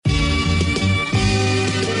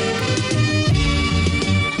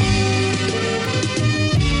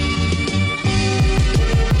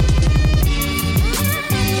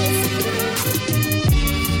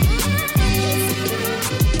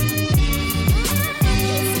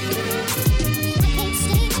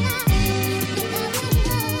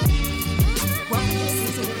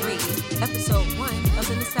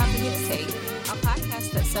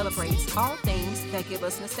all things that give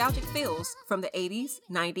us nostalgic feels from the 80s,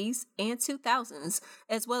 90s, and 2000s,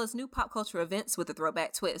 as well as new pop culture events with a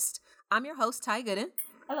throwback twist. I'm your host, Tai Gooden.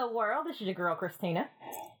 Hello, world. This is your girl, Christina.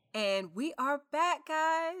 And we are back,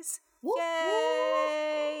 guys. Whoop,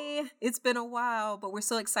 Yay! It's been a while, but we're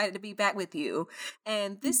so excited to be back with you.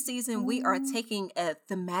 And this season, we are taking a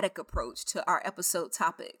thematic approach to our episode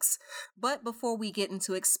topics. But before we get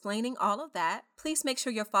into explaining all of that, please make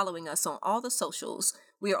sure you're following us on all the socials.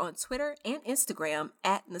 We are on Twitter and Instagram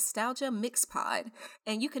at Nostalgia Mix Pod.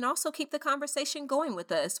 And you can also keep the conversation going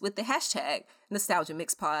with us with the hashtag Nostalgia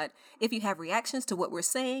Mix Pod if you have reactions to what we're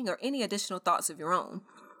saying or any additional thoughts of your own.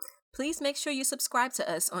 Please make sure you subscribe to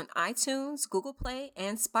us on iTunes, Google Play,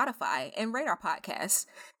 and Spotify, and rate our podcast.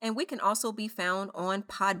 And we can also be found on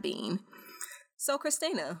Podbean. So,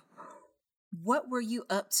 Christina, what were you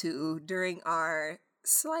up to during our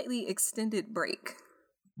slightly extended break?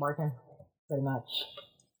 Working, pretty much.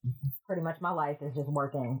 Pretty much my life is just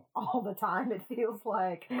working all the time. It feels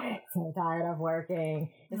like so tired of working.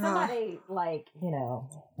 If somebody,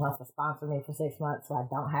 wants to sponsor me for 6 months so I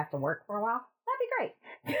don't have to work for a while, that'd be great.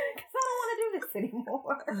 Because I don't want to do this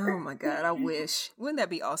anymore. Oh my God, I wish. Wouldn't that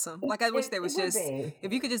be awesome? Like, I wish there was just,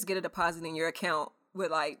 if you could just get a deposit in your account with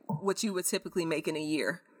like what you would typically make in a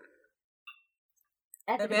year.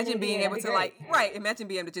 Imagine being able to imagine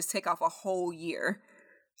being able to just take off a whole year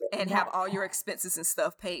and have all your expenses and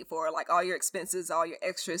stuff paid for, like all your expenses, all your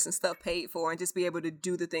extras and stuff paid for, and just be able to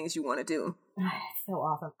do the things you want to do. So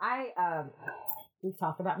awesome. We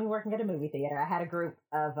talked about me working at a movie theater. I had a group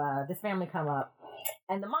of this family come up,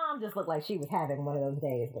 and the mom just looked like she was having one of those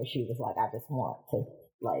days where she was like, I just want to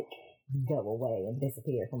go away and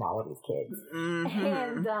disappear from all of these kids. Mm-hmm.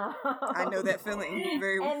 And I know that feeling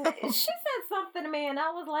very well. And she said something to me, and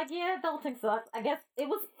I was like, yeah, adulting sucks. I guess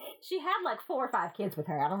she had like 4 or 5 kids with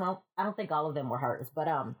her. I don't know. I don't think all of them were hers, but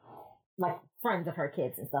like friends of her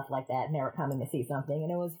kids and stuff like that, and they were coming to see something,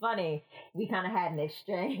 and it was funny. We kind of had an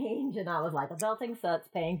exchange, and I was like, adulting sucks,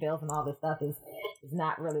 paying bills and all this stuff is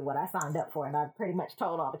not really what I signed up for. And I pretty much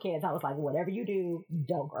told all the kids, I was like, whatever you do,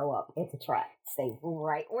 don't grow up. It's a trap. Stay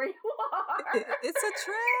right where you are. It's a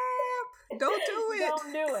trap. Don't do it.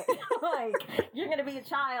 Don't do it. Like, you're going to be a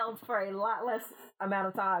child for a lot less amount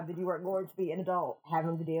of time than you are going to be an adult,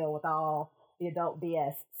 having to deal with all the adult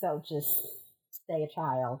BS. So just stay a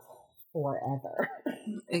child forever.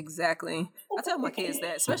 Exactly. I tell my kids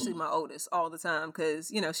that, especially my oldest, all the time,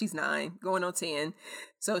 because, she's 9, going on 10.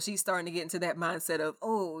 So she's starting to get into that mindset of,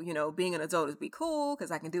 being an adult is be cool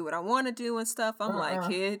because I can do what I want to do and stuff. I'm like,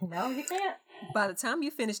 kid. No, you can't. By the time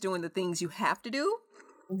you finish doing the things you have to do,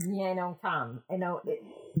 you ain't no time.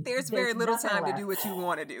 There's very little time to do what you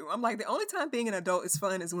want to do. I'm like, the only time being an adult is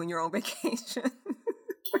fun is when you're on vacation.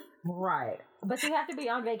 Right. But you have to be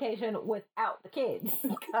on vacation without the kids.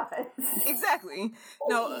 Exactly.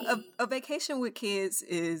 No, a vacation with kids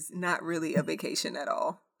is not really a vacation at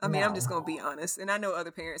all. I mean, I'm just going to be honest. And I know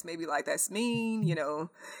other parents may be like, that's mean,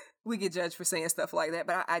 we get judged for saying stuff like that,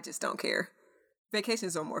 but I just don't care.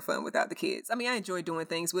 Vacations are more fun without the kids. I mean, I enjoy doing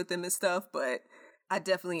things with them and stuff, but I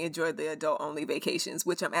definitely enjoy the adult-only vacations,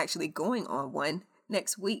 which I'm actually going on one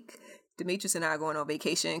next week. Demetrius and I are going on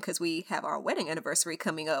vacation because we have our wedding anniversary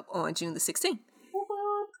coming up on June the 16th.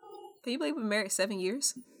 Can you believe we've been married 7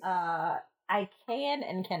 years? I can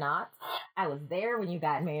and cannot. I was there when you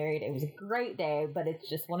got married. It was a great day, but it's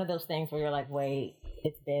just one of those things where you're like, wait,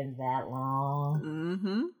 it's been that long?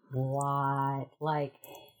 Mm-hmm. What? Like,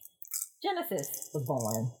 Genesis was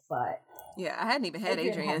born, but... Yeah, I hadn't even had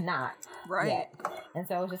Adrian. Had not. Right. Yet. And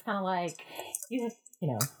so it was just kind of like, you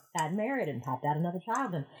got married and popped out another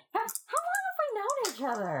child. And how long have we known each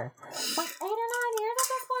other? Like 8 or 9 years at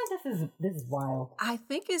this point? This is wild. I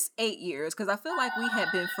think it's 8 years because I feel like we had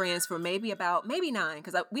been friends for maybe 9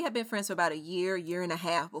 because we had been friends for about a year and a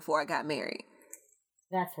half before I got married.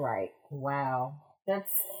 That's right. Wow.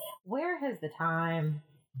 Where has the time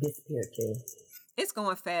disappeared to? It's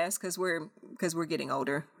going fast because we're getting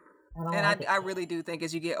older. I really do think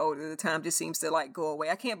as you get older, the time just seems to go away.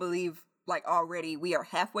 I can't believe already we are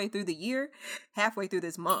halfway through the year, halfway through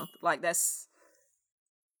this month. That's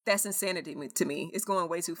insanity to me. It's going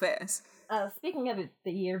way too fast. Speaking of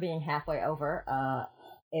the year being halfway over,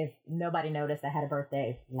 if nobody noticed, I had a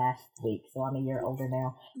birthday last week, so I'm a year older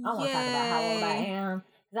now. I don't want to talk about how old I am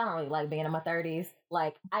because I don't really like being in my 30s.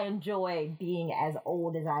 I enjoy being as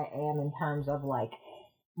old as I am in terms of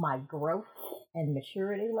my growth and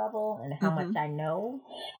maturity level and how much I know.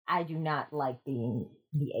 I do not like being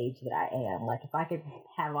the age that I am. If I could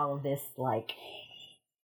have all of this,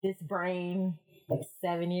 this brain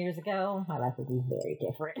 7 years ago, my life would be very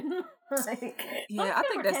different. Yeah, I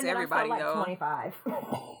think that's everybody, though. 25.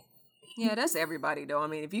 Yeah, that's everybody though. I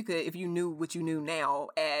mean, if you knew what you knew now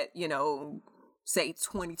at, say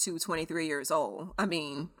 22, 23 years old, I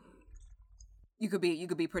mean, you could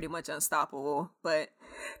be pretty much unstoppable. But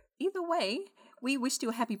either way, we wished you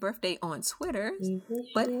a happy birthday on Twitter,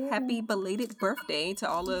 but happy belated birthday to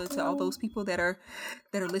all those people that are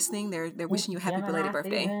listening. They're wishing you a happy belated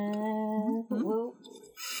birthday. Mm-hmm.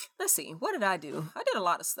 Let's see, what did I do? I did a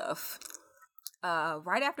lot of stuff.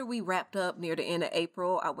 Right after we wrapped up near the end of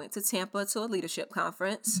April, I went to Tampa to a leadership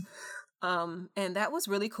conference. And that was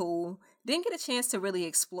really cool. Didn't get a chance to really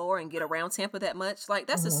explore and get around Tampa that much. Like,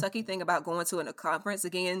 that's the sucky thing about going to a conference.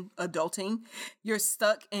 Again, adulting. You're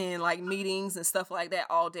stuck in, like, meetings and stuff like that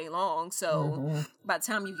all day long. So by the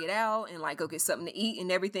time you get out and, like, go get something to eat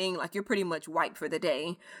and everything, like, you're pretty much wiped for the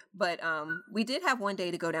day. But we did have one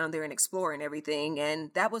day to go down there and explore and everything.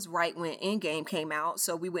 And that was right when Endgame came out.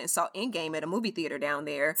 So we went and saw Endgame at a movie theater down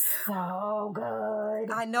there. So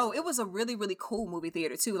good. I know. It was a really, really cool movie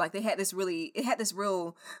theater, too. Like, it had this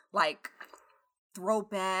real, like,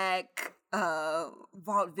 throwback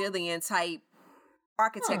vaudevillian type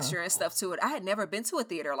architecture and stuff to it. I had never been to a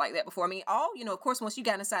theater like that before. I mean, of course, once you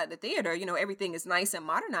got inside the theater, everything is nice and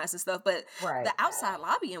modernized and stuff, but the outside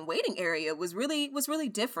lobby and waiting area was really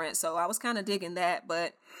different. So I was kind of digging that,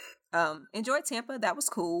 but enjoyed Tampa. That was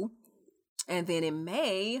cool. And then in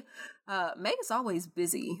May is always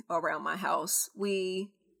busy around my house. We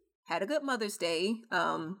had a good Mother's Day.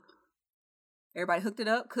 Everybody hooked it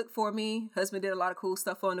up, cooked for me. Husband did a lot of cool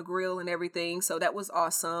stuff on the grill and everything. So that was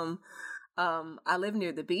awesome. I live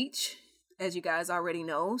near the beach, as you guys already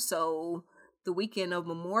know. So the weekend of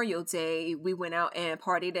Memorial Day, we went out and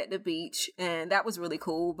partied at the beach. And that was really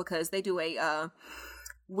cool because they do a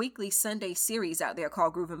weekly Sunday series out there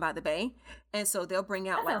called Groovin' by the Bay. And so they'll bring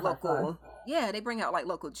out like local, they bring out like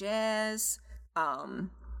local jazz,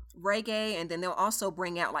 reggae, and then they'll also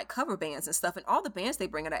bring out like cover bands and stuff, and all the bands they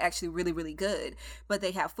bring out are actually really, really good. But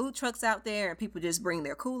they have food trucks out there and people just bring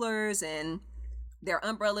their coolers and their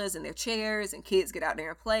umbrellas and their chairs, and kids get out there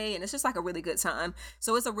and play, and it's just like a really good time.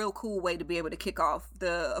 So it's a real cool way to be able to kick off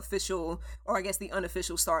the official, or I guess the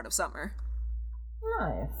unofficial start of summer.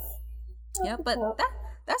 Nice. Yeah, but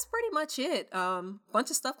that's pretty much it. Bunch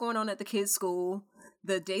of stuff going on at the kids' school.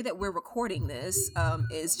 The day that we're recording this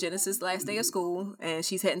is Genesis' last day of school, and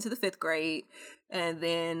she's heading to the 5th grade. And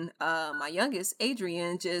then my youngest,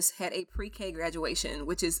 Adrian, just had a pre-K graduation,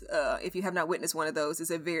 which is, if you have not witnessed one of those, is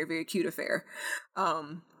a very, very cute affair.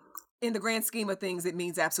 In the grand scheme of things, it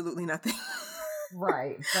means absolutely nothing.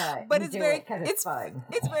 Right, but it's very it's fun.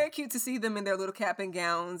 It's very cute to see them in their little cap and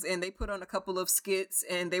gowns, and they put on a couple of skits,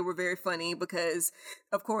 and they were very funny because,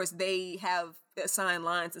 of course, they have assigned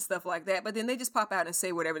lines and stuff like that, but then they just pop out and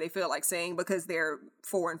say whatever they feel like saying because they're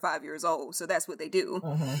 4 and 5 years old, so that's what they do.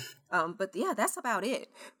 But yeah, that's about it.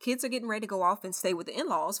 Kids are getting ready to go off and stay with the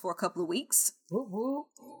in-laws for a couple of weeks. Woo-woo.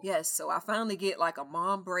 Yes, so I finally get like a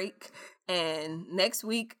mom break, and next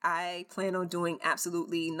week I plan on doing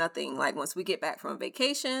absolutely nothing. Like, once we get back from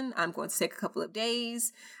vacation, I'm going to take a couple of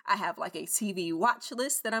days. I have like a TV watch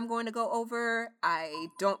list that I'm going to go over. I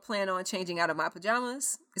don't plan on changing out of my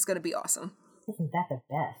pajamas. It's going to be awesome. Isn't that the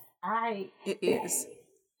best? It is.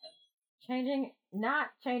 Not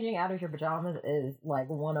changing out of your pajamas is like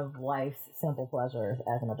one of life's simple pleasures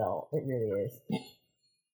as an adult. It really is.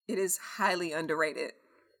 It is highly underrated.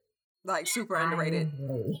 Like, super underrated.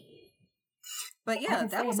 But yeah,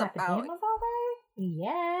 that was about...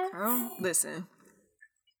 Yeah. Girl, listen.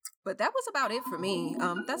 But that was about it for me.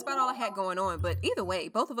 That's about all I had going on. But either way,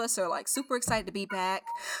 both of us are like super excited to be back.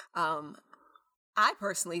 I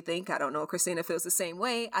personally think, I don't know if Christina feels the same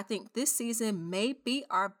way, I think this season may be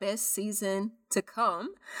our best season to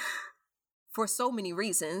come for so many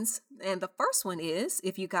reasons. And the first one is,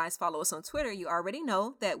 if you guys follow us on Twitter, you already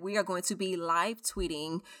know that we are going to be live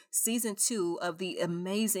tweeting season 2 of the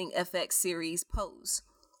amazing FX series Pose.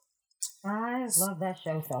 I love that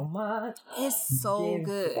show so much. It's so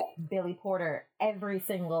good. Billy Porter every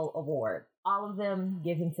single award. All of them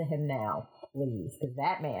given to him now, please. Because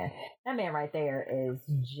that man right there is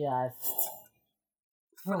just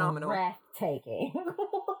phenomenal. Breathtaking.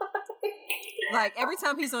 Like, every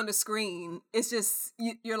time he's on the screen, it's just,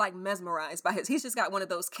 you're like mesmerized by he's just got one of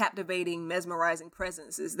those captivating, mesmerizing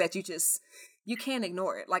presences that you can't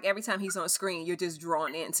ignore it. Like, every time he's on screen, you're just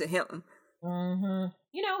drawn into him. Mm-hmm.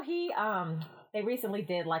 You know, they recently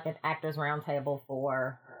did like an actors roundtable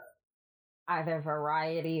for, either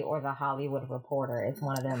Variety or The Hollywood Reporter. It's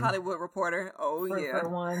one of them. Hollywood Reporter. Oh, for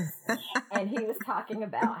ones. And he was talking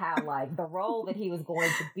about how, like, the role that he was going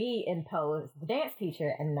to be in Pose, the dance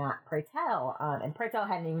teacher, and not Preytel. And Preytel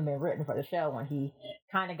hadn't even been written for the show when he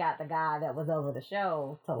kind of got the guy that was over the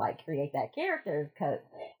show to, like, create that character.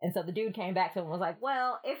 And so the dude came back to him and was like,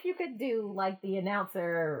 well, if you could do, like, the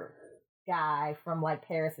announcer guy from, like,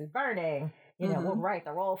 Paris is Burning, you know, we'll write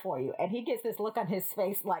the role for you. And he gets this look on his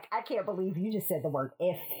face like, I can't believe you just said the word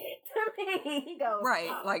if to me. He goes,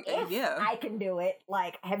 right, like, yeah, I can do it.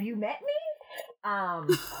 Like, have you met me?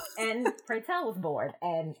 And Preytel was bored,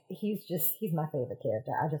 and he's my favorite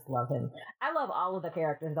character. I just love him. I love all of the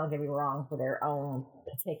characters, don't get me wrong, for their own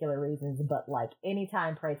particular reasons, but, like,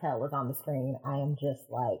 anytime Preytel is on the screen, I am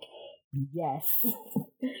just like, yes.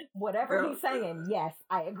 Whatever he's saying, yes,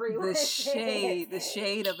 I agree with the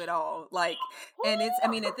shade of it all. Like, and it's, I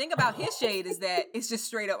mean, the thing about his shade is that it's just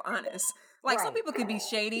straight up honest. Like, some people can be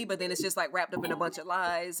shady, but then it's just, like, wrapped up in a bunch of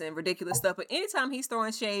lies and ridiculous stuff. But anytime he's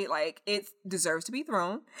throwing shade, like, it deserves to be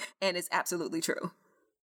thrown, and it's absolutely true.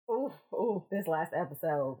 Ooh, this last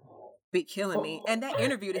episode be killing me. And that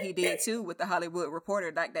interview that he did too with the Hollywood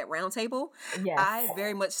Reporter, like that round table, I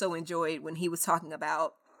very much so enjoyed when he was talking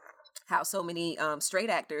about how so many straight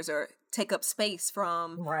actors take up space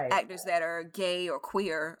from actors that are gay or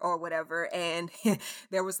queer or whatever. And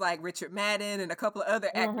there was like Richard Madden and a couple of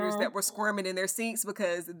other actors that were squirming in their seats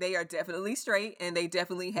because they are definitely straight and they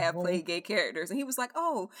definitely have played gay characters. And he was like,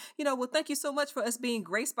 oh, you know, well, thank you so much for us being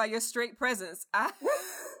graced by your straight presence. I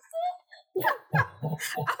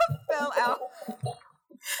fell out.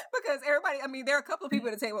 Because everybody, I mean, there are a couple of people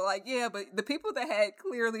at the table like, yeah, but the people that had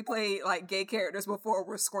clearly played like gay characters before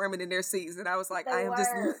were squirming in their seats. And I was like, I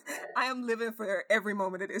am living for every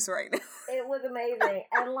moment of this right now. It was amazing.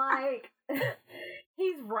 And like,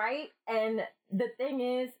 he's right. And the thing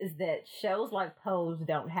is that shows like Pose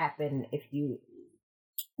don't happen if you,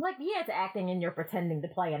 like, yeah, it's acting and you're pretending to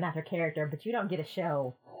play another character, but you don't get a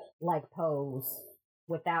show like Pose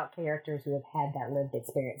without characters who have had that lived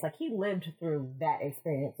experience. Like, he lived through that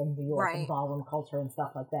experience in New York and ballroom culture and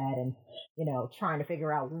stuff like that, and, you know, trying to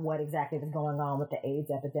figure out what exactly was going on with the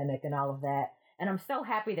AIDS epidemic and all of that. And I'm so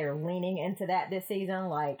happy they're leaning into that this season.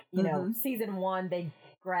 Like, you know, season 1, they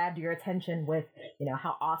grabbed your attention with, you know,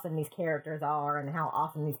 how awesome these characters are and how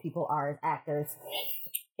awesome these people are as actors.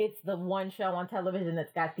 It's the one show on television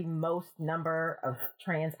that's got the most number of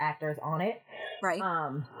trans actors on it. Right.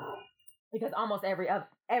 Because almost every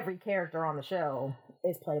character on the show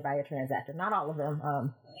is played by a trans actor. Not all of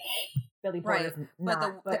them. Billy Porter's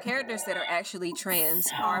not. But the characters that are actually trans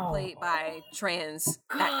are played by trans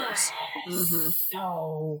actors.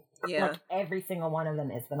 So, like, every single one of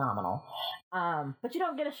them is phenomenal. But you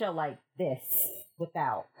don't get a show like this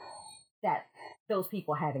without those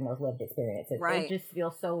people having those lived experiences. Right. It just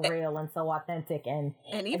feels so real and so authentic. And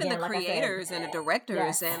even again, the creators and the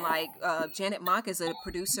directors and like Janet Mock is a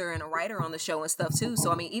producer and a writer on the show and stuff too.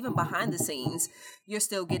 So I mean, even behind the scenes, you're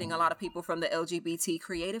still getting a lot of people from the LGBT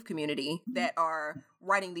creative community that are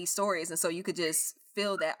writing these stories. And so you could just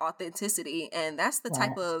feel that authenticity. And that's the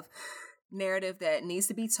type of narrative that needs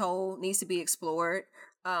to be told, needs to be explored.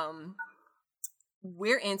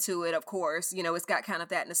 We're into it, of course. You know, it's got kind of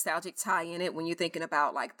that nostalgic tie in it when you're thinking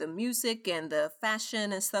about like the music and the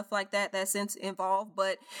fashion and stuff like that that's involved.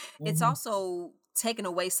 But it's also taking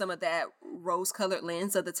away some of that rose-colored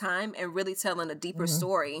lens of the time and really telling a deeper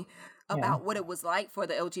story about what it was like for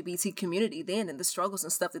the LGBT community then and the struggles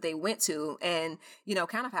and stuff that they went to, and, you know,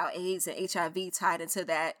 kind of how AIDS and HIV tied into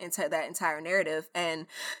that entire narrative. And,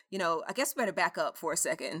 you know, I guess we better back up for a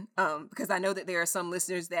second, because I know that there are some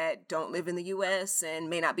listeners that don't live in the US and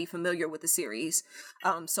may not be familiar with the series.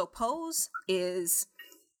 So Pose is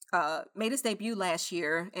made its debut last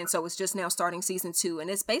year, and so it's just now starting season 2, and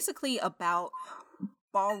it's basically about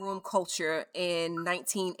ballroom culture in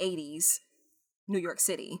 1980s New York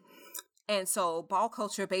City. And so ball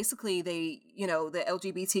culture, basically they, you know, the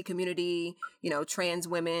LGBT community, you know, trans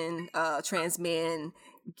women, trans men,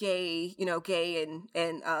 gay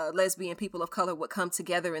and lesbian people of color would come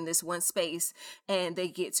together in this one space, and they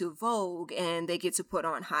get to vogue and they get to put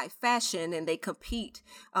on high fashion and they compete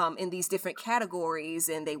in these different categories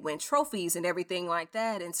and they win trophies and everything like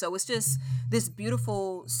that. And so it's just this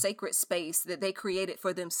beautiful sacred space that they created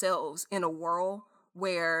for themselves in a world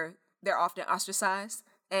where they're often ostracized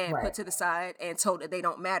and put to the side and told that they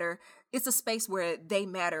don't matter. It's a space where they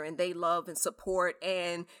matter and they love and support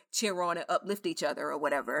and cheer on and uplift each other or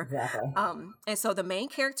whatever. Exactly. And so the main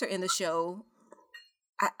character in the show,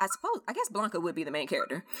 I guess Blanca would be the main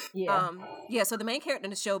character. Yeah. Yeah, so the main character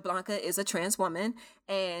in the show, Blanca, is a trans woman,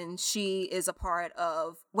 and she is a part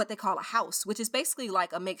of what they call a house, which is basically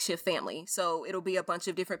like a makeshift family. So it'll be a bunch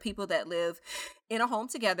of different people that live in a home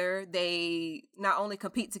together. They not only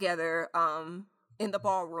compete together in the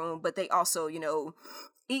ballroom, but they also,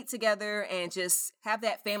 eat together and just have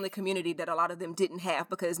that family community that a lot of them didn't have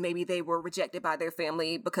because maybe they were rejected by their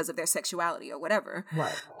family because of their sexuality or whatever.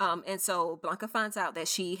 Right. And so Blanca finds out that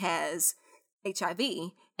she has HIV,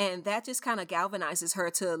 and that just kind of galvanizes her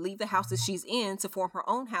to leave the house that she's in to form her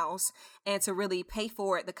own house and to really pay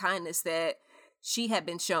forward the kindness that she had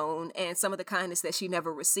been shown and some of the kindness that she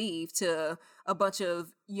never received to a bunch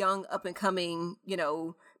of young up and coming,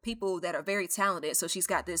 people that are very talented. So she's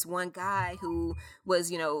got this one guy who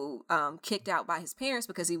was, kicked out by his parents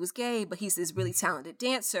because he was gay, but he's this really talented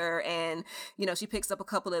dancer. And, she picks up a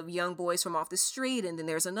couple of young boys from off the street. And then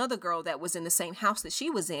there's another girl that was in the same house that she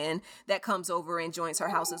was in that comes over and joins her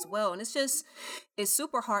house as well. And it's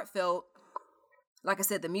super heartfelt. Like I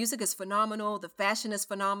said, the music is phenomenal. The fashion is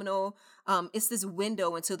phenomenal. It's this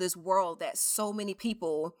window into this world that so many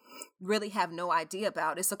people really have no idea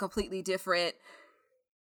about. It's a completely different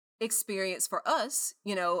experience for us,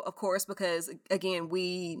 of course, because again,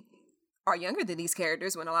 we are younger than these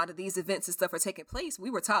characters. When a lot of these events and stuff are taking place,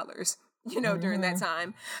 we were toddlers, during that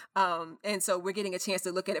time. And so we're getting a chance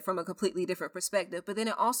to look at it from a completely different perspective. But then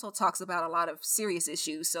it also talks about a lot of serious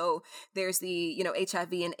issues. So there's the,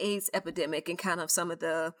 HIV and AIDS epidemic and kind of some of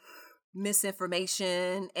the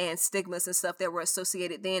misinformation and stigmas and stuff that were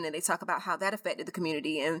associated then. And they talk about how that affected the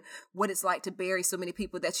community and what it's like to bury so many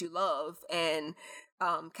people that you love, and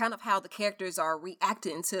kind of how the characters are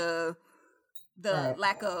reacting to the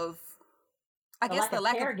lack of, the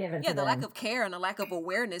lack of care and the lack of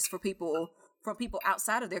awareness for people, from people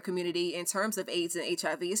outside of their community in terms of AIDS and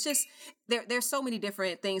HIV. It's just, there's so many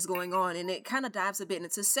different things going on, and it kind of dives a bit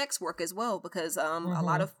into sex work as well, because a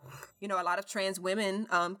lot of trans women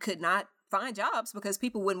could not find jobs because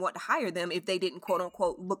people wouldn't want to hire them if they didn't quote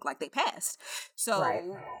unquote look like they passed. So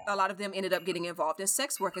a lot of them ended up getting involved in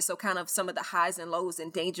sex work. And so kind of some of the highs and lows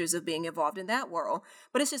and dangers of being involved in that world.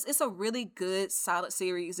 But it's a really good, solid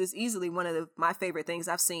series. It's easily one of my favorite things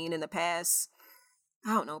I've seen in the past,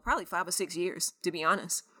 I don't know, probably 5 or 6 years, to be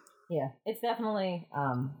honest. Yeah, it's definitely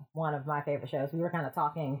one of my favorite shows. We were kind of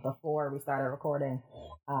talking before we started recording.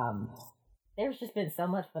 There's just been so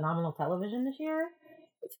much phenomenal television this year.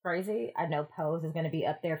 It's crazy. I know Pose is going to be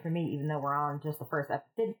up there for me, even though we're on just the first episode.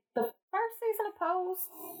 Did the first season of Pose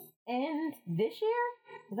end this year?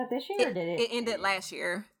 Was that this year or did it? It ended last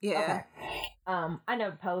year. Yeah. Okay. I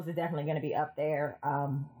know Pose is definitely going to be up there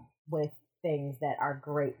with things that are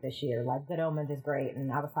great this year. Like Good Omens is great,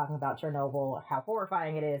 and I was talking about Chernobyl, how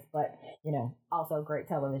horrifying it is, but also great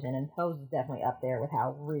television. And Pose is definitely up there with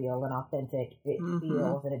how real and authentic it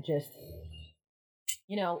feels, and it just,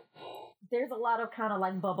 there's a lot of kind of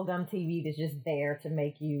like bubblegum TV that's just there to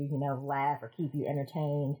make you, laugh or keep you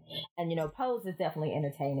entertained. And, Pose is definitely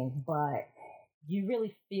entertaining, but you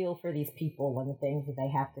really feel for these people and the things that they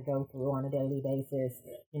have to go through on a daily basis.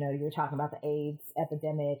 You were talking about the AIDS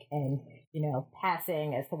epidemic and,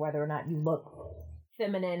 passing as to whether or not you look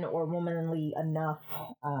feminine or womanly enough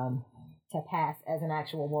to pass as an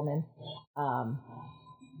actual woman.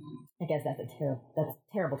 I guess that's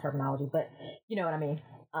terrible terminology, but you know what I mean.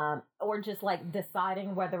 Or just like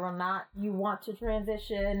deciding whether or not you want to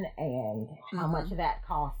transition and how much that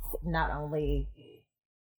costs, not only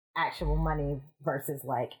actual money versus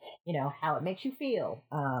like, how it makes you feel.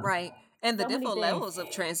 Right. And the different levels of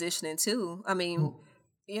transitioning too. I mean,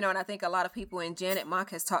 and I think a lot of people, and Janet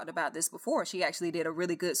Mock has talked about this before. She actually did a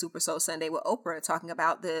really good Super Soul Sunday with Oprah talking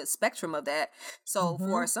about the spectrum of that. So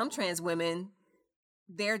for some trans women,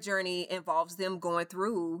 their journey involves them going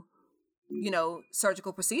through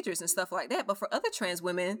surgical procedures and stuff like that. But for other trans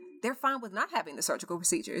women, they're fine with not having the surgical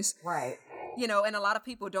procedures. Right. And a lot of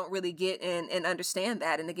people don't really get and understand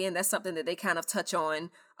that. And again, that's something that they kind of touch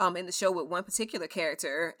on in the show with one particular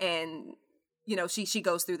character. And, she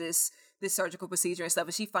goes through this surgical procedure and stuff,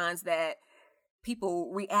 and she finds that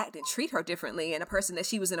people react and treat her differently. And a person that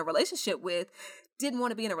she was in a relationship with didn't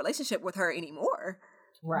want to be in a relationship with her anymore.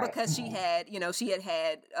 Right. Because she had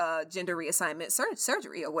gender reassignment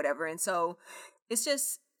surgery or whatever. And so it's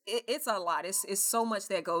just, it's a lot. It's so much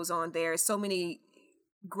that goes on there. So many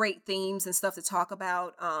great themes and stuff to talk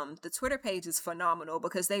about. The Twitter page is phenomenal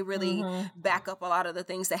because they really back up a lot of the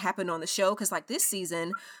things that happen on the show. Because like this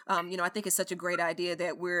season, I think it's such a great idea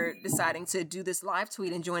that we're deciding to do this live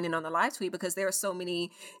tweet and join in on the live tweet because there are so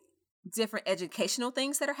many different educational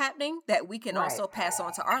things that are happening that we can also pass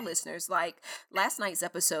on to our listeners. Like last night's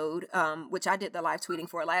episode, which I did the live tweeting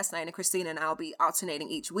for last night, and Christina and I'll be alternating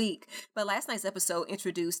each week. But last night's episode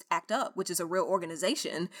introduced ACT UP, which is a real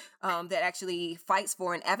organization that actually fights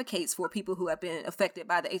for and advocates for people who have been affected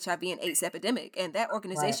by the HIV and AIDS epidemic. And that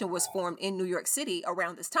organization was formed in New York City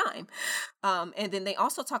around this time. And then they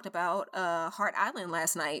also talked about Hart Island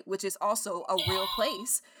last night, which is also a real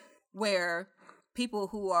place where people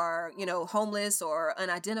who are, homeless or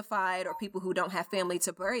unidentified, or people who don't have family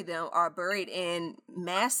to bury them, are buried in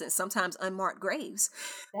mass and sometimes unmarked graves.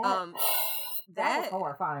 That was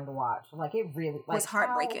horrifying to watch. Like, it really was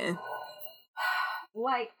heartbreaking.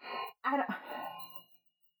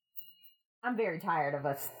 I'm very tired of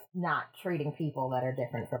us not treating people that are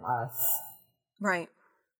different from us. Right.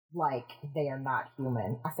 Like they are not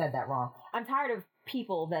human. I said that wrong. I'm tired of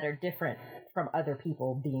people that are different from other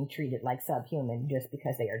people being treated like subhuman just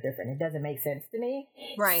because they are different. It doesn't make sense to me.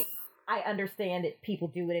 Right. I understand that people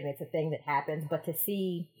do it and it's a thing that happens, but to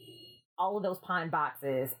see all of those pine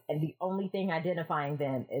boxes and the only thing identifying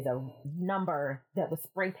them is a number that was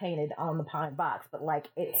spray painted on the pine box, but like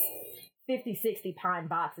it's 50, 60 pine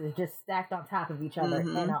boxes just stacked on top of each other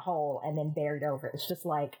in a hole and then buried over. It's just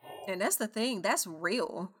like... And that's the thing. That's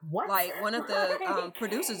real. What? Like, one of the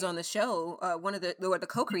producers on the show, the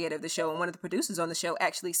co-creator of the show, and one of the producers on the show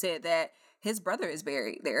actually said that his brother is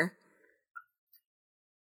buried there.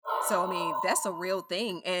 So, I mean, that's a real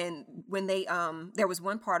thing. And when they, there was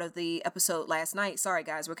one part of the episode last night, sorry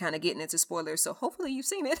guys, we're kind of getting into spoilers, so hopefully you've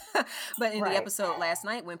seen it. But in the episode last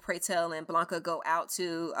night, when Praytel and Blanca go out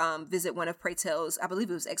to visit one of Praytel's, I believe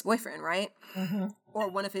it was ex-boyfriend, right? Mm-hmm. Or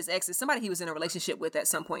one of his exes, somebody he was in a relationship with at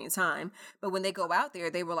some point in time. But when they go out there,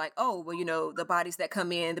 they were like, oh, well, the bodies that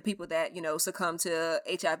come in, the people that, succumb to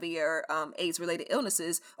HIV or AIDS-related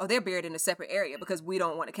illnesses, they're buried in a separate area because we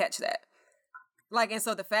don't want to catch that. Like, and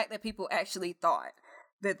so the fact that people actually thought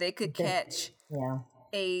that they could catch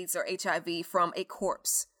AIDS or HIV from a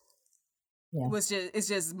corpse is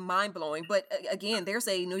just mind blowing. But again, there's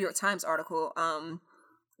a New York Times article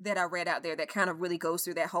that I read out there that kind of really goes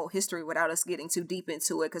through that whole history without us getting too deep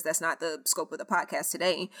into it, because that's not the scope of the podcast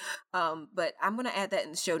today. But I'm going to add that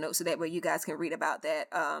in the show notes so that way you guys can read about that.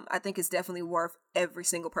 I think it's definitely worth every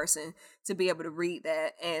single person to be able to read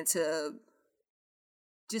that and to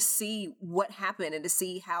just see what happened and to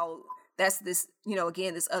see how that's this,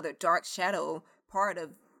 again, this other dark shadow part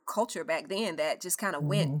of culture back then that just kind of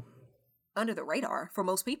went under the radar for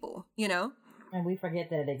most people, And we forget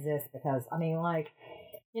that it exists because, I mean, like,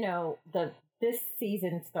 this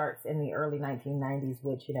season starts in the early 1990s,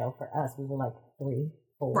 which, for us, we were like 3,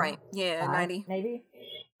 4. Right. Yeah. 5, 90. Maybe.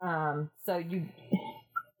 So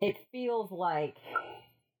it feels like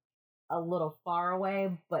a little far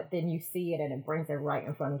away, but then you see it and it brings it right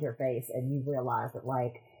in front of your face and you realize that,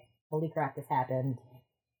 like, holy crap, this happened.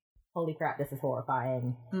 Holy crap, this is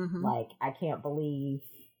horrifying. Mm-hmm. Like, I can't believe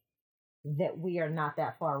that we are not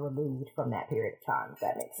that far removed from that period of time, if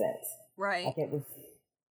that makes sense. Right. Like, it was...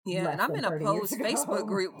 Yeah, and I'm in a Pose Facebook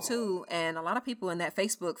group too, and a lot of people in that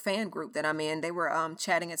Facebook fan group that I'm in, they were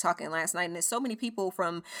chatting and talking last night, and there's so many people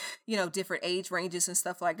from, different age ranges and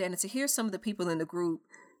stuff like that, and to hear some of the people in the group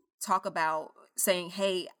talk about saying,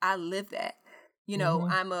 hey, I live that,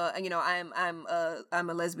 I'm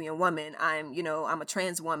a lesbian woman, I'm a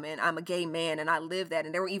trans woman, I'm a gay man, and I live that.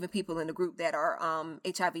 And there were even people in the group that are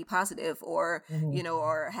HIV positive or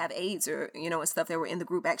or have AIDS or and stuff that were in the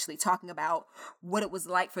group actually talking about what it was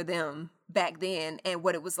like for them back then and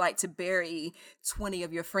what it was like to bury 20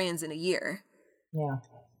 of your friends in a year. It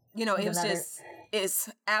was it's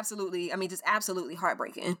absolutely, just absolutely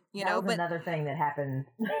heartbreaking, that was another thing that happened.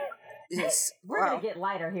 Yes. We're going to get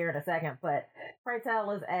lighter here in a second, but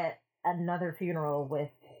Praytel is at another funeral with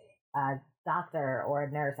a doctor or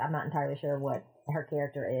a nurse. I'm not entirely sure what her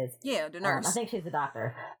character is. Yeah, the nurse. I think she's a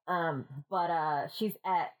doctor. But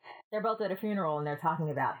they're both at a funeral and they're talking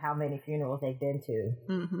about how many funerals they've been to.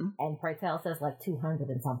 Mm-hmm. And Praytel says like 200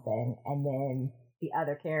 and something. And then the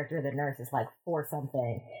other character, the nurse, is like 4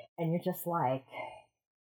 something. And you're just like,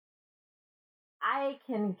 I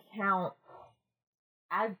can count.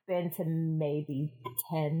 I've been to maybe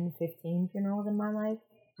 10, 15 funerals in my life.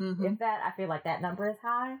 Mm-hmm. If that, I feel like that number is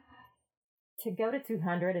high. To go to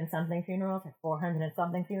 200 and something funerals or 400 and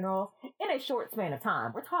something funerals in a short span of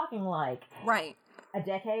time. We're talking like a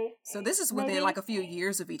decade. So this is within like a few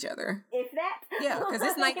years of each other. If that. Yeah, because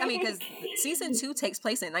it's like, because season 2 takes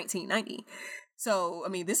place in 1990. So,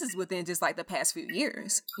 this is within just like the past few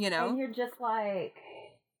years, And you're just like,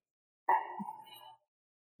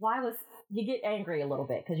 you get angry a little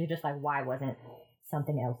bit because you're just like, why wasn't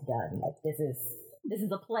something else done? Like, this is this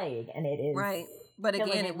is a plague, and it is right. But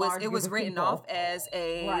again, it was written off as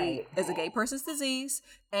a gay person's disease,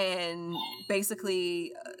 and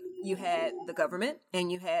basically you had the government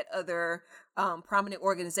and you had other prominent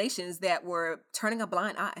organizations that were turning a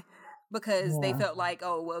blind eye because they felt like,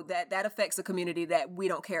 oh well, that affects a community that we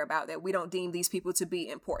don't care about, that we don't deem these people to be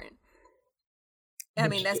important. I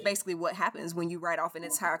mean, that's basically what happens when you write off an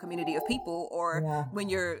entire community of people, or when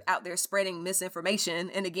you're out there spreading misinformation,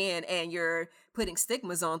 and you're putting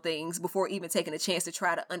stigmas on things before even taking a chance to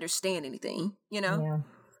try to understand anything, Yeah.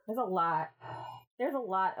 There's a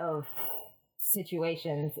lot of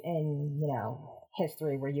situations in,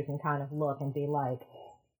 history where you can kind of look and be like,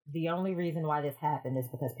 the only reason why this happened is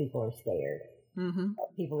because people are scared. Mm-hmm.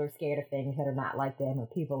 People are scared of things that are not like them, or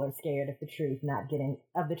people are scared of the truth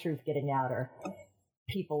getting out, or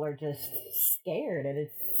people are just scared. And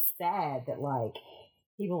it's sad that like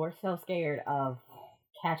people were so scared of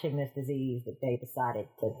catching this disease that they decided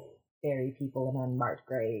to bury people in unmarked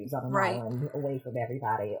graves on an island away from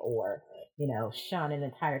everybody, or shun an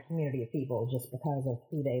entire community of people just because of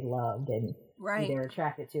who they loved and who they were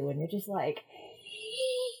attracted to. And you're just like,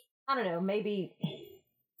 I don't know, maybe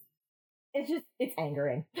it's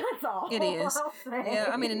angering. That's all. It is. Yeah,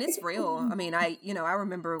 I mean, and it's real. I mean, I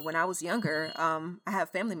remember when I was younger, I have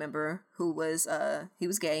a family member who was, he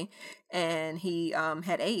was gay, and he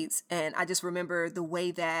had AIDS. And I just remember the way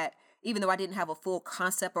that, even though I didn't have a full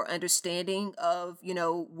concept or understanding of,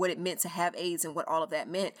 what it meant to have AIDS and what all of that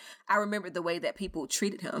meant, I remember the way that people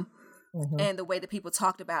treated him. Mm-hmm. And the way that people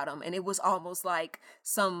talked about him. And it was almost like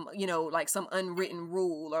some, like some unwritten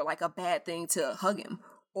rule, or like a bad thing to hug him,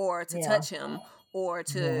 or to touch him, or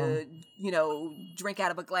to, drink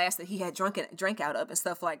out of a glass that he had drank out of, and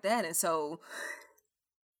stuff like that. And so,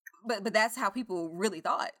 but that's how people really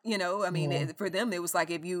thought, I mean, for them, it was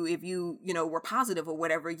like, if you were positive or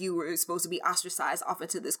whatever, you were supposed to be ostracized off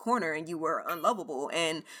into this corner, and you were unlovable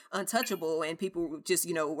and untouchable. And people just,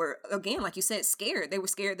 were, again, like you said, scared. They were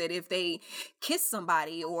scared that if they kissed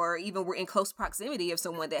somebody, or even were in close proximity of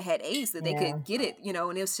someone that had AIDS, that they could get it, and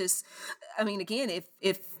it was just, I mean, again,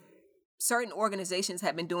 if certain organizations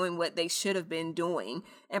had been doing what they should have been doing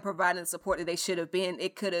and providing the support that they should have been, there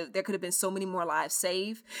could have been so many more lives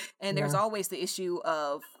saved. And there's always the issue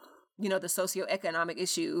of, the socioeconomic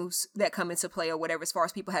issues that come into play, or whatever, as far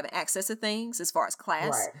as people having access to things, as far as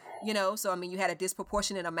class, so, I mean, you had a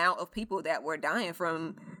disproportionate amount of people that were dying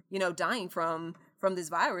from this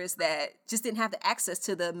virus that just didn't have the access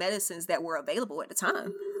to the medicines that were available at the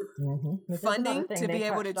time. Mm-hmm. Funding to be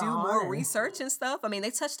able to do more research and stuff. I mean,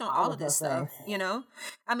 they touched on all of this stuff,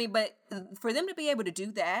 I mean, but for them to be able to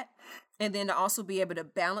do that, and then to also be able to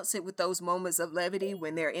balance it with those moments of levity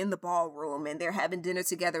when they're in the ballroom and they're having dinner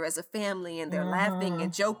together as a family, and they're laughing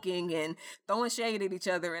and joking and throwing shade at each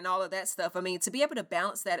other and all of that stuff. I mean, to be able to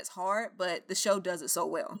balance that is hard, but the show does it so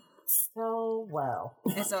well. So well.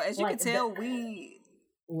 And so, as you can tell, we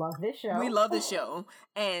love this show. We love the show.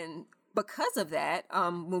 And because of that,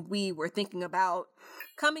 when we were thinking about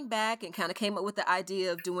coming back and kind of came up with the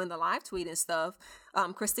idea of doing the live tweet and stuff,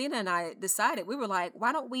 Christina and I decided, we were like,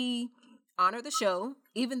 why don't we honor the show,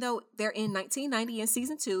 even though they're in 1990 in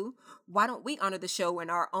season 2, why don't we honor the show in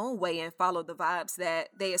our own way and follow the vibes that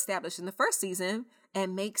they established in the first season,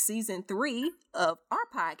 and make season 3 of our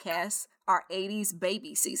podcast our 80s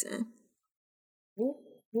baby season.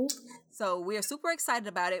 So we're super excited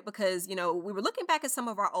about it because, we were looking back at some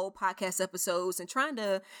of our old podcast episodes and trying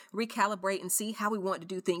to recalibrate and see how we want to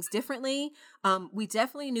do things differently. We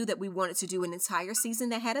definitely knew that we wanted to do an entire season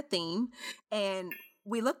that had a theme, and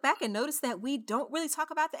we look back and notice that we don't really talk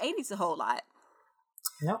about the 80s a whole lot.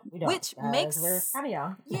 Nope, we don't. Which makes, we're kind of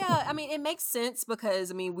young. Yeah, I mean, it makes sense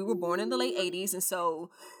because, we were born in the late 80s, and so,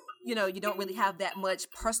 you don't really have that much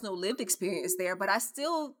personal lived experience there. But I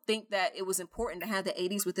still think that it was important to have the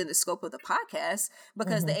 80s within the scope of the podcast,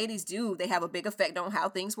 because the 80s they have a big effect on how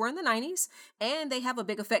things were in the 90s, and they have a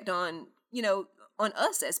big effect on, on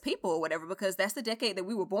us as people or whatever, because that's the decade that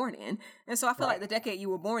we were born in. And so I feel like the decade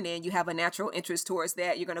you were born in, you have a natural interest towards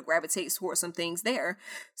that. You're going to gravitate towards some things there.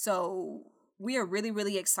 So we are really,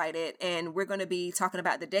 really excited, and we're going to be talking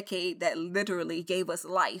about the decade that literally gave us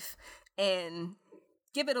life, and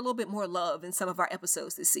give it a little bit more love in some of our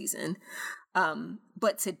episodes this season.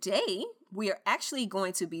 But today, we are actually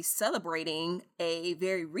going to be celebrating a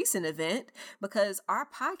very recent event, because our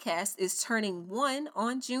podcast is turning 1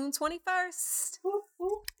 on June 21st.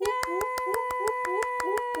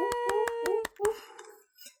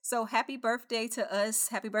 So happy birthday to us.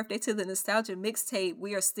 Happy birthday to the Nostalgia Mixtape.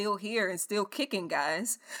 We are still here and still kicking,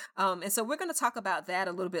 guys. And so we're going to talk about that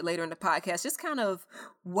a little bit later in the podcast. Just kind of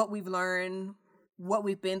what we've learned, what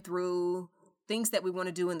we've been through, things that we want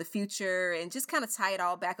to do in the future, and just kind of tie it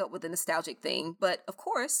all back up with a nostalgic thing. But of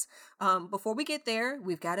course, before we get there,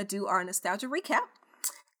 we've got to do our nostalgia recap.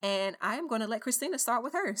 And I am going to let Christina start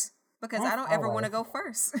with hers because I don't ever want to go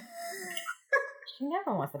first. She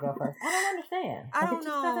never wants to go first. I don't understand. I don't it just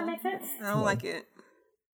know. doesn't make sense. I don't like it.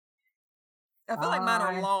 I feel like mine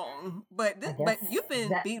are long, but you've been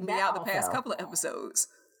beating me out the past couple of episodes.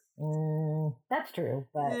 That's true,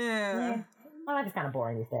 but well, I'm just kind of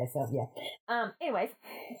boring these days, so yeah. Anyways,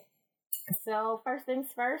 so first things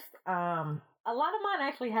first, a lot of mine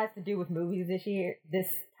actually has to do with movies this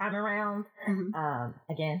time around.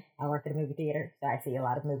 Again, I work at a movie theater, so I see a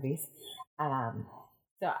lot of movies. So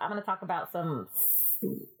I'm going to talk about some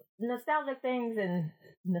nostalgic things and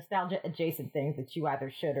nostalgia adjacent things that you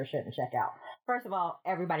either should or shouldn't check out. First of all,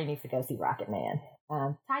 everybody needs to go see Rocket Man.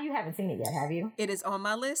 Ty, you haven't seen it yet, have you? It is on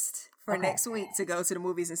my list for next week to go to the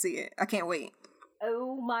movies and see it. I can't wait.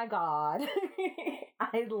 Oh my God.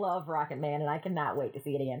 I love Rocket Man and I cannot wait to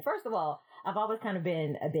see it again. First of all, I've always kind of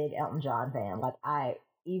been a big Elton John fan. Like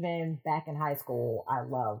even back in high school, I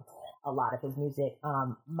loved a lot of his music.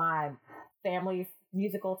 My family's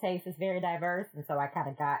musical taste is very diverse, and so I kind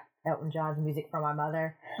of got Elton John's music from my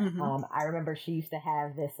mother. I remember she used to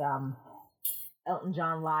have this Elton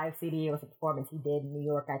John live CD. It was a performance he did in New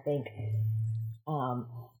York, I think.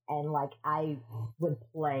 And like I would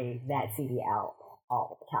play that CD out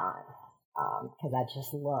all the time because I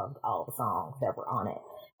just loved all the songs that were on it.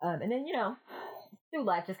 And then, through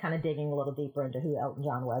life, just kind of digging a little deeper into who Elton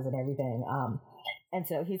John was and everything. And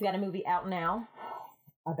so he's got a movie out now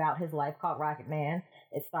about his life called Rocket Man.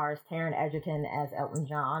 It stars Taron Egerton as Elton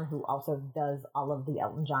John, who also does all of the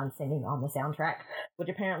Elton John singing on the soundtrack, which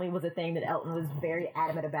apparently was a thing that Elton was very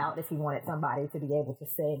adamant about, if he wanted somebody to be able to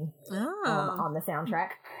sing on the soundtrack.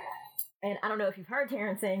 And I don't know if you've heard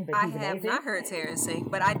Taron sing, but he's amazing. I have not heard Taron sing,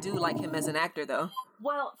 but I do like him as an actor, though.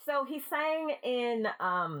 Well, so he sang in,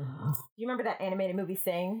 you remember that animated movie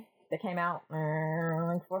Sing that came out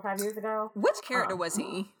like 4 or 5 years ago? Which character was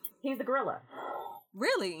he? He's the gorilla.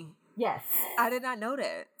 Really? Yes. I did not know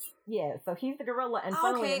that. Yeah, so he's the gorilla. And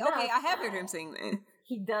okay, I have heard him sing then.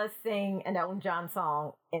 He does sing an Elton John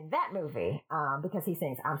song in that movie because he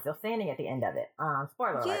sings I'm Still Standing at the end of it.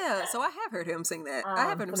 Spoiler alert. Yeah, so I have heard him sing that. I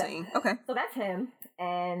have heard him sing. Okay. So that's him.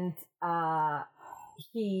 And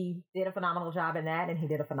he did a phenomenal job in that, and he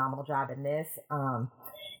did a phenomenal job in this.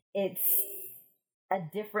 It's a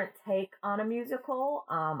different take on a musical.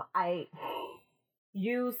 I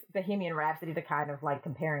use Bohemian Rhapsody to kind of like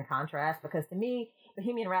compare and contrast, because to me,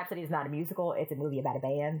 Bohemian Rhapsody is not a musical. It's a movie about a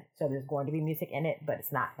band. So there's going to be music in it, but it's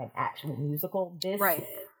not an actual musical. This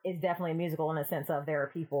is definitely a musical in the sense of there are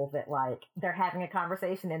people that like, they're having a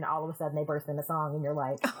conversation and all of a sudden they burst into song and you're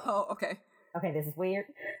like, oh, okay. Okay, this is weird.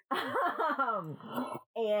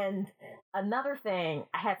 And another thing,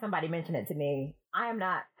 I had somebody mention it to me. I am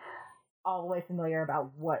not all the way familiar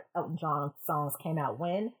about what Elton John songs came out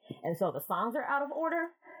when. And so the songs are out of order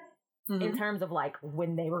in terms of like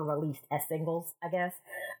when they were released as singles, I guess.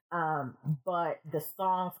 But the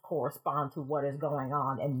songs correspond to what is going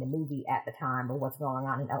on in the movie at the time, or what's going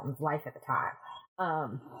on in Elton's life at the time.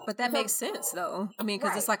 But that makes sense though. I mean,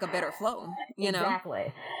 because it's like a better flow, you know?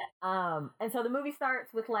 Exactly. And so the movie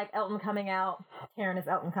starts with like Elton coming out, Taron is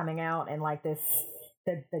Elton coming out, and like this,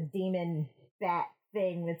 the demon bat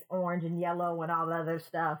thing that's orange and yellow and all the other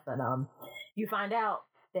stuff. And you find out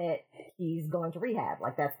that he's going to rehab.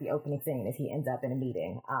 Like that's the opening scene, as he ends up in a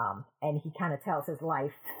meeting. And he kind of tells his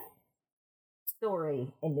life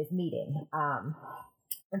story in this meeting.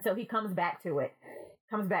 And so he comes back to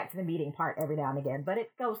the meeting part every now and again, but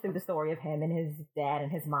it goes through the story of him and his dad and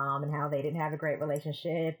his mom and how they didn't have a great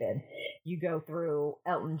relationship. And you go through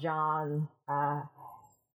Elton John,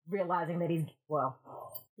 realizing that he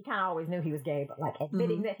kind of always knew he was gay, but like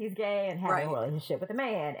admitting that he's gay and having a relationship with a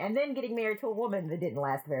man, and then getting married to a woman that didn't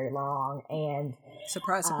last very long. And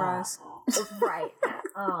surprise. Right.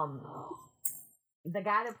 The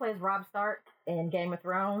guy that plays Robb Stark in Game of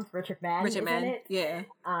Thrones, Richard Madden, is in it. Yeah.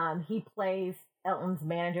 He plays Elton's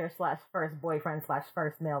manager / first boyfriend /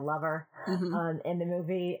 first male lover in the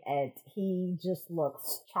movie, and he just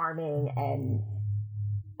looks charming and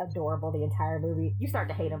adorable the entire movie. You start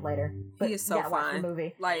to hate him later, but he is so fine. Watch the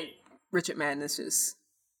movie. Like Richard Madden is just.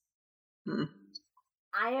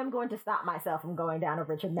 I am going to stop myself from going down a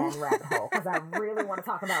Richard Madden rabbit hole, because I really want to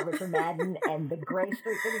talk about Richard Madden and the gray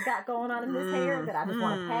streak that he's got going on in his hair that I just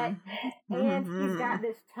want to pet. And he's got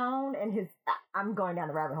this tone and his. I'm going down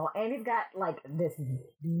the rabbit hole, and he's got like this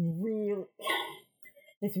really,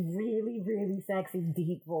 really sexy,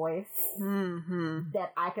 deep voice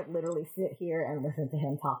that I could literally sit here and listen to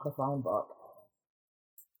him talk the phone book.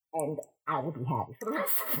 and I will be happy for the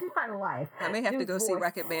rest of my life. I may have to go see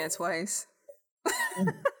Rocket Man twice.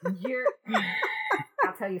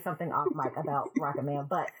 I'll tell you something off mic about Rocket Man,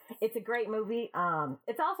 but it's a great movie.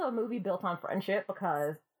 It's also a movie built on friendship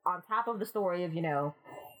because on top of the story of,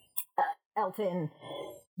 Elton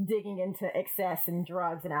digging into excess and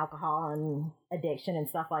drugs and alcohol and addiction and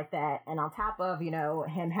stuff like that, and on top of,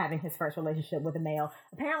 him having his first relationship with a male,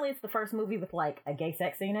 apparently it's the first movie with like a gay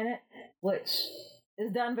sex scene in it, which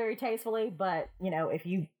is done very tastefully, but if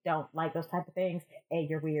you don't like those type of things,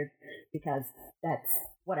 you're weird because that's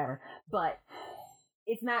whatever. But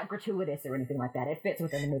it's not gratuitous or anything like that. It fits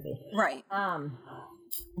within the movie. Right.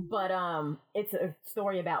 But it's a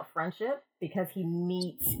story about friendship because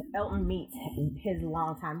Elton meets his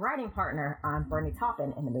longtime writing partner, Bernie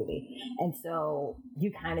Taupin, in the movie. And so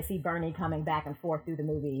you kind of see Bernie coming back and forth through the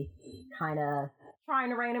movie, kind of trying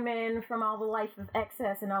to rein him in from all the life of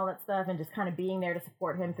excess and all that stuff, and just kind of being there to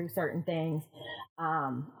support him through certain things.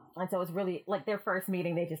 And so it's really like their first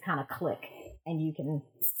meeting, they just kind of click. And you can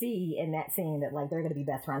see in that scene that like they're going to be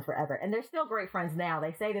best friends forever. And they're still great friends now.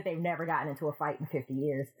 They say that they've never gotten into a fight in 50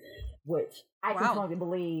 years, which I can totally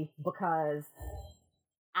believe because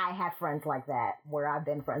I have friends like that where I've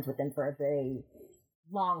been friends with them for a very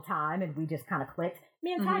long time and we just kind of clicked.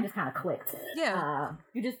 Me and Ty just kind of clicked. Yeah.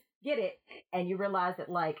 You just get it and you realize that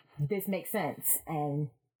like this makes sense and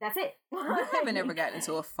that's it. We haven't ever gotten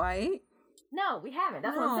into a fight. No, we haven't.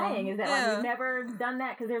 That's what I'm saying is that like we've never done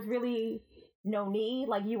that because there's really no need.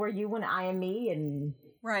 Like you are you and I am me and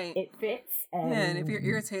right. It fits. And if you're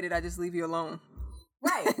irritated, I just leave you alone.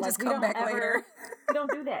 Right. Like just come back later. We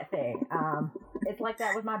don't do that thing. It's like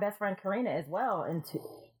that with my best friend Karina as well. And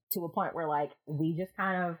to a point where like we just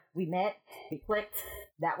we met, we clicked.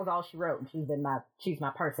 That was all she wrote. And she's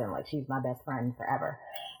my person. Like she's my best friend forever.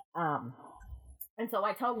 And so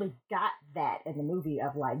I totally got that in the movie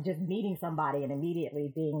of like just meeting somebody and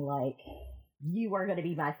immediately being like, you are going to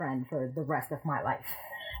be my friend for the rest of my life.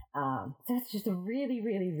 So it's just a really,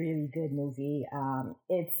 really, really good movie.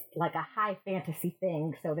 It's like a high fantasy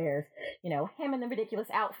thing. So there's, him in the ridiculous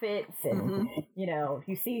outfits and,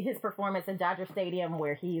 you see his performance in Dodger Stadium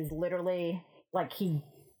where he is literally like he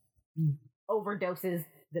overdoses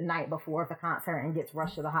the night before the concert and gets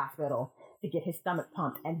rushed to the hospital to get his stomach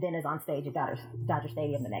pumped and then is on stage at Dodger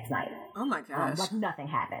Stadium the next night. Oh my gosh. Like nothing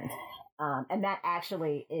happened. And that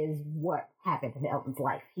actually is what happened in Elton's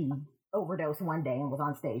life. He overdosed one day and was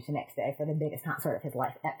on stage the next day for the biggest concert of his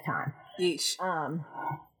life at the time. Yeesh.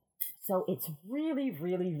 So it's really,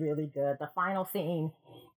 really, really good. The final scene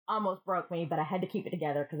almost broke me, but I had to keep it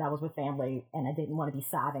together because I was with family and I didn't want to be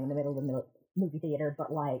sobbing in the middle of the movie theater.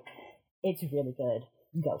 But like, it's really good.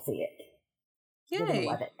 Go see it. Yay. You're gonna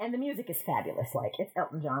love it. And the music is fabulous. Like, it's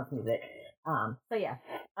Elton John's music. So yeah.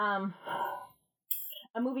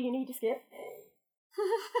 A movie you need to skip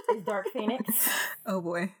is Dark Phoenix. Oh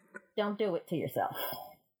boy. Don't do it to yourself.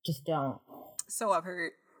 Just don't. So I've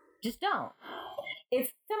heard. Just don't. It's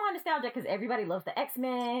similar nostalgia because everybody loves the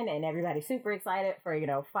X-Men and everybody's super excited for,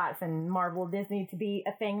 Fox and Marvel Disney to be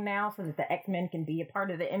a thing now so that the X-Men can be a part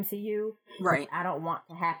of the MCU. Right. Which I don't want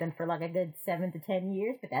to happen for like a good 7 to 10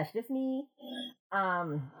 years, but that's just me.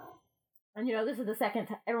 And, this is the second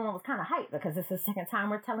time, everyone was kind of hyped because this is the second time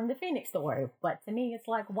we're telling the Phoenix story. But to me, it's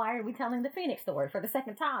like, why are we telling the Phoenix story for the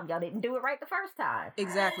second time? Y'all didn't do it right the first time.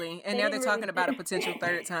 Exactly. And now they're talking about a potential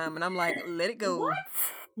third time. And I'm like, let it go. What?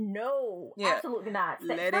 No, absolutely not.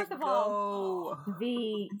 First of all,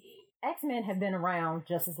 the X-Men have been around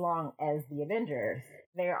just as long as the Avengers.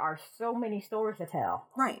 There are so many stories to tell.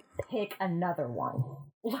 Right. Pick another one.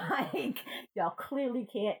 Like, y'all clearly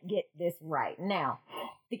can't get this right. Now,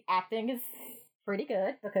 the acting is pretty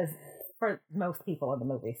good because for most people in the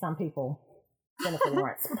movie, some people, Jennifer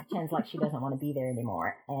Lawrence pretends like she doesn't want to be there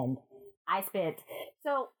anymore. And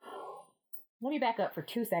so let me back up for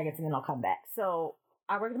 2 seconds and then I'll come back. So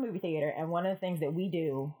I work at the movie theater, and one of the things that we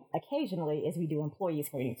do occasionally is we do employee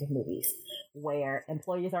screenings of movies, where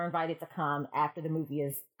employees are invited to come after the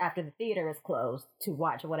theater is closed to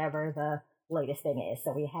watch whatever the latest thing is.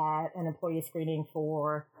 So we had an employee screening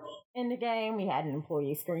for Endgame, we had an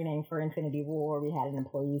employee screening for Infinity War, we had an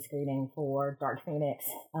employee screening for Dark Phoenix.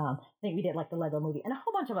 I think we did like the Lego movie and a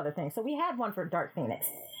whole bunch of other things. So we had one for Dark Phoenix.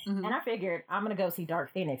 Mm-hmm. And I figured I'm going to go see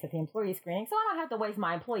Dark Phoenix at the employee screening so I don't have to waste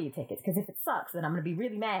my employee tickets. Because if it sucks, then I'm going to be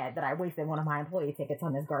really mad that I wasted one of my employee tickets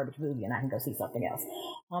on this garbage movie and I can go see something else.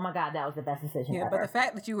 Oh my God, that was the best decision ever. But the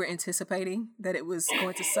fact that you were anticipating that it was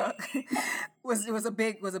going to suck was a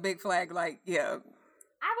big flag. Like, I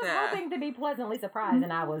was hoping to be pleasantly surprised,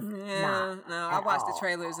 and I was not. No, I watched the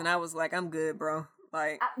trailers, and I was like, I'm good, bro.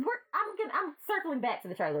 Like, I'm circling back to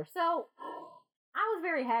the trailer. So I was was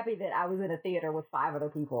very happy that I was in a theater with 5 other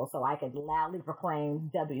people so I could loudly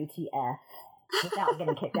proclaim WTF without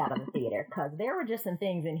getting kicked out of the theater, because there were just some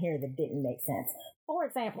things in here that didn't make sense. For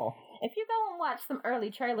example, if you go and watch some early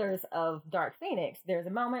trailers of Dark Phoenix, there's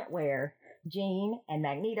a moment where Jean and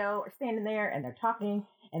Magneto are standing there and they're talking,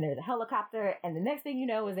 and there's a helicopter, and the next thing you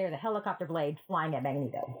know is there's a helicopter blade flying at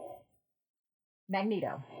Magneto.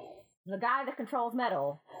 Magneto, the guy that controls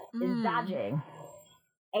metal, is dodging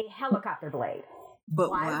a helicopter blade.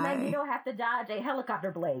 But why does Magneto have to dodge a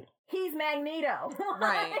helicopter blade? He's Magneto.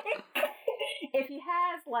 Right. If he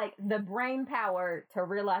has, like, the brain power to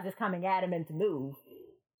realize it's coming at him and to move,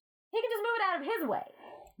 he can just move it out of his way.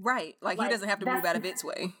 Right. Like he doesn't have to move out of its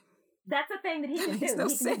way. That's a thing that he can do. He can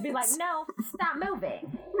just be like, no, stop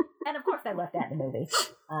moving. And of course they left that in the movie.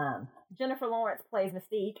 Jennifer Lawrence plays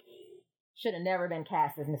Mystique. Should have never been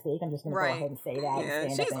cast as Mystique. I'm just going to go ahead and say that. Yeah,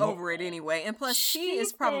 she's over it anyway. And plus, she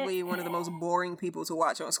is probably one of the most boring people to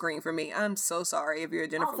watch on screen for me. I'm so sorry if you're a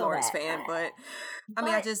Jennifer Lawrence fan, but I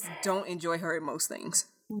mean, I just don't enjoy her in most things.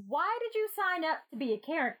 Why did you sign up to be a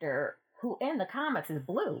character who in the comics is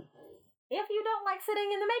blue if you don't like sitting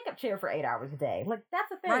in the makeup chair for 8 hours a day? Like,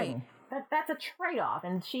 that's a thing. Right. That's a trade-off.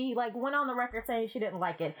 And she, like, went on the record saying she didn't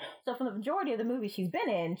like it. So for the majority of the movie she's been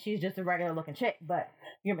in, she's just a regular-looking chick, but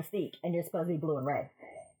you're Mystique, and you're supposed to be blue and red.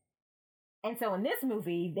 And so in this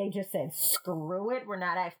movie, they just said, screw it, we're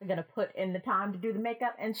not actually going to put in the time to do the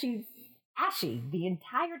makeup, and she's ashy the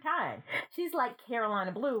entire time. She's like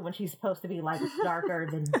Carolina Blue when she's supposed to be, like, darker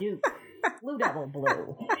than Duke. Blue Devil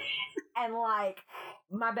Blue. And, like,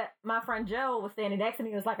 my friend Joe was standing next to me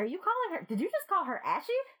and was like, are you calling her, did you just call her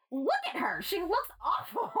ashy? Look at her. She looks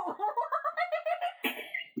awful.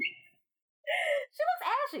 She looks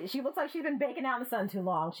ashy. She looks like she's been baking out in the sun too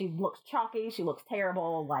long. She looks chalky. She looks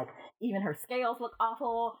terrible. Like, even her scales look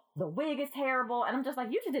awful. The wig is terrible. And I'm just like,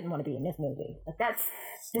 you just didn't want to be in this movie. Like,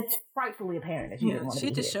 it's frightfully apparent that you didn't want to be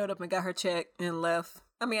She just showed up and got her check and left.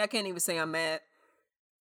 I mean, I can't even say I'm mad.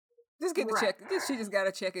 Just get the check. She just got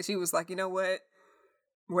a check and she was like, you know what?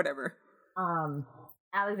 Whatever.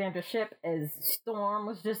 Alexandra Shipp as Storm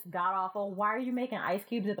was just god awful. Why are you making ice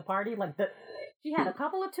cubes at the party? Like, she had a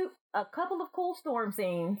couple of cool Storm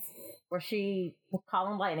scenes where she was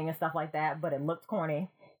calling lightning and stuff like that, but it looked corny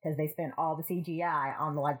because they spent all the CGI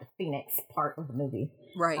on the Phoenix part of the movie.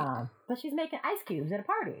 Right. But she's making ice cubes at a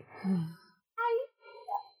party.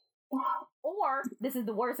 Or, this is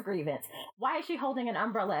the worst grievance, why is she holding an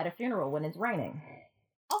umbrella at a funeral when it's raining?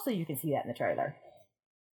 Also, you can see that in the trailer.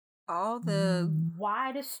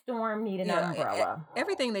 Why does Storm need an umbrella?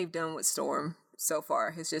 Everything they've done with Storm so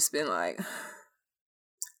far has just been like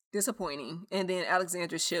disappointing. And then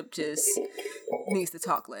Alexandra Shipp just needs to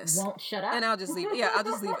talk less. Won't shut up. And I'll just leave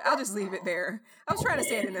it there. I was trying to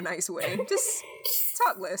say it in a nice way. Just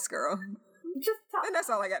talk less, girl. Just talk. And that's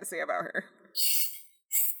all I got to say about her.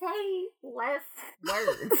 Say less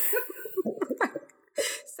words.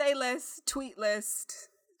 Say less, tweet less,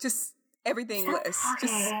 just everything less.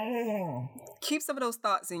 Just keep some of those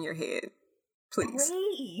thoughts in your head, please.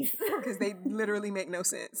 Because they literally make no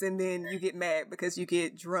sense. And then you get mad because you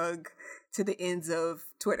get drugged to the ends of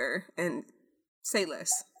Twitter. And say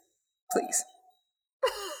less, please.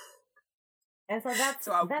 And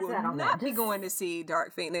so I will not be going to see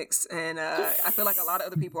Dark Phoenix, and I feel like a lot of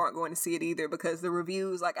other people aren't going to see it either because the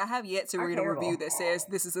reviews, like I have yet to read a review that says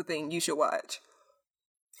this is a thing you should watch.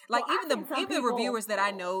 Like even the reviewers that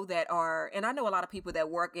I know that are, and I know a lot of people that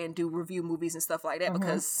work and do review movies and stuff like that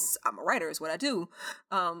because I'm a writer is what I do.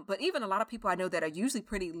 But even a lot of people I know that are usually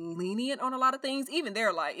pretty lenient on a lot of things, even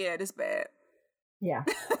they're like, yeah, this bad. Yeah.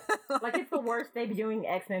 Like it's the worst debuting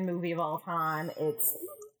X-Men movie of all time. It's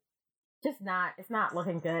not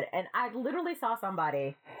looking good. And I literally saw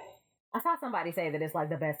somebody say that it's like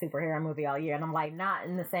the best superhero movie all year. And I'm like, not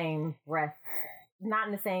in the same breath, not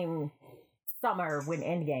in the same summer when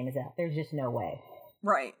Endgame is out. There's just no way.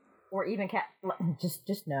 Right. Or even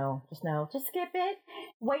just no. Just skip it.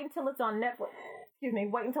 Wait until it's on Netflix.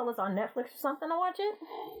 Wait until it's on Netflix or something to watch it.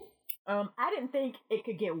 I didn't think it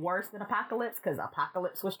could get worse than Apocalypse because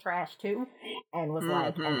Apocalypse was trash too and was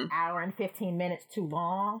like an hour and 15 minutes too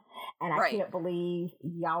long. And I can't believe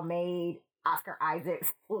y'all made Oscar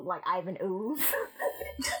Isaacs look like Ivan Ooze.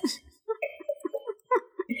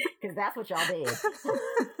 Because that's what y'all did.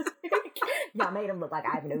 Y'all made him look like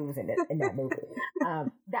Ivan Ooze in that movie.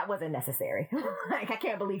 That wasn't necessary. Like, I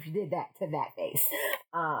can't believe you did that to that face.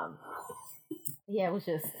 Yeah, it was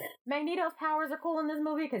just Magneto's powers are cool in this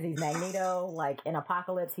movie because he's Magneto. Like in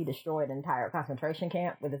Apocalypse, he destroyed an entire concentration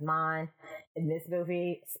camp with his mind. In this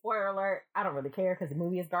movie, spoiler alert, I don't really care because the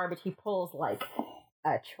movie is garbage. He pulls like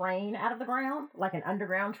a train out of the ground, like an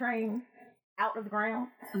underground train out of the ground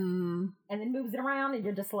Mm. and then moves it around, and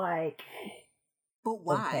you're just like, But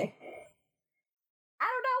why? okay. I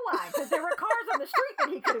don't know why, because there were cars on the street that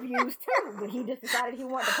he could have used too, but he just decided he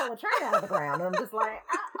wanted to pull a train out of the ground. And I'm just like,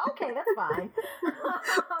 okay, that's fine.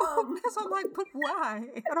 So I'm like, but why?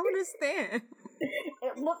 I don't understand.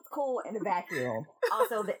 It looked cool in a vacuum.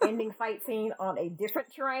 Also, the ending fight scene on a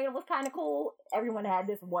different train was kind of cool. Everyone had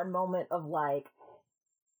this one moment of like,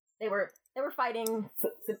 they were fighting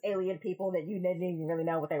some alien people that you didn't even really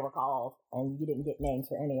know what they were called, and you didn't get names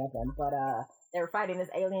for any of them. But they were fighting this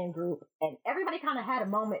alien group, and everybody kind of had a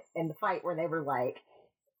moment in the fight where they were like,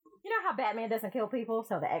 you know how Batman doesn't kill people,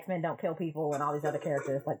 so the X-Men don't kill people, and all these other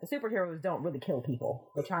characters, like the superheroes don't really kill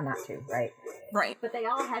people. They try not to, right? Right. But they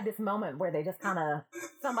all had this moment where they just kind of,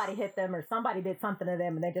 somebody hit them or somebody did something to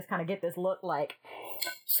them, and they just kind of get this look like,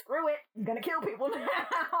 screw it, I'm gonna kill people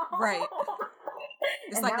now. Right.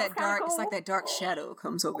 It's And like that that was kinda dark. cool. It's like that dark shadow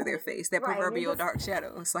comes over their face. That Right, and proverbial just- dark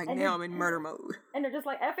shadow. It's like and now you- I'm in murder mode. And they're just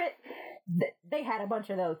like, F it. They had a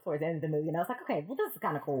bunch of those towards the end of the movie, and I was like, okay, well, this is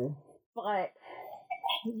kind of cool. But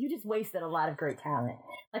you just wasted a lot of great talent.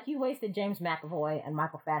 Like, you wasted James McAvoy and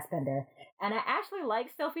Michael Fassbender. And I actually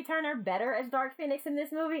like Sophie Turner better as Dark Phoenix in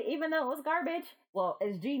this movie, even though it was garbage. Well,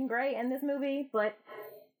 as Jean Grey in this movie, but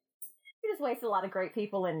you just wasted a lot of great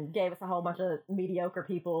people and gave us a whole bunch of mediocre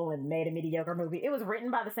people and made a mediocre movie. It was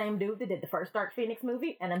written by the same dude that did the first Dark Phoenix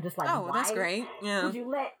movie, and I'm just like, Oh, why that's great. Yeah. would you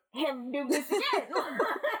let him do this again?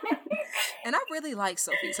 And I really like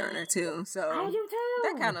Sophie Turner too. So I do too.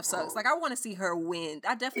 that kind of sucks. Like I want to see her win.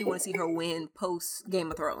 I definitely want to see her win post Game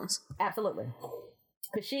of Thrones. Absolutely.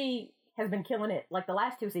 Because she has been killing it. Like the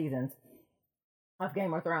last 2 seasons of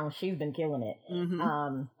Game of Thrones, she's been killing it.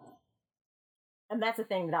 Mm-hmm. And that's the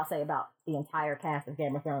thing that I'll say about the entire cast of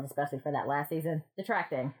Game of Thrones, especially for that last season.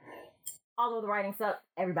 Detracting. Although the writing sucked,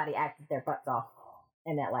 everybody acted their butts off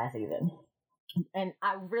in that last season. And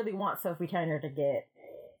I really want Sophie Turner to get...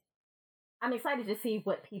 I'm excited to see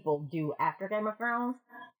what people do after Game of Thrones.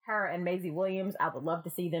 Her and Maisie Williams, I would love to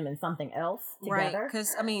see them in something else together. Right,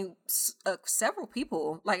 because I mean, several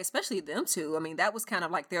people, like especially them two. I mean, that was kind of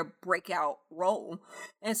like their breakout role,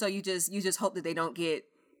 and so you just hope that they don't get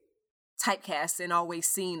typecast and always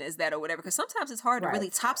seen as that or whatever. Because sometimes it's hard to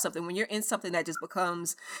really top something when you're in something that just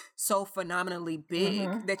becomes so phenomenally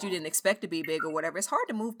big that you didn't expect to be big or whatever. It's hard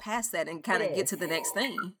to move past that and kind of get to the next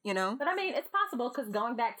thing, you know? But I mean, it's possible because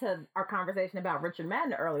going back to our conversation about Richard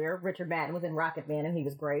Madden earlier, Richard Madden was in Rocket Man and he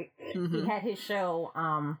was great. He had his show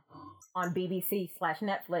on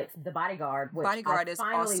BBC/Netflix, The Bodyguard, which Bodyguard I is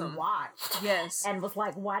finally awesome. watched. Yes. And was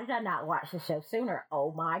like, why did I not watch this show sooner?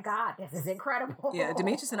 Oh my God, this is incredible. Yeah,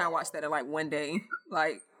 Demetrius and I watched that in like one day.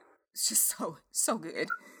 Like, it's just so good.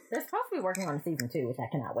 They're supposed to be working on season 2, which I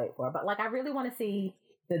cannot wait for. But like, I really want to see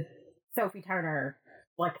the Sophie Turner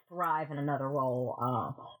like thrive in another role.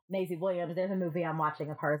 Maisie Williams, there's a movie I'm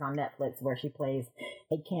watching of hers on Netflix where she plays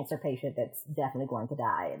a cancer patient that's definitely going to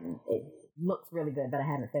die, and it looks really good, but I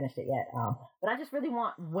haven't finished it yet. But I just really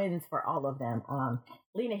want wins for all of them.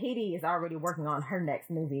 Lena Headey is already working on her next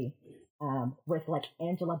movie with like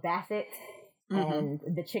Angela Bassett and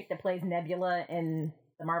the chick that plays Nebula in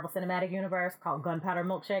the Marvel Cinematic Universe called Gunpowder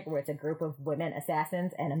Milkshake, where it's a group of women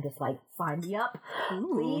assassins, and I'm just like, sign me up,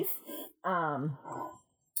 please.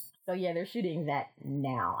 So yeah, they're shooting that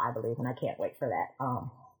now, I believe, and I can't wait for that.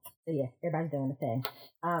 So yeah, everybody's doing the thing.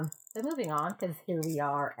 So moving on, because here we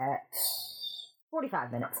are at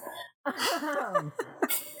 45 minutes.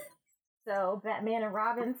 So Batman and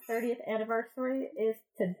Robin's 30th anniversary is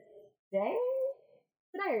today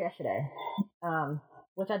or yesterday?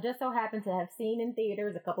 Which I just so happened to have seen in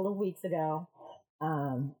theaters a couple of weeks ago,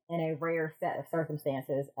 in a rare set of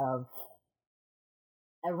circumstances of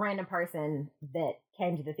a random person that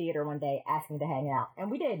came to the theater one day asking to hang out.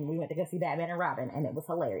 And we did. And we went to go see Batman and Robin, and it was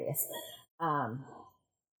hilarious.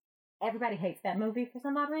 Everybody hates that movie for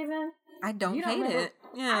some odd reason. I don't hate it.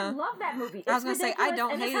 Yeah. I love that movie. I was going to say, I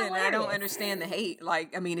don't and hate it's it, and I don't hilarious. understand the hate.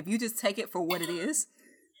 Like, I mean, if you just take it for what it is.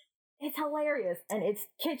 It's hilarious, and it's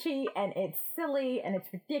kitschy, and it's silly, and it's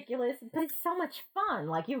ridiculous, but it's so much fun.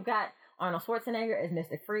 Like, you've got Arnold Schwarzenegger as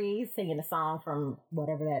Mr. Freeze singing a song from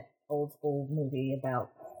whatever that old school movie about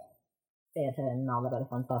Santa and all that other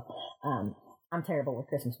fun stuff. I'm terrible with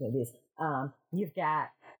Christmas movies. You've got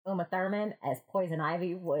Uma Thurman as Poison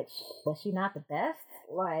Ivy, which, was she not the best?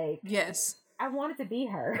 Like, Yes. I wanted to be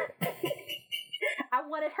her. I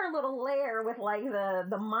wanted her little lair with like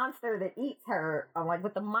the monster that eats her, or like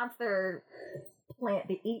with the monster plant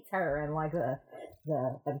that eats her, and like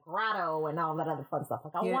the grotto and all that other fun stuff.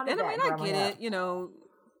 Like I wanted that. And I mean, I get it. You know,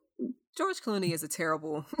 George Clooney is a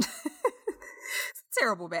terrible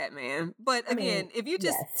terrible Batman. But again, if you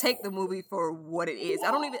just take the movie for what it is,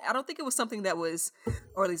 I don't think it was something that was,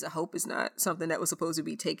 or at least I hope it's not something that was supposed to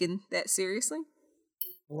be taken that seriously.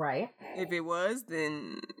 Right. If it was,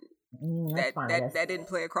 then that didn't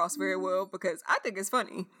play across very well, because I think it's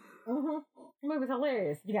funny. Mm-hmm. The movie's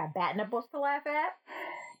hilarious. You got Bat Nipples to laugh at.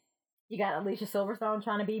 You got Alicia Silverstone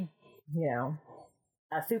trying to be,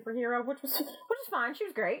 a superhero, which is fine. She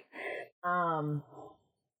was great.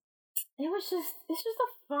 It's just a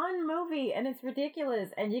fun movie, and it's ridiculous,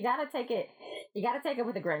 and you gotta take it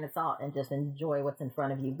with a grain of salt and just enjoy what's in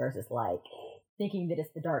front of you versus like thinking that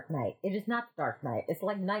it's the Dark Knight. It is not the Dark Knight. It's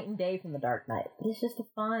like night and day from the Dark Knight. It's just a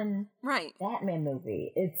fun Batman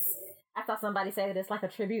movie. I saw somebody say that it's like a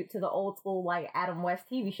tribute to the old school like Adam West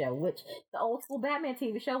TV show, which the old school Batman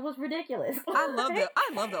TV show was ridiculous. I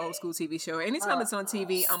love the old school TV show. Anytime it's on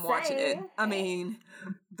TV, I'm watching it. I mean,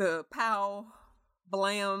 the pow,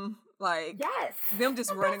 blam, like them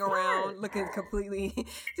just running around looking completely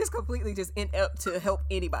just inept to help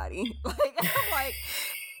anybody. Like I'm like,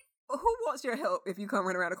 who wants your help if you come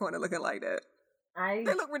running around the corner looking like that? They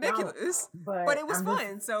look ridiculous, but it was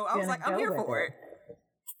fun. So I was like, I'm here for it.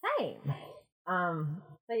 Same.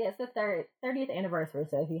 So yeah, it's the 30th anniversary.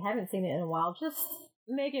 So if you haven't seen it in a while, just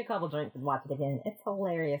make you a couple drinks and watch it again. It's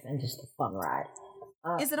hilarious and just a fun ride.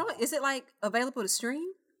 Is it like available to stream?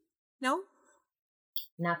 No,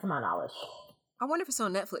 not to my knowledge. I wonder if it's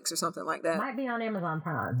on Netflix or something like that. Might be on Amazon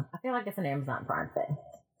Prime. I feel like it's an Amazon Prime thing.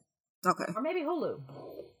 Okay. Or maybe Hulu.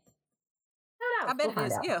 Who knows? I bet it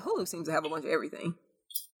is. Yeah, Hulu seems to have a bunch of everything.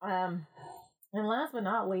 And last but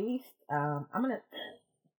not least,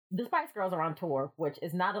 the Spice Girls are on tour, which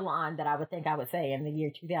is not a line that I would think I would say in the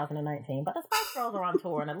year 2019. But the Spice Girls are on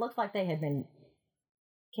tour, and it looks like they had been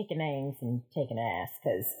kicking names and taking ass,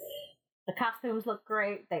 because the costumes look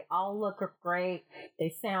great. They all look great.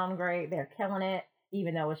 They sound great. They're killing it,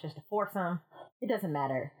 even though it's just a foursome. It doesn't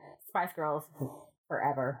matter. Spice Girls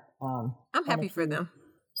forever. I'm happy for them.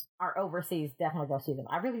 Our overseas, definitely go see them.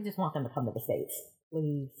 I really just want them to come to the States.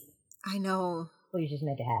 Please. I know. Please just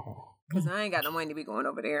make it happen. Because I ain't got no money to be going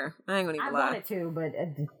over there. I ain't going to even lie. I wanted to, but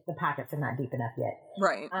the pockets are not deep enough yet.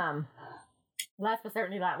 Right. Last but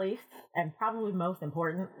certainly not least, and probably most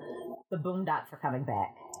important, the Boondocks are coming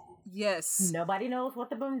back. Yes. Nobody knows what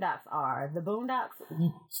the Boondocks are. The Boondocks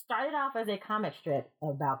started off as a comic strip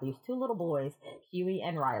about these two little boys, Huey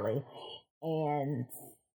and Riley. And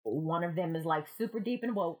one of them is like super deep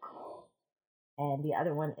and woke. And the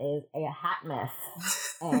other one is a hot mess.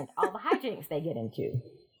 And all the hijinks they get into.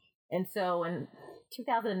 And so in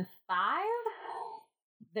 2005,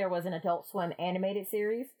 there was an Adult Swim animated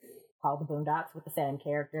series called The Boondocks with the same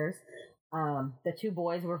characters. The two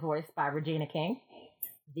boys were voiced by Regina King.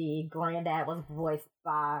 The granddad was voiced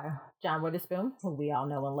by John Witherspoon, who we all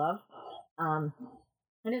know and love. And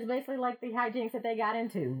it's basically like the hijinks that they got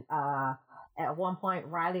into. At one point,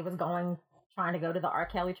 Riley was trying to go to the R.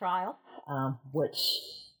 Kelly trial, which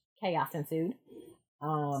chaos ensued.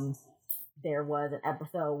 There was an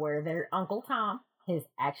episode where their Uncle Tom, his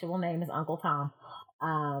actual name is Uncle Tom,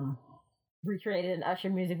 recreated an Usher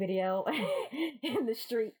music video in the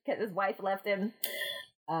street because his wife left him.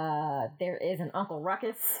 There is an Uncle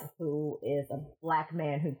Ruckus, who is a black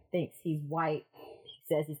man who thinks he's white.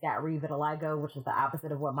 He says he's got revitiligo, which is the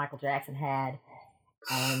opposite of what Michael Jackson had.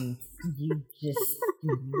 And you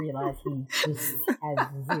realize he just has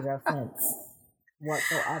zero sense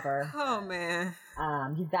whatsoever. Oh, man.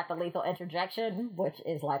 You've got the Lethal Interjection, which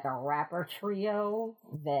is like a rapper trio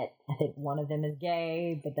that I think one of them is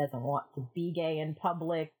gay, but doesn't want to be gay in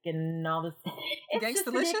public and all this. It's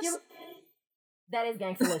Gangstalicious? That is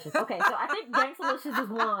Gangstalicious. Okay, so I think Gangstalicious is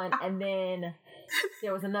one, and then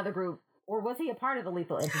there was another group. Or was he a part of the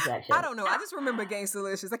Lethal Interjection? I don't know. I just remember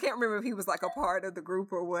Gangstalicious. I can't remember if he was like a part of the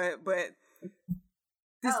group or what, but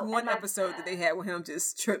this one episode that they had with him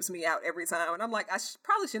just trips me out every time. And I'm like, I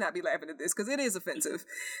probably should not be laughing at this because it is offensive.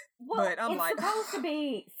 Well, but I'm it's supposed to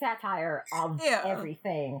be satire of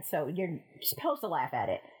everything. So you're supposed to laugh at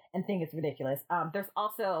it and think it's ridiculous. There's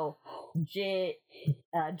also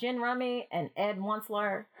Jen Rummy and Ed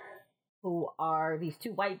Wensler, who are these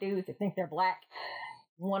two white dudes that think they're black.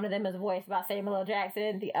 One of them is voiced by Samuel L.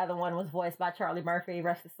 Jackson. The other one was voiced by Charlie Murphy,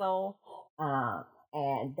 rest his soul.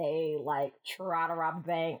 And they like try to rob a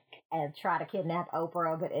bank and try to kidnap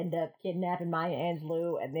Oprah, but end up kidnapping Maya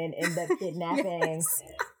Angelou, and then end up kidnapping.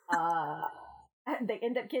 They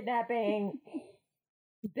end up kidnapping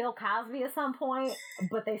Bill Cosby at some point,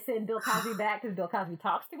 but they send Bill Cosby back because Bill Cosby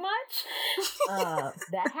talks too much.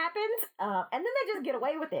 That happens, and then they just get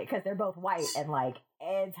away with it because they're both white, and like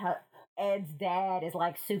Ed's dad is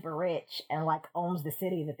like super rich and like owns the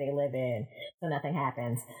city that they live in, so nothing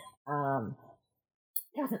happens.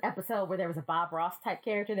 There was an episode where there was a Bob Ross type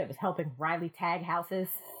character that was helping Riley tag houses.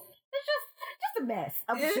 It's just a mess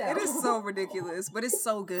of the show. It is so ridiculous, but it's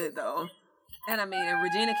so good though. And I mean, and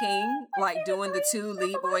Regina King, like doing the two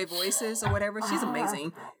lead boy voices or whatever, she's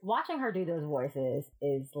amazing. Watching her do those voices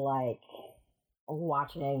is like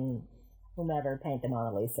watching whomever paint the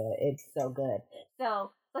Mona Lisa. It's so good.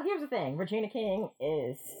 So here's the thing. Regina King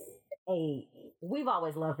is we've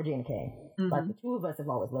always loved Regina King. Mm-hmm. Like the two of us have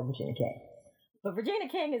always loved Regina King. But Regina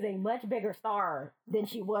King is a much bigger star than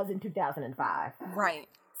she was in 2005. Right.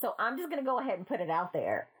 So I'm just going to go ahead and put it out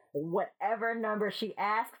there. Whatever number she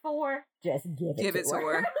asked for, just give it to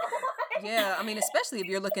her. Yeah, I mean, especially if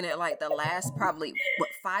you're looking at like the last probably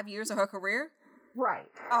 5 years of her career. Right.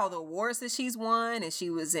 All the awards that she's won, and she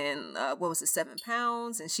was in 7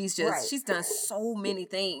 Pounds, and she's done so many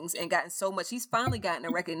things and gotten so much. She's finally gotten the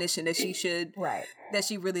recognition that she should, that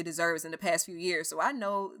she really deserves in the past few years. So I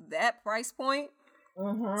know that price point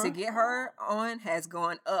to get her on has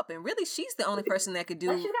gone up, and really, she's the only person that could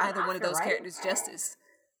do either one of those characters justice.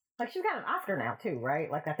 Like, she's got an Oscar now, too,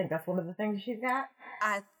 right? Like, I think that's one of the things she's got.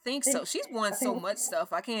 I think so. She's won so much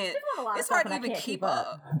stuff. I can't. It's hard to even keep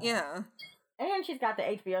up. Yeah. And she's got the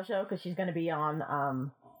HBO show because she's going to be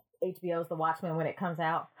on HBO's The Watchmen when it comes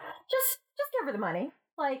out. Just give her the money.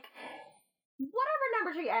 Like, whatever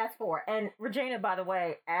number she asked for. And Regina, by the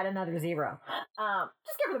way, add another 0.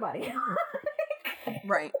 Just give her the money.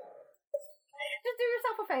 Right. Just do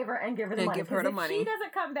yourself a favor and give her the money. Give her the money. If she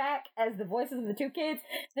doesn't come back as the voices of the two kids,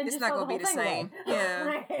 then it's just not going to be the same. Away.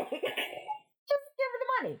 Yeah. Just give her the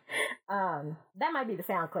money. That might be the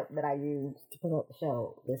sound clip that I use to promote the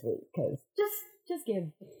show this week. Because just give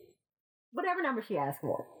whatever number she asks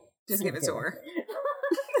for. Just give it to her.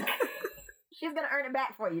 She's gonna earn it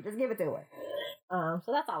back for you. Just give it to her.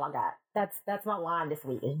 So that's all I got. That's my line this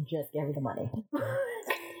week. Is just give her the money.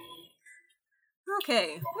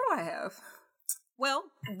 Okay, what do I have? Well,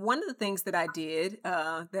 one of the things that I did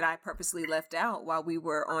that I purposely left out while we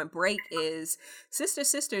were on break is Sister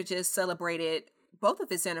Sister just celebrated both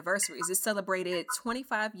of its anniversaries. It celebrated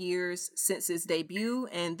 25 years since its debut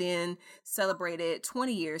and then celebrated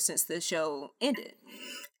 20 years since the show ended.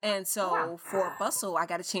 And so for Bustle, I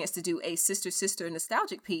got a chance to do a Sister Sister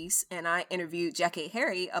nostalgic piece, and I interviewed Jackie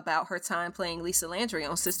Harry about her time playing Lisa Landry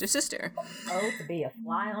on Sister Sister. Oh, to be a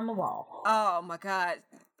fly on the wall. Oh my God.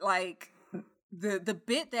 Like, the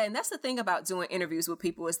bit that, and that's the thing about doing interviews with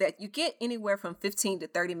people, is that you get anywhere from 15 to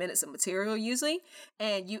 30 minutes of material usually,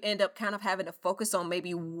 and you end up kind of having to focus on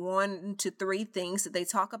maybe 1 to 3 things that they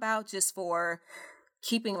talk about just for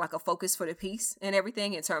keeping like a focus for the piece and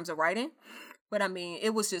everything in terms of writing. But I mean,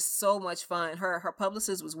 it was just so much fun. Her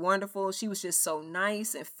publicist was wonderful. She was just so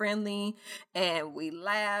nice and friendly, and we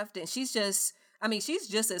laughed, and she's just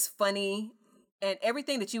as funny, and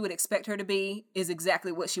everything that you would expect her to be is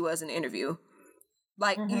exactly what she was in the interview.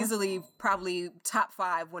 Like, easily, probably top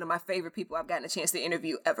 5, one of my favorite people I've gotten a chance to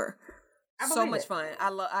interview ever. So much fun.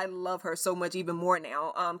 I love her so much, even more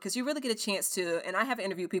now. Because you really get a chance to, and I have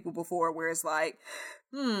interviewed people before where it's like,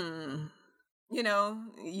 you know,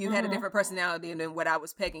 you had a different personality than what I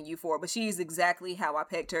was pegging you for, but she's exactly how I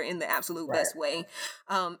pegged her in the absolute best way.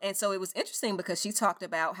 And so it was interesting because she talked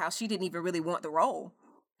about how she didn't even really want the role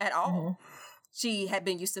at all. She had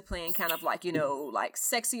been used to playing kind of like, you know, like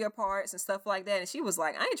sexier parts and stuff like that. And she was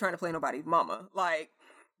like, I ain't trying to play nobody's mama. Like,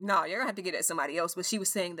 no, you're going to have to get at somebody else. But she was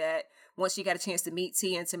saying that once she got a chance to meet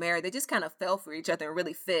Tia and Tamara, they just kind of fell for each other and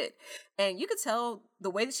really fit. And you could tell the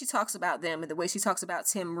way that she talks about them and the way she talks about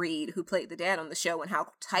Tim Reed, who played the dad on the show, and how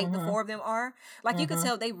tight the 4 of them are. Like, you could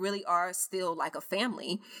tell they really are still like a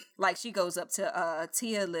family. Like, she goes up to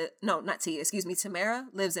Tamara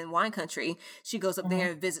lives in wine country. She goes up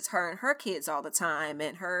there and visits her and her kids all the time.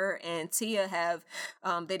 And her and Tia have,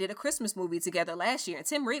 they did a Christmas movie together last year. And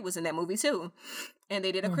Tim Reed was in that movie too. And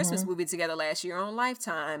they did a Christmas movie together last year on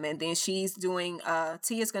Lifetime. And then she's doing,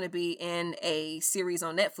 Tia's going to be in a series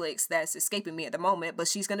on Netflix that's escaping me at the moment, but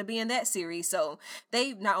she's going to be in that series. So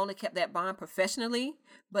they not only kept that bond professionally,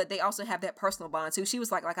 but they also have that personal bond too. She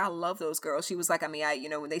was like, I love those girls. She was like,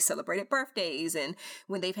 when they celebrated birthdays and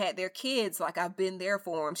when they've had their kids, like, I've been there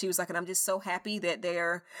for them. She was like, and I'm just so happy that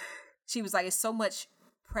she was like, it's so much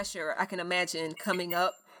pressure I can imagine coming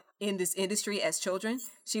up in this industry as children.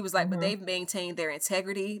 She was like, but they've maintained their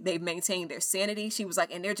integrity. They've maintained their sanity. She was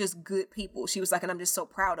like, and they're just good people. She was like, and I'm just so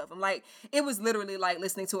proud of them. Like, it was literally like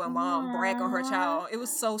listening to a mom brag on her child. It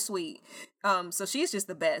was so sweet. So she's just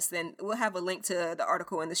the best. And we'll have a link to the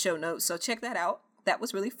article in the show notes. So check that out. That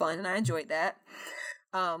was really fun, and I enjoyed that.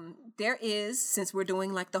 There is, since we're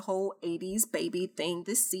doing like the whole 80s baby thing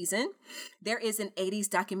this season, there is an 80s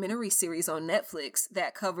documentary series on Netflix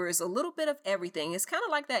that covers a little bit of everything. It's kind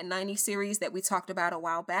of like that 90s series that we talked about a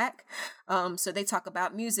while back. So they talk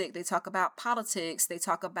about music, they talk about politics, they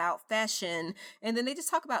talk about fashion, and then they just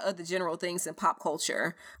talk about other general things in pop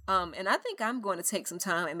culture. And I think I'm going to take some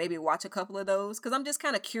time and maybe watch a couple of those because I'm just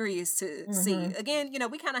kind of curious to see. Again,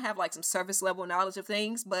 we kind of have like some surface level knowledge of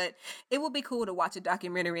things, but it would be cool to watch a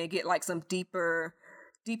documentary and get like some deeper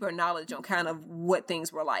knowledge on kind of what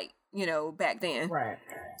things were like, back then. Right.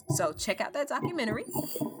 So check out that documentary.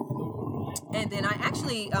 And then I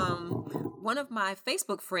actually, one of my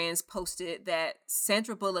Facebook friends posted that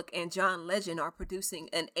Sandra Bullock and John Legend are producing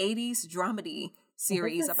an 80s dramedy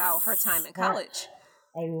series about her time in college.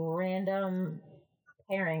 A random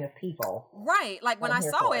pairing of people. Right. Like when I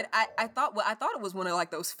saw it, I thought it was one of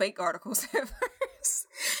like those fake articles at first.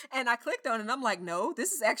 And I clicked on it and I'm like, no,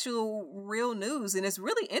 this is actual real news. And it's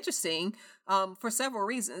really interesting for several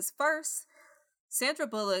reasons. First, Sandra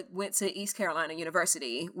Bullock went to East Carolina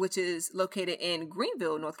University, which is located in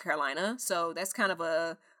Greenville, North Carolina. So that's kind of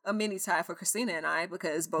a mini tie for Christina and I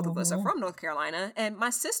because both of us are from North Carolina. And my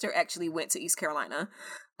sister actually went to East Carolina.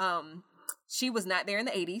 She was not there in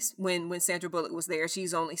the 80s when Sandra Bullock was there.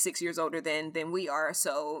 She's only 6 years older than we are.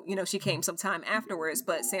 So, she came sometime afterwards.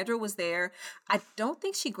 But Sandra was there. I don't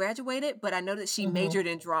think she graduated, but I know that she majored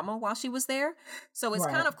in drama while she was there. So it's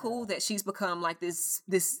kind of cool that she's become like this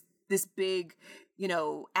big,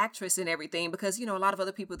 actress and everything because, a lot of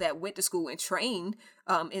other people that went to school and trained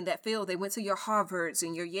in that field, they went to your Harvards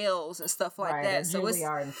and your Yales and stuff like that. So it's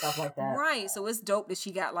and stuff like that. Right. So it's dope that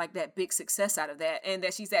she got like that big success out of that and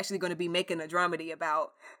that she's actually going to be making a dramedy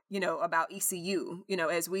about ECU,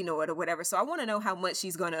 as we know it or whatever. So I want to know how much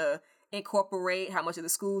she's going to incorporate, how much of the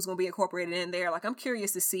school's going to be incorporated in there. Like, I'm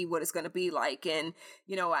curious to see what it's going to be like. And,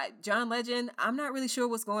 John Legend, I'm not really sure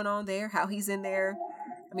what's going on there, how he's in there.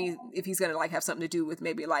 I mean, if he's going to like have something to do with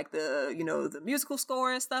maybe like the, the musical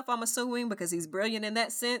score and stuff, I'm assuming, because he's brilliant in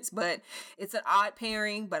that sense, but it's an odd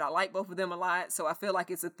pairing, but I like both of them a lot. So I feel like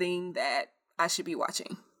it's a thing that I should be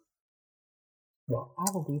watching. Well, I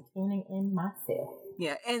will be tuning in myself.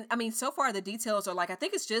 Yeah. And I mean, so far the details are like, I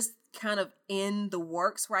think it's just kind of in the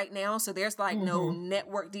works right now. So there's like no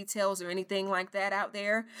network details or anything like that out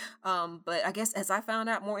there. But I guess as I found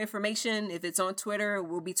out more information, if it's on Twitter,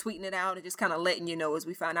 we'll be tweeting it out and just kind of letting you know as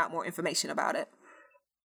we find out more information about it.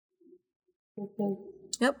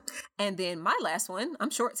 Yep. And then my last one, I'm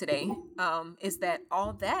short today, is that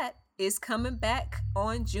All That is coming back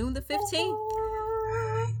on June the 15th.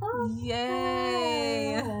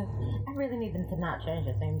 Yay! I really need them to not change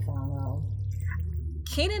the theme song though.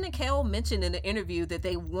 Kenan and Kel mentioned in the interview that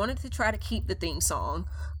they wanted to try to keep the theme song,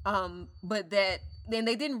 but that then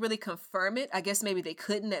they didn't really confirm it. I guess maybe they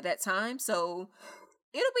couldn't at that time. So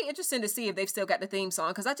it'll be interesting to see if they've still got the theme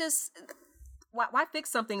song because why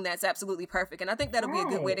fix something that's absolutely perfect? And I think that'll be a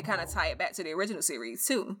good way to kind of tie it back to the original series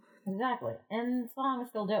too. Exactly, and the song is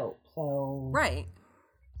still dope. So right,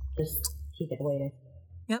 just keep it the way it is.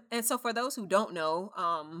 Yep. And so for those who don't know,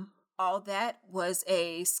 All That was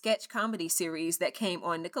a sketch comedy series that came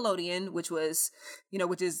on Nickelodeon, which is,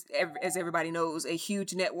 as everybody knows, a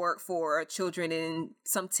huge network for children in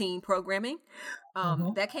some teen programming.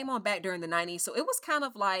 That came on back during the 90s. So it was kind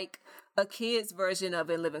of like a kid's version of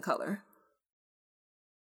In Living Color,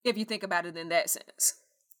 if you think about it in that sense.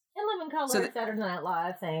 In Living Color, Saturday Night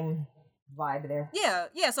Live, same vibe there.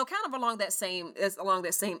 Yeah. So kind of along that same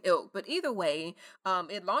ilk. But either way,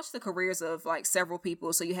 it launched the careers of like several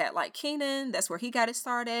people. So you had like Kenan, that's where he got his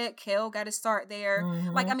start at. Kel got his start there.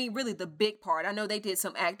 Like, I mean, really the big part. I know they did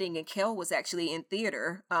some acting and Kel was actually in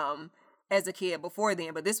theater as a kid before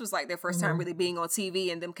then, but this was like their first time really being on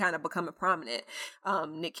TV and them kind of becoming prominent.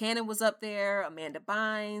 Nick Cannon was up there, Amanda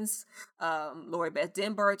Bynes, Lori Beth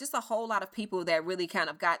Denberg, just a whole lot of people that really kind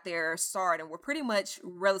of got their start and were pretty much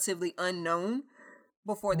relatively unknown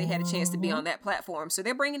before they had a chance to be on that platform. So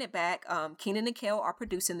they're bringing it back. Kenan and Kel are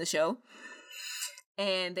producing the show.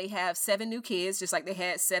 And they have 7 new kids, just like they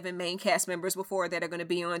had 7 main cast members before that are going to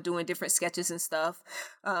be on doing different sketches and stuff.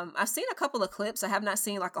 I've seen a couple of clips. I have not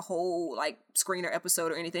seen like a whole like screener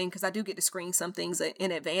episode or anything because I do get to screen some things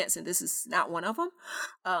in advance and this is not one of them.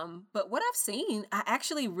 But what I've seen, I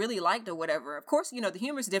actually really liked or whatever. Of course, the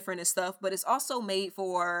humor's different and stuff, but it's also made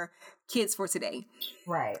for kids for today.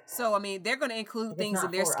 Right. So, I mean, they're going to include things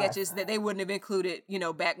in their sketches that they wouldn't have included,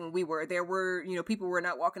 back when we were. There were, people were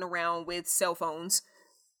not walking around with cell phones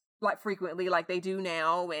like frequently like they do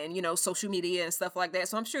now and, social media and stuff like that.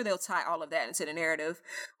 So I'm sure they'll tie all of that into the narrative.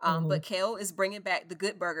 But Kel is bringing back the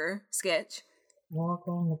Good Burger sketch.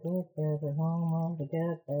 Welcome to Good Burger, home of the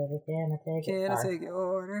Good Burger. Can I take your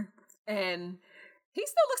order? And he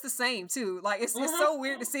still looks the same too. Like it's so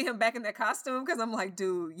weird to see him back in that costume because I'm like,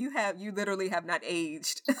 dude, you literally have not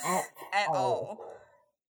aged at all.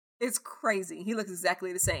 It's crazy. He looks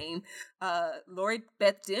exactly the same. Lori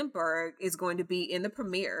Beth Denberg is going to be in the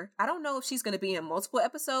premiere. I don't know if she's going to be in multiple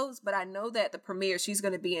episodes, but I know that the premiere she's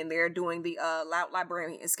going to be in there doing the Loud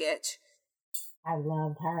Librarian sketch. I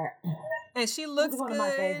loved her. And she looks one good, of my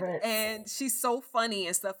favorites. and she's so funny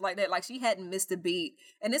and stuff like that. Like, she hadn't missed a beat.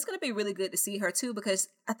 And it's going to be really good to see her, too, because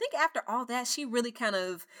I think after all that, she really kind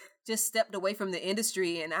of just stepped away from the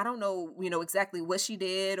industry. And I don't know, exactly what she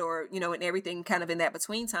did or, and everything kind of in that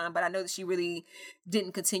between time. But I know that she really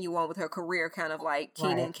didn't continue on with her career kind of like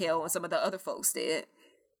Kenan and Kel and some of the other folks did.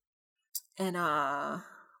 And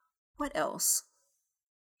what else?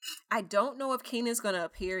 I don't know if Kenan's going to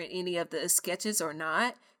appear in any of the sketches or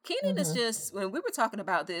not. Kenan is just, when we were talking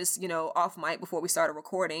about this, off mic before we started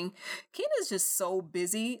recording, Kenan's just so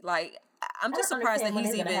busy. Like, I'm just surprised that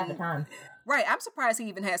he's even have the time. Right. I'm surprised he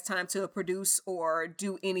even has time to produce or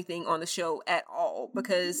do anything on the show at all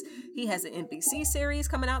because he has an NBC series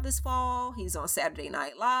coming out this fall. He's on Saturday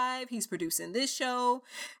Night Live. He's producing this show.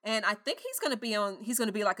 And I think he's going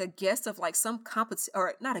to be like a guest of like some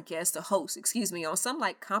a host, on some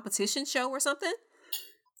like competition show or something.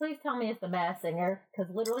 Please tell me it's The Masked Singer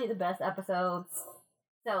because literally the best episodes.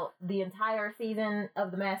 So the entire season of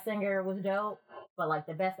The Masked Singer was dope, but like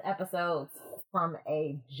the best episodes from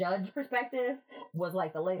a judge perspective was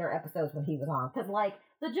like the later episodes when he was on. Because like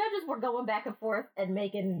the judges were going back and forth and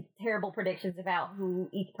making terrible predictions about who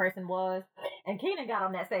each person was. And Kenan got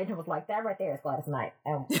on that stage and was like, that right there is Gladys Knight.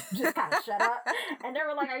 And just kind of shut up. And they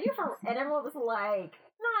were like, are you for... And everyone was like,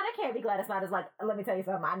 no, that can't be Gladys Knight. It's like, let me tell you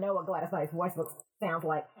something. I know what Gladys Knight's voice sounds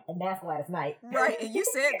like. And that's Gladys Knight. Right. And you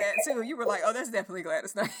said that too. You were like, oh, that's definitely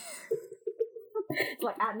Gladys Knight. It's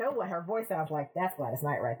like, I know what her voice sounds like. That's Gladys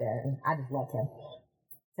Knight right there. And I just loved him.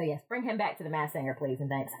 So yes, bring him back to The Masked Singer, please, and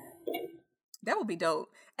thanks. That would be dope.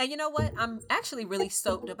 And you know what? I'm actually really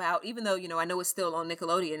stoked about, even though, I know it's still on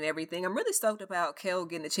Nickelodeon and everything, I'm really stoked about Kel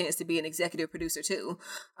getting a chance to be an executive producer too.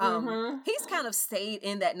 He's kind of stayed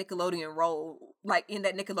in that Nickelodeon role, like in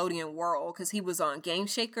that Nickelodeon world, because he was on Game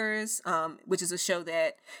Shakers, which is a show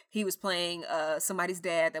that he was playing somebody's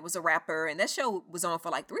dad that was a rapper. And that show was on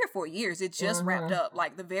for like 3 or 4 years. It just wrapped up.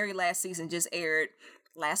 Like the very last season just aired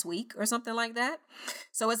last week or something like that.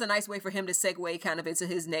 So it's a nice way for him to segue kind of into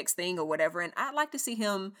his next thing or whatever. And I'd like to see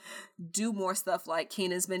him do more stuff like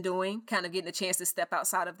Kenan's been doing, kind of getting a chance to step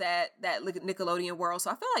outside of that Nickelodeon world.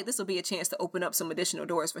 So I feel like this will be a chance to open up some additional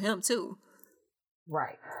doors for him too.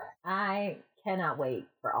 Right. I cannot wait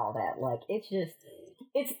for all that. Like,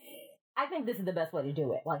 I think this is the best way to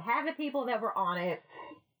do it. Like, have the people that were on it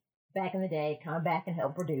back in the day come back and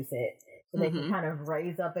help produce it. So they can kind of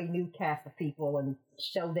raise up a new cast of people and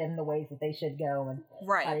show them the ways that they should go and,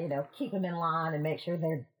 keep them in line and make sure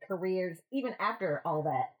their careers, even after all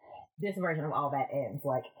that, this version of all that ends,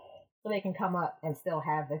 like, so they can come up and still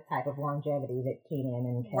have the type of longevity that Kenan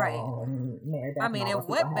and Kel and Mary Beth. I mean, and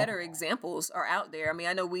what better examples are out there? I mean,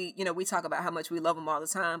 I know we talk about how much we love them all the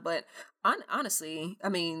time, but honestly, I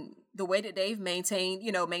mean, the way that they've maintained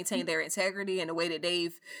their integrity and the way that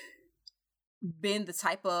they've been the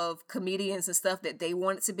type of comedians and stuff that they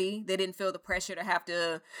wanted to be. They didn't feel the pressure to have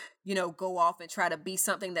to, go off and try to be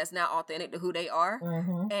something that's not authentic to who they are.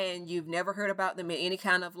 And you've never heard about them in any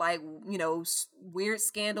kind of like, weird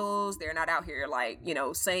scandals. They're not out here like,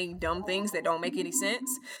 saying dumb things that don't make any sense.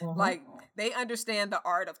 Like, they understand the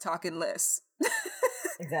art of talking less.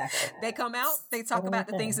 Exactly. They come out, they talk about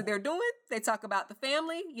the things that they're doing. They talk about the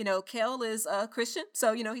family. Kel is a Christian.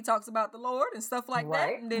 So, he talks about the Lord and stuff like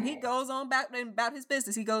that. And then he goes on about his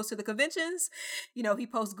business. He goes to the conventions. He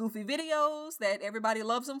posts goofy videos that everybody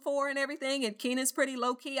loves him for and everything. And Kenan's pretty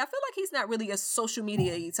low key. I feel like he's not really a social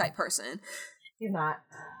media type person. He's not.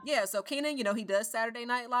 Yeah, so Kenan, he does Saturday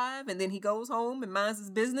Night Live and then he goes home and minds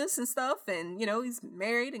his business and stuff. And, he's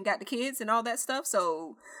married and got the kids and all that stuff.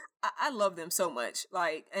 So I love them so much.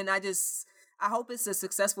 Like, and I hope it's a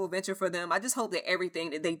successful venture for them. I just hope that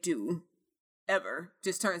everything that they do ever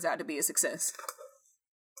just turns out to be a success.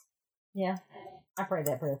 Yeah, I pray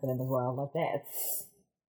that prayer for them as well. Like that.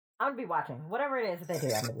 I'm going to be watching. Whatever it is that they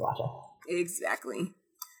do, I'm going to be watching. Exactly.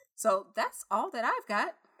 So that's all that I've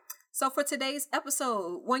got. So for today's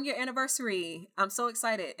episode, 1 year anniversary, I'm so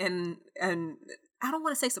excited and I don't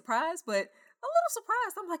want to say surprised, but a little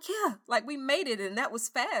surprised. I'm like, yeah, like we made it and that was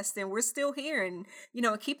fast and we're still here and,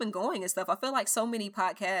 keeping going and stuff. I feel like so many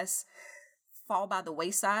podcasts fall by the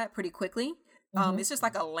wayside pretty quickly. It's just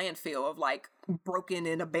like a landfill of like broken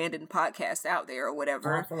and abandoned podcasts out there or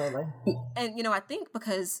whatever. Absolutely. And, I think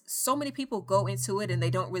because so many people go into it and they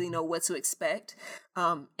don't really know what to expect.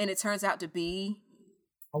 And it turns out to be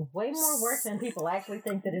way more work than people actually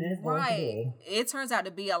think that it is going to be. It turns out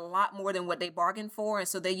to be a lot more than what they bargained for. And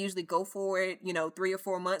so they usually go for it, 3 or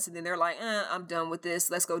 4 months. And then they're like, I'm done with this.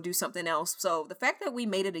 Let's go do something else. So the fact that we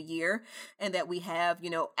made it a year and that we have,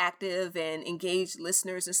 active and engaged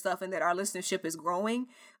listeners and stuff, and that our listenership is growing,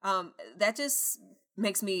 that just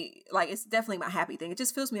makes me like, it's definitely my happy thing. It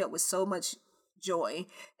just fills me up with so much joy.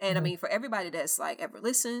 And I mean, for everybody that's like ever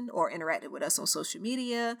listened or interacted with us on social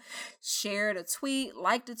media, shared a tweet,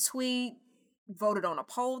 liked a tweet, voted on a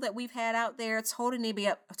poll that we've had out there, told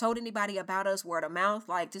anybody about us word of mouth,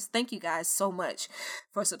 like, just thank you guys so much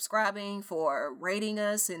for subscribing, for rating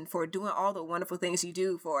us, and for doing all the wonderful things you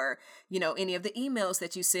do, for any of the emails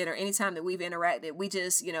that you send or anytime that we've interacted. We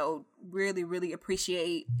just really, really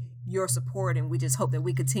appreciate your support, and we just hope that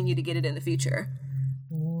we continue to get it in the future.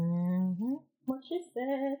 What she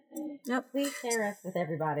said. Yep. Please share us with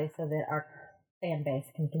everybody so that our fan base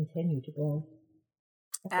can continue to grow.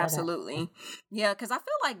 Absolutely. Yeah, because I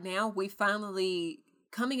feel like now we finally,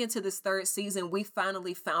 coming into this third season, we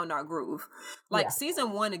finally found our groove. Like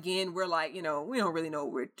season 1, again, we're like, we don't really know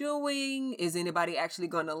what we're doing. Is anybody actually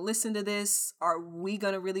going to listen to this? Are we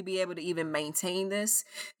going to really be able to even maintain this?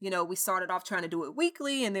 We started off trying to do it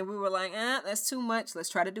weekly, and then we were like, that's too much. Let's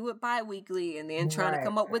try to do it bi-weekly, and then trying to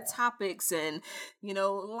come up with topics, and,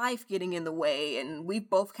 life getting in the way. And we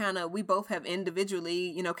both have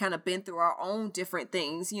individually, kind of been through our own different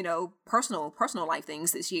things, personal life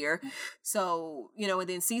things this year. So, and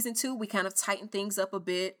then season 2, we kind of tightened things up a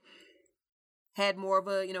bit, had more of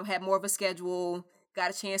a schedule, got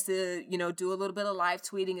a chance to, do a little bit of live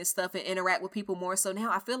tweeting and stuff and interact with people more. So now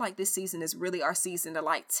I feel like this season is really our season to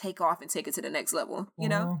like take off and take it to the next level,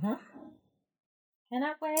 Cannot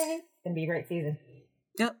wait. It's going to be a great season.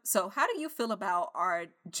 Yep. So how do you feel about our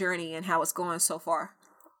journey and how it's going so far?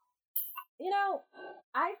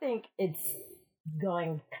 I think it's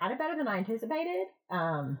going kind of better than I anticipated.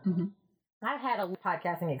 I've had a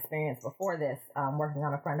podcasting experience before this, working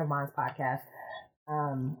on a friend of mine's podcast.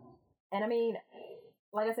 And I mean,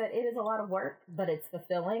 like I said, it is a lot of work, but it's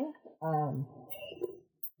fulfilling.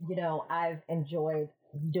 I've enjoyed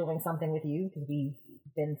doing something with you because we've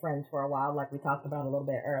been friends for a while, like we talked about a little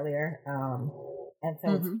bit earlier. And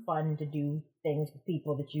so it's fun to do things with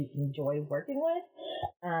people that you enjoy working with.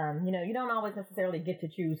 You don't always necessarily get to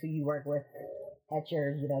choose who you work with at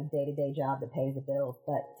your, day-to-day job that pays the bills,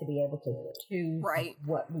 but to be able to choose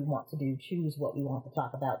what we want to do, choose what we want to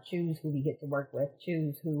talk about, choose who we get to work with,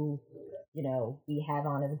 choose who, we have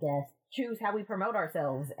on as guests, choose how we promote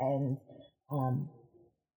ourselves, and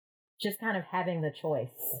just kind of having the choice.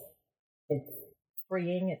 It's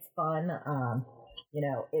freeing, it's fun.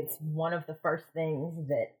 It's one of the first things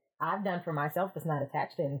that I've done for myself that's not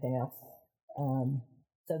attached to anything else.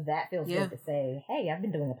 So that feels good to say, hey, I've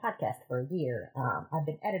been doing a podcast for a year. I've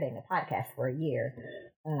been editing a podcast for a year.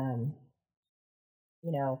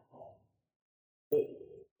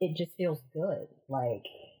 It just feels good. Like,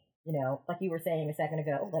 like you were saying a second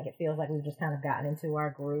ago, like it feels like we've just kind of gotten into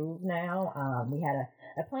our groove now. We had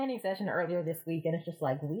a planning session earlier this week, and it's just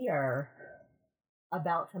like we are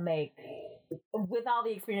about to make, with all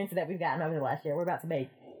the experiences that we've gotten over the last year, we're about to make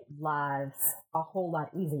lives a whole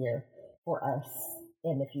lot easier for us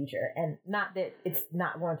in the future. And not that it's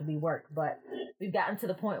not going to be work, but we've gotten to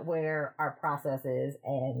the point where our processes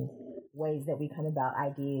and ways that we come about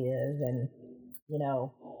ideas and,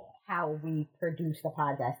 how we produce the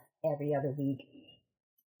podcast every other week,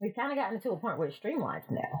 we've kind of gotten to a point where it's streamlined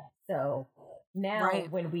now. So now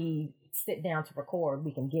when we sit down to record,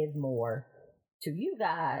 we can give more to you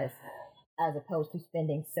guys as opposed to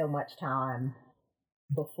spending so much time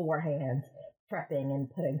beforehand prepping and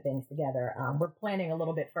putting things together. We're planning a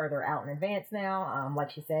little bit further out in advance now.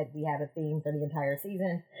 Like she said, we have a theme for the entire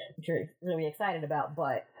season, which we're really excited about,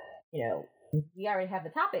 but we already have the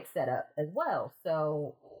topics set up as well.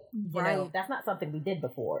 So, that's not something we did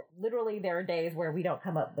before. Literally, there are days where we don't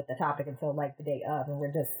come up with the topic until like the day of, and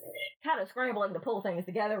we're just kind of scrambling to pull things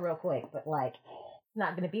together real quick. But like, it's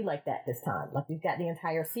not going to be like that this time. Like, we've got the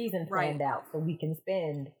entire season planned out, so we can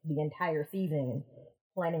spend the entire season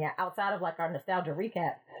planning out. Outside of like our nostalgia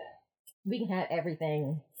recap, we can have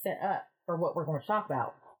everything set up for what we're going to talk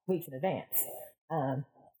about weeks in advance.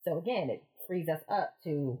 So again, it frees us up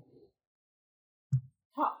to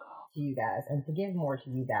talk to you guys and to give more to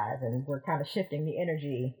you guys, and we're kind of shifting the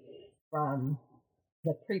energy from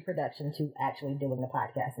the pre-production to actually doing the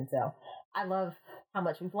podcast. And so I love how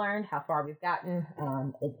much we've learned, how far we've gotten.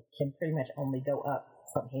 It can pretty much only go up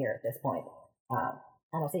from here at this point. I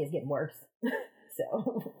don't see it's getting worse.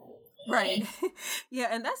 So. Right. Yeah,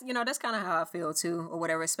 and that's kind of how I feel too, or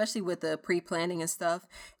whatever, especially with the pre-planning and stuff.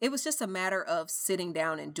 It was just a matter of sitting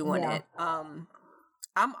down and doing it.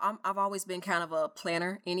 I've always been kind of a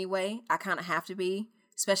planner anyway. I kind of have to be,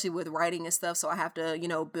 especially with writing and stuff. So I have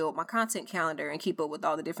to, build my content calendar and keep up with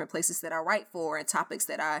all the different places that I write for and topics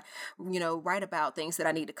that I, write about, things that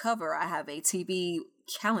I need to cover. I have a TV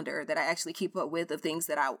calendar that I actually keep up with of things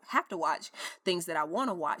that I have to watch, things that I want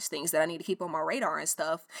to watch, things that I need to keep on my radar and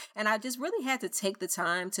stuff. And I just really had to take the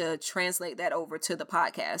time to translate that over to the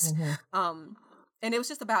podcast. Mm-hmm. And it was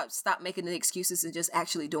just about stop making the excuses and just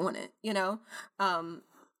actually doing it,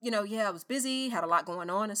 I was busy, had a lot going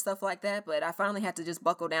on and stuff like that, but I finally had to just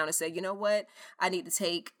buckle down and say, you know what, I need to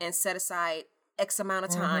take and set aside X amount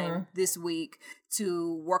of time this week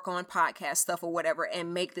to work on podcast stuff or whatever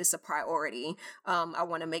and make this a priority. I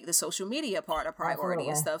want to make the social media part a priority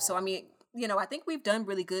and stuff. So, I mean, I think we've done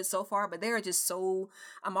really good so far, but there are just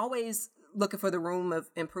I'm always looking for the room of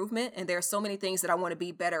improvement. And there are so many things that I want to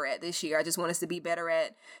be better at this year. I just want us to be better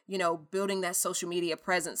at, building that social media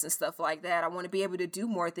presence and stuff like that. I want to be able to do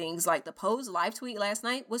more things like the Pose live tweet last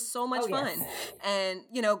night was so much fun. Yes.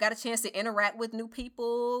 And, got a chance to interact with new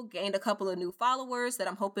people, gained a couple of new followers that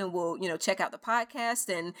I'm hoping will, check out the podcast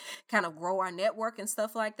and kind of grow our network and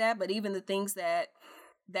stuff like that. But even the things that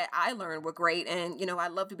I learned were great. And,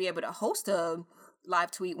 I'd love to be able to host a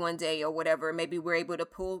live tweet one day or whatever. Maybe we're able to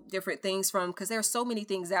pull different things from, because there are so many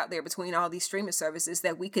things out there between all these streaming services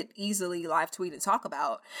that we could easily live tweet and talk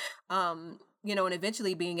about, and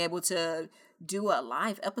eventually being able to do a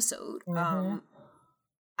live episode.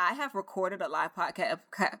 I have recorded a live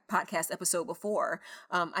podcast episode before.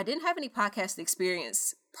 I didn't have any podcast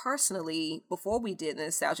experience personally before we did the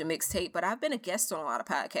Nostalgia Mixtape, but I've been a guest on a lot of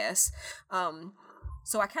podcasts.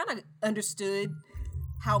 So I kind of understood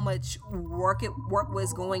how much work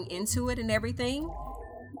was going into it and everything,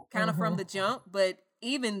 kind of from the jump. But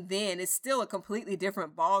even then, it's still a completely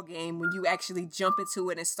different ball game when you actually jump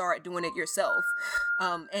into it and start doing it yourself.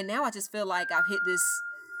 And now I just feel like I've hit this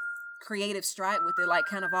creative stride with it, like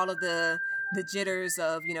kind of all of the jitters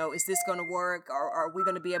of, is this going to work? Or are we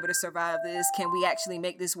going to be able to survive this? Can we actually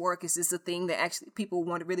make this work? Is this a thing that actually people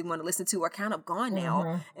really want to listen to? Are kind of gone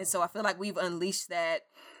now. And so I feel like we've unleashed that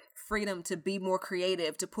freedom to be more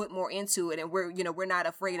creative, to put more into it. And we're not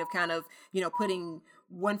afraid of kind of, putting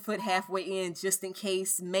 1 foot halfway in just in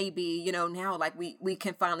case maybe, now like we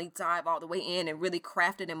can finally dive all the way in and really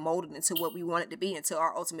craft it and mold it into what we want it to be, into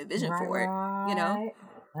our ultimate vision for it,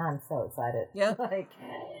 I'm so excited. Yep.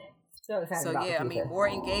 So yeah, I mean, more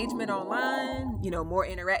engagement online, more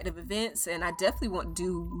interactive events, and I definitely want to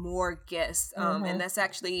do more guests. And that's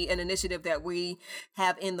actually an initiative that we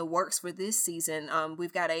have in the works for this season.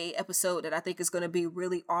 We've got a episode that I think is going to be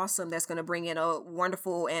really awesome. That's going to bring in a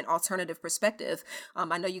wonderful and alternative perspective.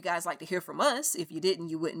 I know you guys like to hear from us. If you didn't,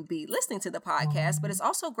 you wouldn't be listening to the podcast. But it's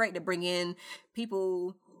also great to bring in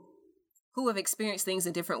people who have experienced things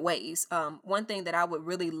in different ways. One thing that I would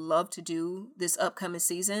really love to do this upcoming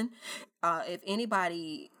season, if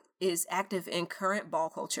anybody is active in current ball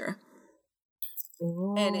culture,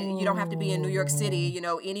 and you don't have to be in New York City,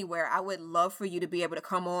 anywhere, I would love for you to be able to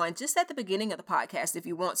come on just at the beginning of the podcast if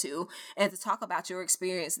you want to, and to talk about your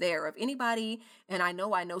experience there. If anybody, and I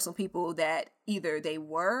know some people that either they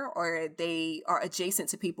were or they are adjacent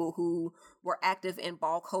to people who were active in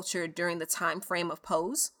ball culture during the time frame of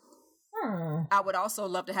Pose. I would also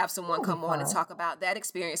love to have someone come on and talk about that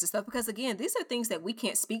experience and stuff, because again, these are things that we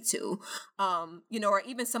can't speak to, or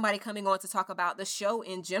even somebody coming on to talk about the show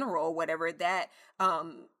in general, or whatever, that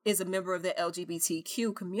is a member of the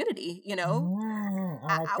LGBTQ community,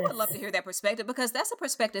 I would love to hear that perspective, because that's a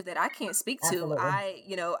perspective that I can't speak to. I,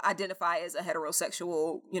 identify as a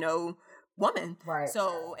heterosexual, woman. Right.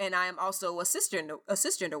 So, and I am also a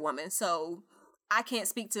cisgender woman. So I can't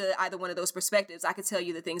speak to either one of those perspectives. I can tell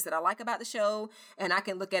you the things that I like about the show, and I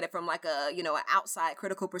can look at it from like a, an outside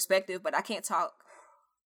critical perspective, but I can't talk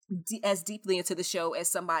as deeply into the show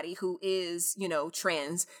as somebody who is,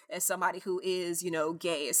 trans, as somebody who is,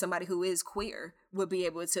 gay, as somebody who is queer would be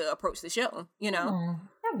able to approach the show,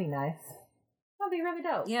 That'd be nice. That'd be really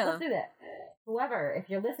dope. Yeah. Let's do that. Whoever, if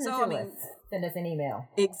you're listening to us, send us an email.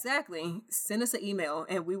 Exactly. Send us an email,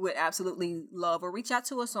 and we would absolutely love, or reach out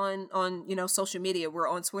to us on social media. We're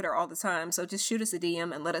on Twitter all the time. So just shoot us a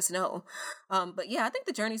DM and let us know. But yeah, I think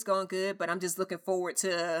the journey's going good, but I'm just looking forward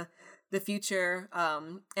to the future.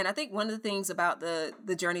 And I think one of the things about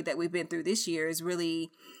the journey that we've been through this year is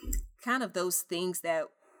really kind of those things that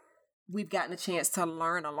we've gotten a chance to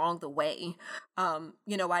learn along the way.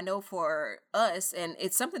 I know for us, and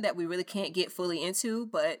it's something that we really can't get fully into,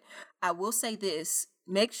 but I will say this,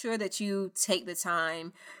 make sure that you take the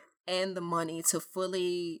time and the money to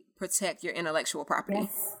fully protect your intellectual property.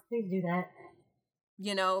 Yes, please do that.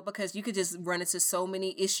 Because you could just run into so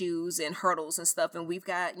many issues and hurdles and stuff. And we've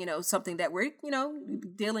got, something that we're,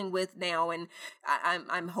 dealing with now. And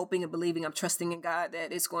I'm hoping and believing, I'm trusting in God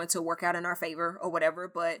that it's going to work out in our favor or whatever.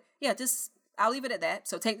 But yeah, I'll leave it at that.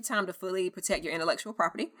 So take the time to fully protect your intellectual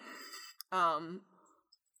property. And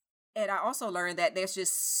I also learned that there's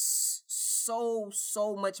just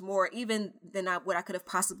so much more, even than what I could have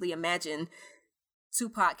possibly imagined, to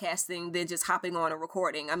podcasting than just hopping on and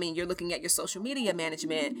recording. I mean, you're looking at your social media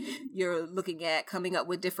management. You're looking at coming up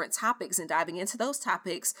with different topics and diving into those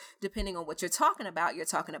topics. Depending on what you're talking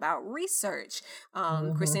about research.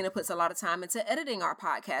 Christina puts a lot of time into editing our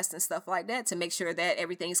podcast and stuff like that to make sure that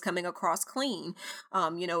everything's coming across clean.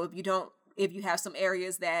 If you have some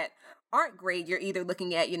areas that aren't great, you're either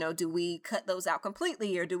looking at, do we cut those out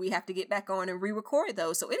completely or do we have to get back on and re-record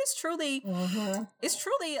those? So it is truly, it's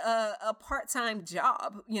truly a part-time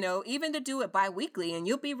job, even to do it bi-weekly. And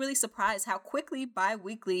you'll be really surprised how quickly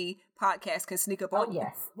bi-weekly podcasts can sneak up on you.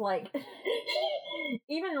 Yes. Like,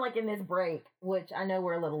 even like in this break, which I know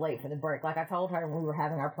we're a little late for the break. Like I told her when we were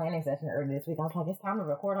having our planning session earlier this week, I was like, it's time to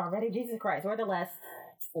record already. Jesus Christ. We're the last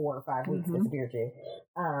 4 or 5 weeks to disappear to.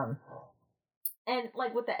 And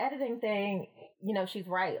like with the editing thing, she's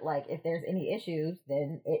right. Like if there's any issues,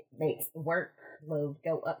 then it makes the workload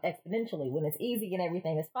go up exponentially. When it's easy and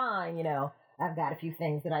everything is fine, I've got a few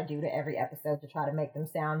things that I do to every episode to try to make them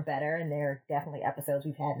sound better. And there are definitely episodes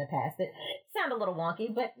we've had in the past that sound a little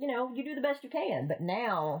wonky, but you do the best you can. But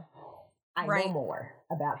now I know more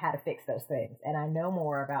about how to fix those things. And I know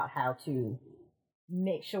more about how to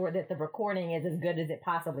make sure that the recording is as good as it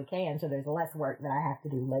possibly can. So there's less work that I have to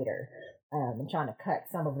do later. And trying to cut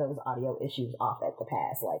some of those audio issues off at the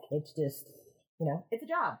pass. Like, it's just, it's a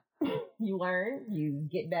job. You learn, you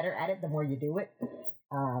get better at it the more you do it.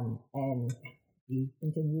 And you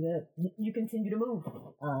continue to move.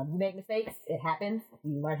 You make mistakes, it happens,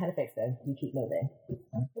 you learn how to fix them, you keep moving.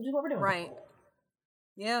 Which is what we're doing. Right.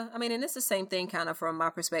 Yeah, I mean, and it's the same thing kind of from my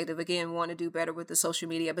perspective. Again, want to do better with the social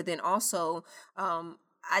media, but then also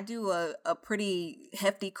I do a pretty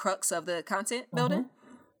hefty crux of the content building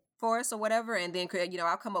for us or whatever. And then,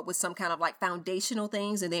 I'll come up with some kind of like foundational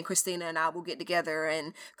things, and then Christina and I will get together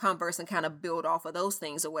and converse and kind of build off of those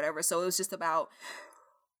things or whatever. So it was just about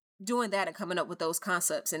doing that and coming up with those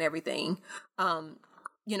concepts and everything.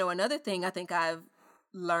 Another thing I think I've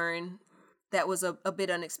learned that was a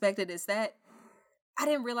bit unexpected is that I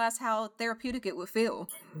didn't realize how therapeutic it would feel.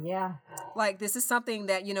 Yeah. Like, this is something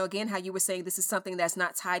that, again, how you were saying, this is something that's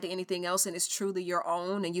not tied to anything else and it's truly your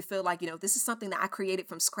own. And you feel like, this is something that I created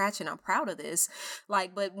from scratch and I'm proud of this.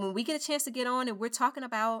 Like, but when we get a chance to get on and we're talking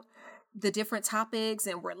about the different topics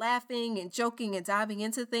and we're laughing and joking and diving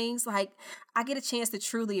into things, like, I get a chance to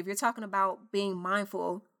truly, if you're talking about being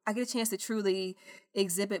mindful, I get a chance to truly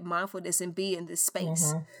exhibit mindfulness and be in this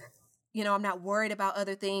space. I'm not worried about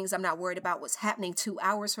other things. I'm not worried about what's happening 2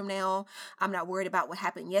 hours from now. I'm not worried about what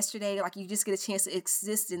happened yesterday. Like, you just get a chance to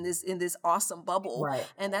exist in this awesome bubble. Right.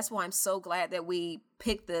 And that's why I'm so glad that we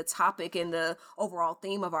picked the topic and the overall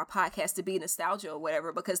theme of our podcast to be nostalgia or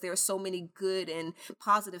whatever, because there are so many good and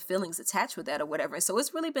positive feelings attached with that or whatever. And so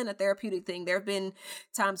it's really been a therapeutic thing. There have been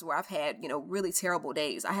times where I've had, really terrible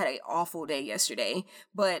days. I had an awful day yesterday,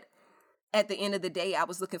 but at the end of the day, I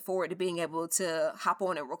was looking forward to being able to hop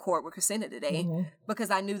on and record with Christina today because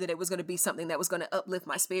I knew that it was going to be something that was going to uplift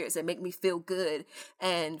my spirits and make me feel good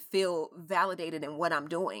and feel validated in what I'm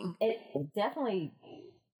doing. It definitely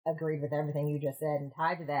agreed with everything you just said, and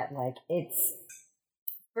tied to that, like,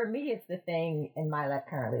 for me, it's the thing in my life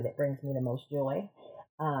currently that brings me the most joy,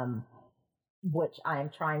 which I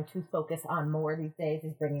am trying to focus on more these days,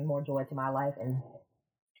 is bringing more joy to my life and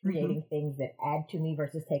creating things that add to me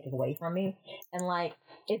versus taking away from me. And like,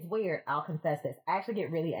 it's weird, I'll confess this, I actually get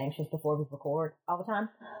really anxious before we record all the time.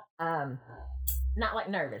 Not like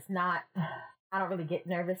nervous, I don't really get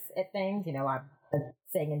nervous at things. I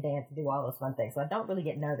sing and dance and do all those fun things, so I don't really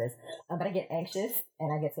get nervous, but I get anxious,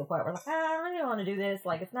 and I get to a point where I'm like, I really want to do this,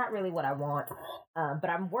 like, it's not really what I want, but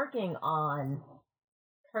I'm working on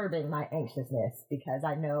curbing my anxiousness, because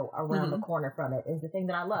I know around the corner from it is the thing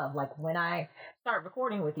that I love. Like, when I start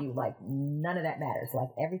recording with you, like, none of that matters. Like,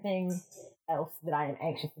 everything else that I am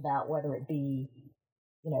anxious about, whether it be,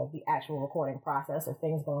 the actual recording process or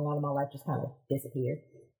things going on in my life, just kind of disappear.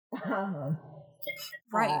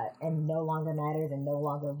 Right. And no longer matters and no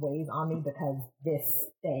longer weighs on me because this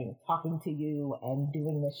thing, talking to you and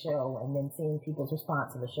doing the show and then seeing people's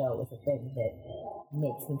response to the show is a thing that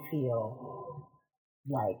makes me feel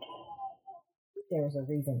like there's a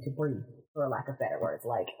reason to breathe, for lack of better words.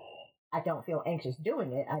 Like, I don't feel anxious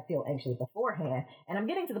doing it. I feel anxious beforehand. And I'm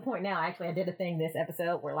getting to the point now, actually, I did a thing this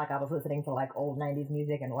episode where, like, I was listening to, like, old 90s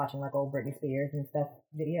music and watching, like, old Britney Spears and stuff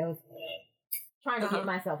videos, trying to get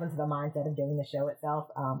myself into the mindset of doing the show itself,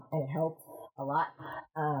 and it helped a lot.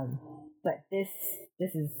 But this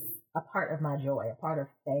is a part of my joy, a part of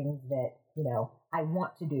things that, you know, I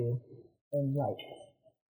want to do, and, like,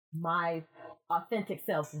 my authentic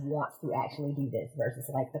self wants to actually do this versus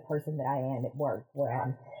like the person that I am at work where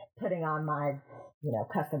I'm putting on my, you know,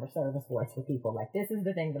 customer service voice for people. Like, this is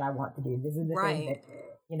the thing that I want to do. This is the thing that,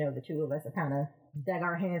 you know, the two of us have kind of dug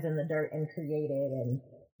our hands in the dirt and created. And,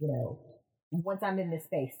 you know, once I'm in this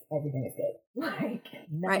space, everything is good. Like,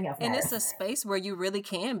 nothing else matters. And it's a space where you really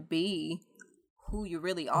can be who you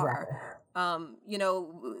really are. Exactly. You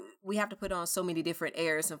know, we have to put on so many different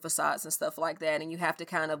airs and facades and stuff like that, and you have to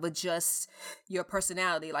kind of adjust your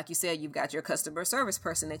personality. Like you said, you've got your customer service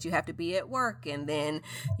person that you have to be at work, and then,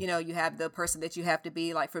 you know, you have the person that you have to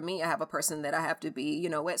be, like for me, I have a person that I have to be, you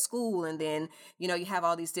know, at school, and then, you know, you have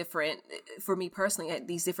all these different, for me personally,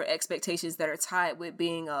 these different expectations that are tied with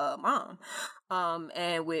being a mom,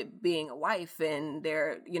 and with being a wife, and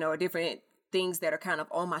there, you know, are different things that are kind of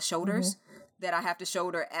on my shoulders. Mm-hmm. That I have to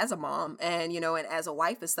shoulder as a mom and, you know, and as a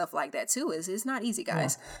wife and stuff like that too. It's not easy,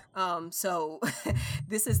 guys. Yeah. So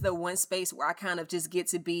this is the one space where I kind of just get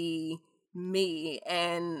to be me,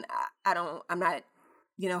 and I'm not,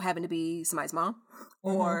 you know, having to be somebody's mom,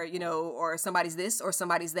 mm-hmm. or, you know, or somebody's this or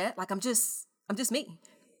somebody's that. Like, I'm just me.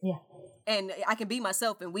 Yeah. And I can be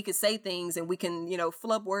myself, and we can say things, and we can, you know,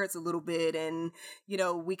 flub words a little bit, and, you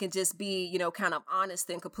know, we can just be, you know, kind of honest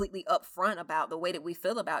and completely upfront about the way that we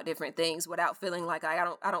feel about different things without feeling like I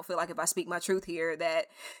don't feel like if I speak my truth here that,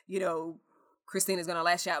 you know, Christina's going to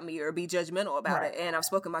lash out at me or be judgmental about it. And I've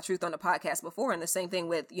spoken my truth on the podcast before. And the same thing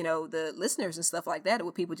with, you know, the listeners and stuff like that,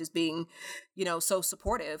 with people just being, you know, so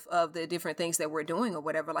supportive of the different things that we're doing or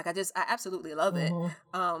whatever. Like, I absolutely love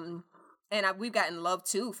mm-hmm. it. And we've gotten love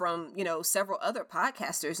too from, you know, several other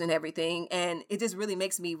podcasters and everything. And it just really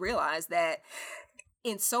makes me realize that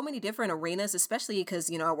in so many different arenas, especially because,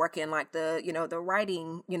 you know, I work in like the, you know, the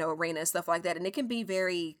writing, you know, arena and stuff like that. And it can be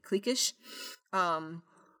very cliquish. And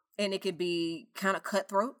it can be kind of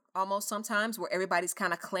cutthroat almost sometimes, where everybody's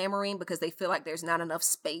kind of clamoring because they feel like there's not enough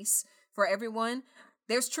space for everyone.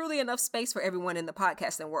 There's truly enough space for everyone in the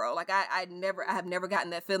podcasting world. Like, I have never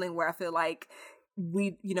gotten that feeling where I feel like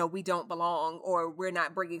we don't belong, or we're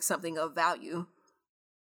not bringing something of value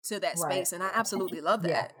to that space. And I absolutely love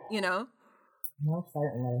that, you know? Most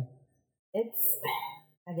certainly. It's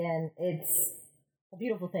a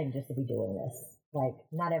beautiful thing just to be doing this. Like,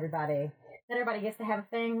 not everybody gets to have a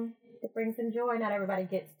thing that brings them joy. Not everybody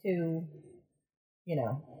gets to, you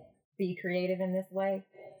know, be creative in this way.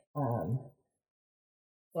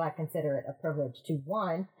 So I consider it a privilege to,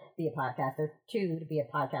 one, be a podcaster, two, to be a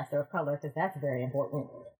podcaster of color, because that's very important,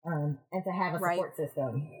 and to have a support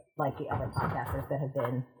system like the other podcasters that have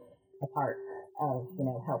been a part of, you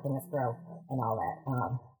know, helping us grow and all that.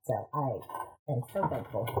 So I am so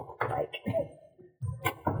thankful. Like,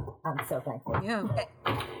 I'm so thankful. Yeah.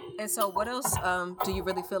 And so what else do you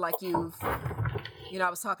really feel like you've, you know, I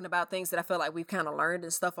was talking about things that I feel like we've kind of learned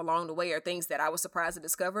and stuff along the way, or things that I was surprised to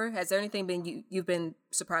discover. Has there anything you've been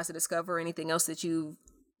surprised to discover, or anything else that you've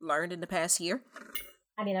learned in the past year?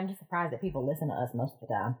 I mean, I'm just surprised that people listen to us most of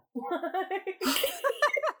the time.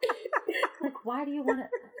 Like, why do you want to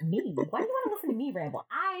listen to me ramble?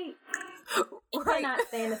 I cannot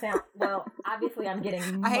stand the sound. Well, obviously I'm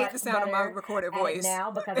getting I hate the sound of my recorded voice now,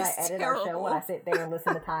 because I edit our show when I sit there and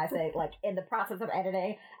listen to Ty say, like, in the process of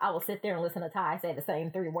editing, I will sit there and listen to Ty say the same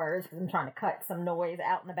 3 words because I'm trying to cut some noise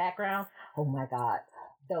out in the background. Oh my God.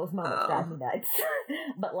 Those moments drive me nuts.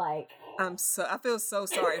 But like, I feel so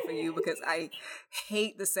sorry for you, because I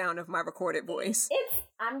hate the sound of my recorded voice.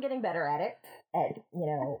 I'm getting better at it, at, you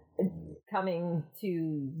know, coming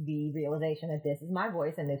to the realization that this is my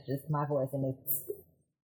voice and it's just my voice, and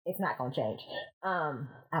it's not going to change.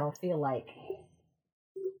 I don't feel like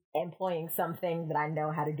employing something that I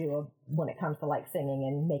know how to do when it comes to like singing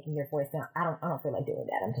and making your voice sound. I don't feel like doing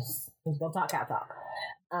that. I'm just going to talk how I talk.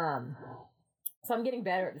 So I'm getting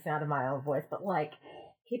better at the sound of my own voice, but like,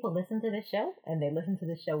 people listen to this show, and they listen to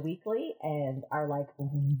this show weekly and are like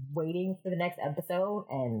waiting for the next episode,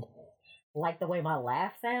 and like the way my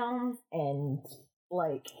laugh sounds, and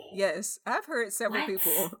like, yes, I've heard several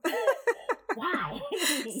people. Why?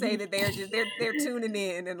 say that they're tuning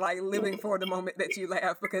in and like living for the moment that you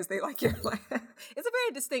laugh because they like your laugh. It's a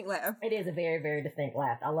very distinct laugh. It is a very, very distinct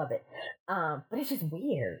laugh. I love it. But it's just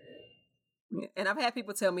weird. Yeah. And I've had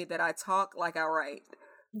people tell me that I talk like I write.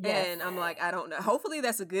 Yes. And I'm like, I don't know. Hopefully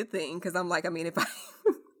that's a good thing, because I'm like, I mean,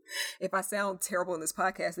 if I sound terrible in this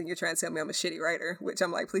podcast, then you're trying to tell me I'm a shitty writer, which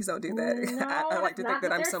I'm like, please don't do that. No, I like to think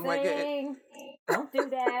that I'm somewhat good. Don't do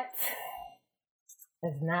that.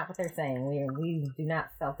 That's not what they're saying. We do not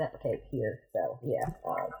self-deprecate here. So yeah,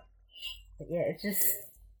 but yeah, it's just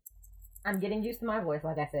I'm getting used to my voice.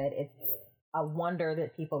 Like I said, it's a wonder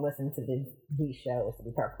that people listen to these shows. To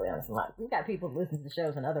be perfectly honest, we've got people who listen to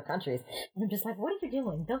shows in other countries, and I'm just like, what are you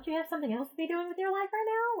doing? Don't you have something else to be doing with your life right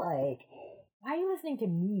now? Like, why are you listening to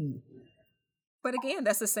me? But again,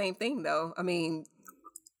 that's the same thing, though. I mean,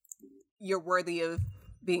 you're worthy of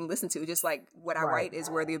being listened to, just like what I write is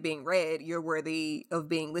worthy of being read. You're worthy of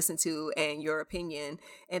being listened to, and your opinion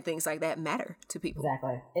and things like that matter to people.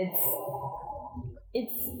 Exactly.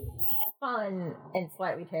 It's fun and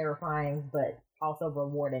slightly terrifying, but also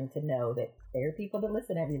rewarding to know that there are people that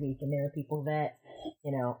listen every week, and there are people that,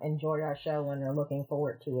 you know, enjoy our show and are looking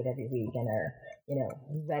forward to it every week and are, you know,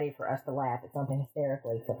 ready for us to laugh at something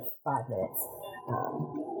hysterically for 5 minutes.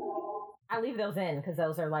 I leave those in because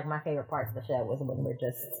those are like my favorite parts of the show, was when we're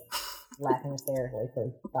just laughing hysterically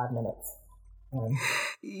for 5 minutes.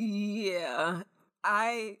 Yeah.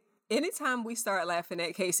 Anytime we start laughing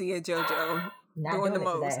at Casey and JoJo doing the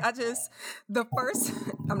most,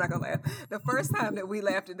 I'm not gonna laugh. The first time that we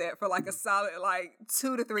laughed at that for like a solid like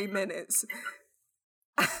 2 to 3 minutes,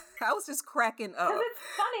 I was just cracking up. It's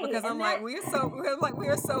funny. Because I'm like, we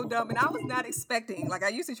are so dumb. And I was not expecting, like, I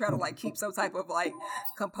usually try to like keep some type of like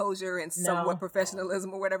composure and somewhat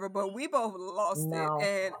professionalism or whatever, but we both lost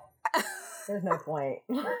it. And there's no point.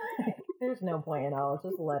 There's no point at all.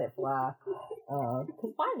 Just let it fly.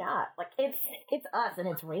 Because why not? Like, it's us and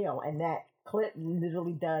it's real. And that clip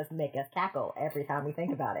literally does make us cackle every time we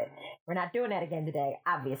think about it. We're not doing that again today,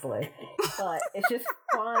 obviously. But it's just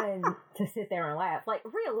fun to sit there and laugh. Like,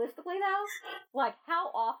 realistically, though, like, how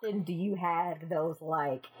often do you have those,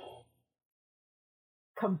 like,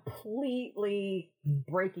 completely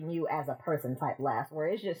breaking you as a person type laughs where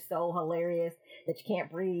it's just so hilarious that you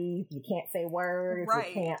can't breathe, you can't say words,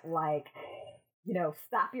 you can't, like, you know,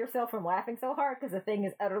 stop yourself from laughing so hard because the thing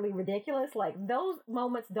is utterly ridiculous? Like, those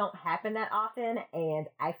moments don't happen that often, and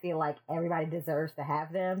I feel like everybody deserves to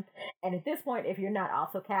have them. And at this point, if you're not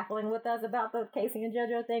also cackling with us about the Casey and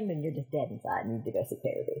JoJo thing, then you're just dead inside and you need to go see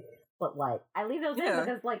therapy. But, like, I leave those in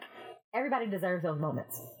because, like, everybody deserves those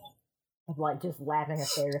moments of, like, just laughing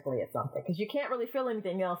hysterically at something, because you can't really feel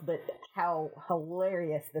anything else but how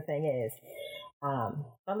hilarious the thing is.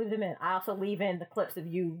 I leave them in. I also leave in the clips of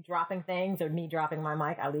you dropping things or me dropping my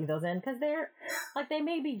mic. I leave those in because they're, like, they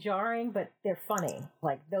may be jarring, but they're funny.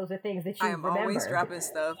 Like, those are things that you remember. I am always dropping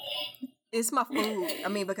stuff. It's my food. I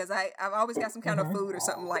mean, because I've always got some kind of food or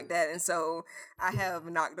something like that. And so I have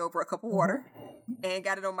knocked over a cup of water and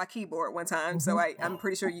got it on my keyboard one time. So I'm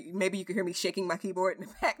pretty sure maybe you can hear me shaking my keyboard in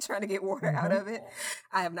the back trying to get water out of it.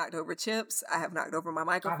 I have knocked over chips. I have knocked over my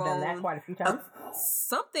microphone. I've done that quite a few times.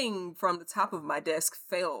 Something from the top of my desk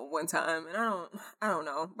fell one time, and I don't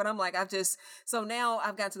know. But I'm like, so now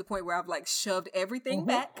I've gotten to the point where I've like shoved everything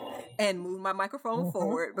back and moved my microphone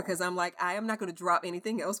forward, because I'm like, I am not going to drop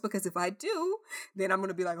anything else, because if I do, then I'm going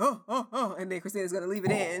to be like, oh, and then Christina's going to leave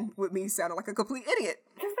it in with me sounding like a complete idiot.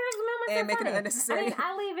 And making it unnecessary.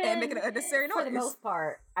 I leave it and making it unnecessary noise. For the most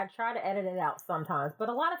part. I try to edit it out sometimes, but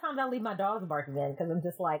a lot of times I leave my dogs barking in because I'm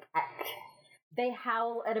just like, they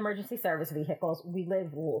howl at emergency service vehicles. We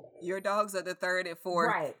live. Your dogs are the third and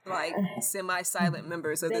fourth, like, semi-silent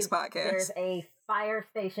members of this podcast. There's a fire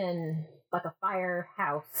station, like a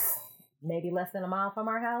firehouse, maybe less than a mile from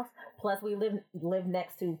our house. Plus, we live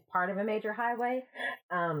next to part of a major highway.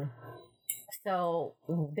 So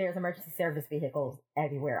there's emergency service vehicles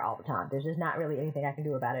everywhere all the time. There's just not really anything I can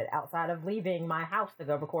do about it outside of leaving my house to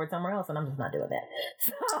go record somewhere else, and I'm just not doing that.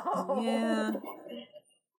 So yeah.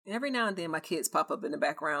 Every now and then my kids pop up in the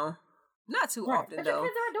background. Not too often, though.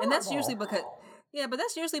 And that's usually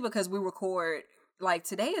because we record. Like,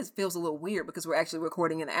 today feels a little weird because we're actually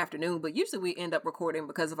recording in the afternoon, but usually we end up recording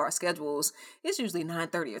because of our schedules. It's usually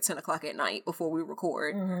 9:30 or 10 o'clock at night before we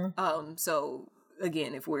record. So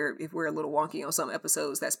again, if we're a little wonky on some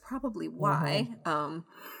episodes, that's probably why.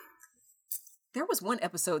 There was one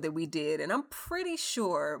episode that we did, and I'm pretty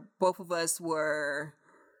sure both of us were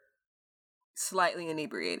slightly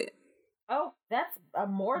inebriated. Oh, that's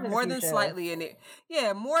more than slightly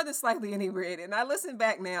more than slightly inebriated. And I listen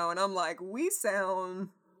back now, and I'm like, we sound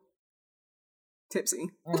tipsy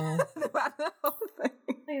about the whole thing.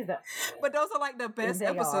 Please don't. But those are like the best They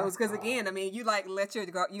episodes because again, I mean, you like let your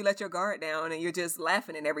guard down and you're just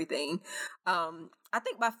laughing and everything. I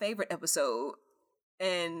think my favorite episode,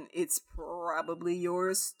 and it's probably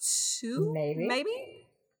yours too, maybe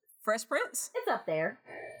Fresh Prince. It's up there.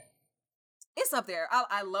 It's up there.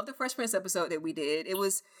 I love the Fresh Prince episode that we did. It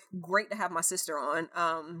was great to have my sister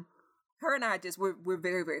on. Her and I we're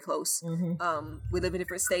very, very close. We live in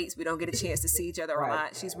different states. We don't get a chance to see each other a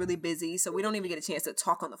lot. She's really busy, so we don't even get a chance to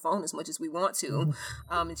talk on the phone as much as we want to.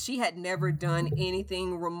 And she had never done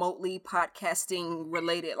anything remotely podcasting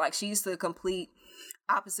related. Like, she's the complete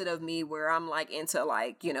opposite of me, where I'm like into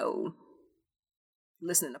like, you know,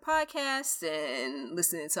 listening to podcasts and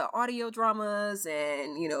listening to audio dramas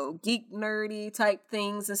and, you know, geek nerdy type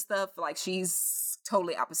things and stuff. Like, she's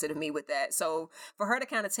totally opposite of me with that. So for her to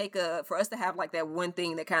kind of for us to have like that one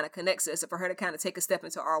thing that kind of connects us, and for her to kind of take a step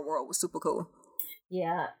into our world was super cool.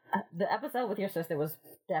 Yeah. The episode with your sister was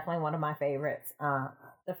definitely one of my favorites.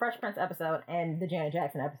 The Fresh Prince episode and the Janet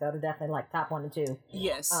Jackson episode are definitely like top 1 and 2.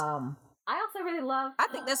 Yes. I also really love, I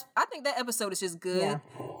think that episode is just good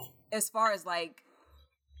as far as like,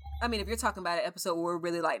 I mean, if you're talking about an episode where we're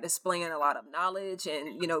really like displaying a lot of knowledge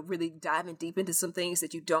and, you know, really diving deep into some things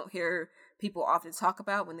that you don't hear people often talk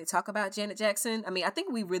about when they talk about Janet Jackson. I mean, I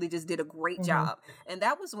think we really just did a great job. And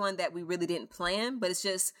that was one that we really didn't plan, but it's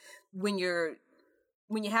just when you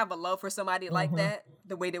have a love for somebody like that,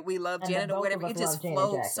 the way that we love Janet or whatever, it just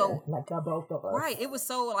flows so, like both of us. Right. It was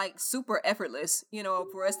so like super effortless, you know,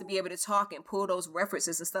 for us to be able to talk and pull those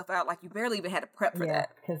references and stuff out. Like, you barely even had to prep for that.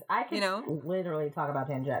 Because I could literally talk about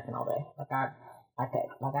Janet Jackson all day.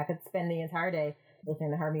 I could spend the entire day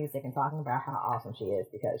listening to her music and talking about how awesome she is,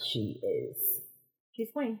 because she's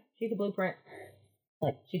queen. She's a blueprint.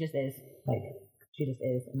 Like, she just is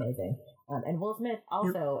amazing. And Will Smith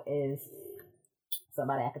also is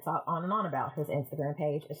somebody I could talk on and on about. His Instagram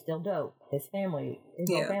page is still dope. His whole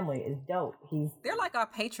family is dope. They're like our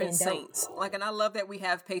patron saints. Like, and I love that we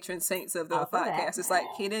have patron saints of the podcast. It's like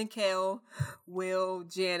Kenan and Kel, Will,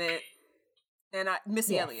 Janet, and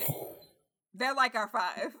Missy Elliott. They're like our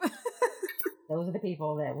 5. Those are the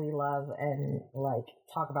people that we love and like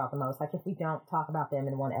talk about the most. Like, if we don't talk about them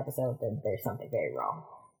in one episode, then there's something very wrong.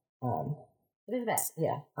 There's that,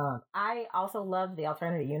 yeah. I also love the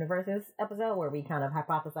Alternative Universes episode where we kind of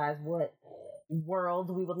hypothesize what world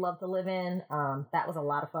we would love to live in. That was a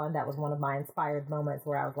lot of fun. That was one of my inspired moments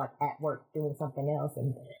where I was like at work doing something else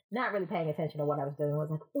and not really paying attention to what I was doing. I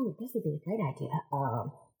was like, ooh, this would be a great idea.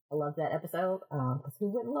 I love that episode, because who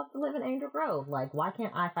wouldn't love to live in Angel Grove? Like, why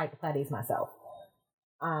can't I fight the Putties myself?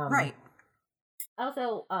 Right.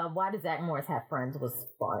 Also, why does Zach Morris have friends was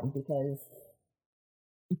fun, because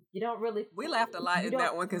you don't really... We laughed a lot in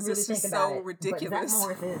that one because it's just so ridiculous. But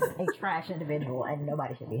Zach Morris is a trash individual and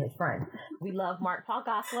nobody should be his friend. We love Mark Paul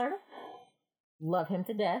Gosselaar. Love him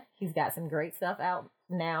to death. He's got some great stuff out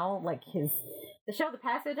now. Like, the show The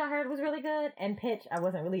Passage I heard was really good, and Pitch, I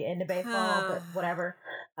wasn't really into baseball, but whatever.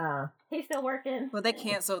 He's still working. Well, they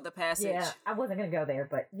canceled The Passage. Yeah, I wasn't going to go there,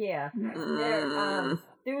 but yeah.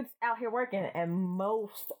 Dude's out here working, and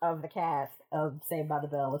most of the cast of Saved by the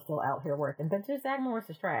Bell is still out here working. But just Zach Morris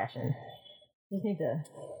is trash, and just need to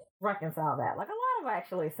reconcile that. Like, a lot of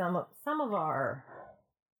actually, some of our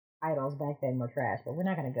idols back then were trash, but we're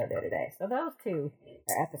not going to go there today. So those two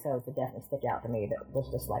are episodes that definitely stick out to me. That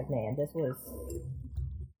was just like, man, this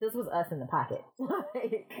was us in the pocket.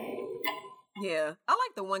 Yeah, I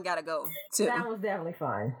like the One Gotta Go too. That was definitely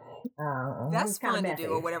fun. That's fun to do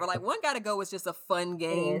or whatever. Like, One Gotta Go is just a fun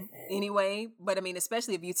game anyway. But I mean,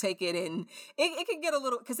 especially if you take it and it can get a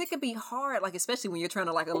little, because it can be hard. Like, especially when you're trying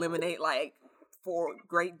to like eliminate like 4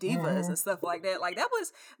 great divas and stuff like that. Like, that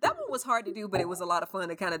one was hard to do, but it was a lot of fun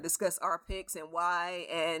to kind of discuss our picks and why.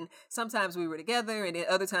 And sometimes we were together, and then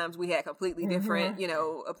other times we had completely different, you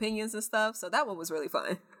know, opinions and stuff. So that one was really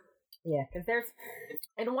fun. Yeah, because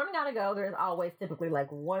in One Gotta Go, there's always typically like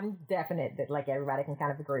one definite that like everybody can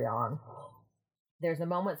kind of agree on. There's the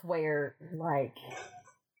moments where like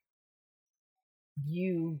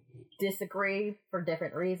you disagree for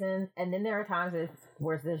different reasons, and then there are times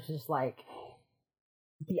where there's just like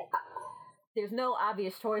there's no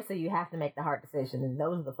obvious choice, so you have to make the hard decision, and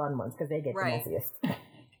those are the fun ones because they get the messiest.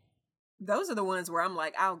 Those are the ones where I'm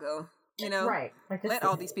like, I'll go. You know, right? Like, let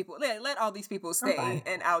all these people stay,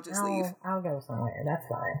 and I'll just leave. I'll go somewhere. That's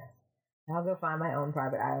fine. I'll go find my own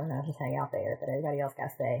private island. I'll just hang out there. But everybody else got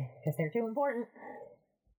to stay because they're too important.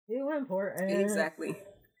 Too important. Exactly.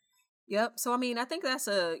 Yep. So I mean, I think that's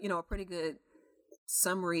a pretty good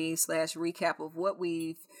summary / recap of what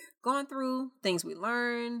we've gone through, things we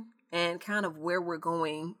learned, and kind of where we're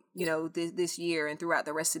going, this year and throughout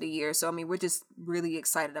the rest of the year. So, I mean, we're just really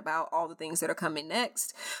excited about all the things that are coming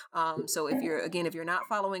next. So if you're not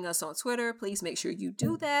following us on Twitter, please make sure you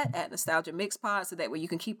do that at Nostalgia Mix Pod, so that way you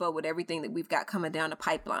can keep up with everything that we've got coming down the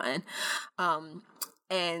pipeline.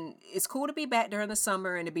 And it's cool to be back during the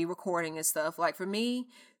summer and to be recording and stuff. Like for me,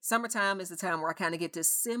 summertime is the time where I kind of get to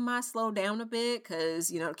semi-slow down a bit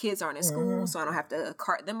because, kids aren't in school, so I don't have to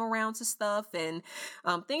cart them around to stuff. And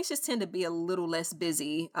things just tend to be a little less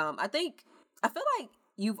busy. I feel like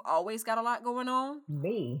you've always got a lot going on.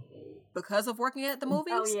 Me? Because of working at the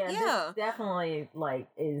movies? Oh, yeah. This definitely,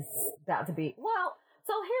 is about to be... Well...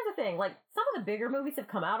 So here's the thing, some of the bigger movies have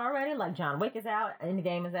come out already, like John Wick is out,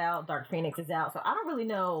 Endgame is out, Dark Phoenix is out, so I don't really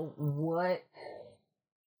know what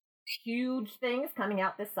huge things coming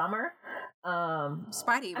out this summer.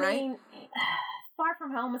 Spidey, right? I mean, Far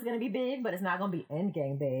From Home is going to be big, but it's not going to be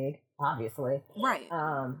Endgame big, obviously. Right.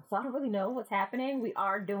 So I don't really know what's happening. We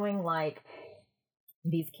are doing,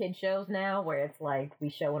 these kid shows now, where it's we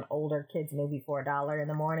show an older kid's movie for $1 in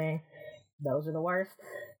the morning. Those are the worst.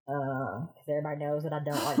 Because everybody knows that I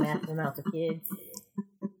don't like massive amounts of kids.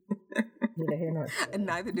 Neither here nor there. And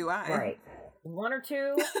neither do I. Right. One or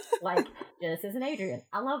two, Genesis and Adrian.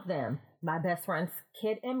 I love them. My best friend's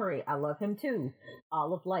kid, Emery. I love him too.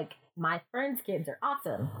 All of, my friends' kids are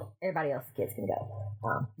awesome. Everybody else's kids can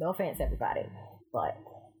go. No offense, everybody. But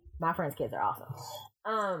my friends' kids are awesome.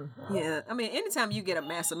 Yeah, I mean, anytime you get a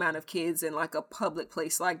mass amount of kids in a public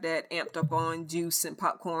place like that, amped up on juice and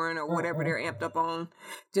popcorn or whatever they're amped up on,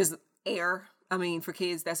 just air. I mean, for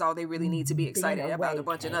kids, that's all they really need to be excited about. A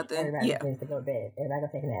bunch of nothing. Everybody needs to go to bed. Everybody go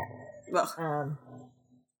take a nap.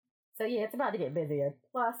 So yeah, it's about to get busier.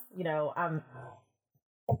 Plus, I'm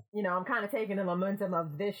kind of taking the momentum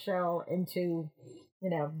of this show into,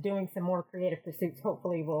 doing some more creative pursuits.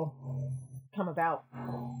 Hopefully, will come about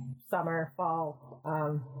summer, fall.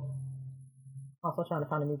 Also trying to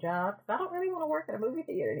find a new job. So I don't really want to work at a movie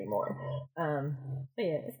theater anymore. So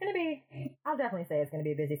yeah, it's going to be, I'll definitely say it's going to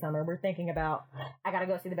be a busy summer. We're thinking about, I got to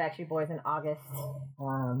go see the Backstreet Boys in August.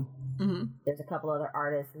 There's a couple other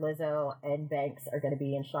artists, Lizzo and Banks are going to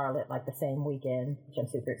be in Charlotte the same weekend, which I'm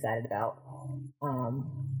super excited about.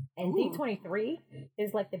 And D23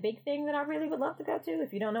 is the big thing that I really would love to go to.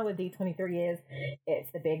 If you don't know what D23 is,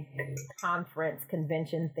 it's the big conference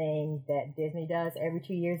convention thing that Disney does every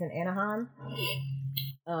 2 years in Anaheim.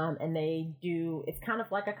 And they do, it's kind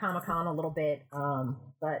of like a Comic-Con a little bit,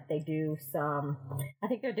 but they do some, I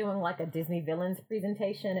think they're doing a Disney Villains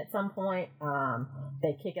presentation at some point.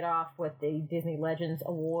 They kick it off with the Disney Legends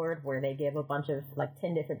Award, where they give a bunch of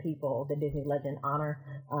 10 different people the Disney Legend honor.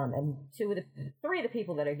 And three of the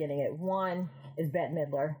people that are getting it, one is Bette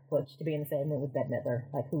Midler, which to be in the same room with Bette Midler,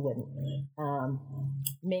 who wouldn't?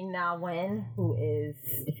 Ming-Na Wen, who is,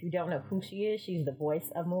 if you don't know who she is, she's the voice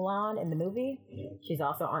of Mulan in the movie. She's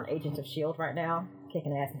also on Agents of S.H.I.E.L.D. right now,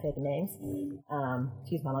 kicking ass and taking names.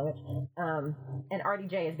 Excuse my language. And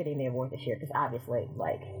RDJ is getting the award this year because obviously,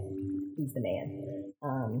 he's the man.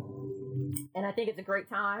 And I think it's a great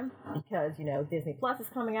time because, Disney Plus is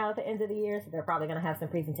coming out at the end of the year, so they're probably going to have some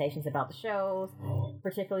presentations about the shows,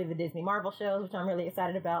 particularly the Disney Marvel shows, which I'm really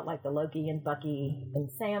excited about, the Loki and Bucky and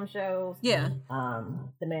Sam shows. Yeah.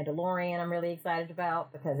 The Mandalorian I'm really excited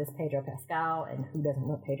about because it's Pedro Pascal, and who doesn't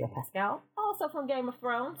want Pedro Pascal? Also from Game of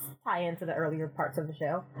Thrones, tie into the earlier parts of the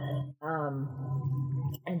show.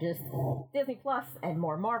 And just Disney Plus and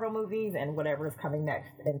more Marvel movies and whatever is coming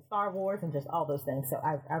next, and Star Wars and just all those things. So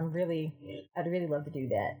I'd really love to do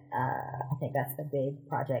that. I think that's a big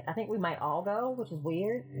project. I think we might all go, which is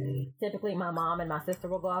weird. Typically my mom and my sister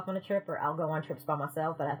will go off on a trip, or I'll go on trips by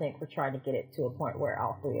myself, but I think we're trying to get it to a point where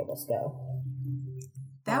all three of us go.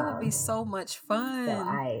 That would be so much fun.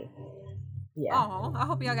 So yeah. Oh, I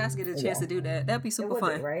hope y'all guys get a chance to do that. That'd be super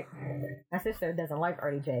fun. Be, right? My sister doesn't like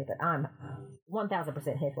RDJ, but I'm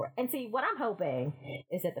 1,000% here for it. And see, what I'm hoping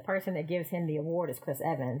is that the person that gives him the award is Chris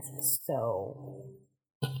Evans, so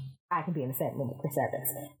I can be in the same room with Chris Evans.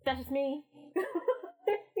 That's just me.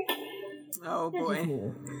 Oh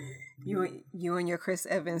boy. You and your Chris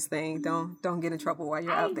Evans thing. Don't get in trouble while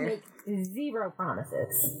you're out there. Make zero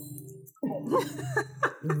promises.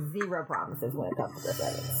 Zero promises when it comes to Chris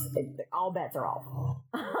Evans. All bets are off.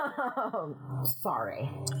 Sorry.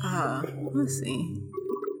 Let's see.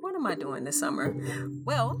 What am I doing this summer?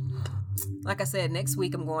 Well, like I said, next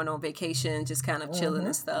week I'm going on vacation, just kind of chilling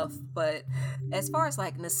and stuff. But as far as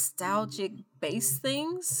nostalgic based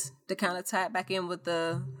things to kind of tie it back in with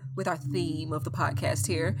our theme of the podcast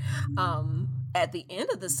here, at the end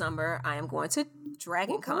of the summer I am going to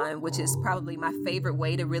Dragon Con, which is probably my favorite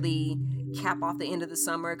way to really cap off the end of the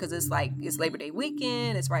summer because it's Labor Day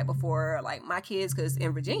weekend. It's right before like my kids, because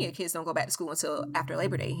in Virginia, kids don't go back to school until after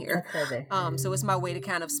Labor Day here. So it's my way to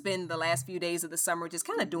kind of spend the last few days of the summer just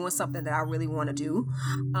kind of doing something that I really want to do.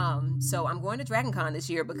 So I'm going to Dragon Con this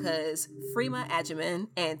year because Freema Agyeman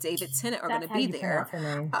and David Tennant are going to be there.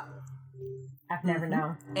 I've never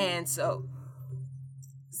known. And so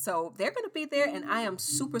they're going to be there, and I am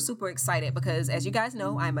super, super excited because, as you guys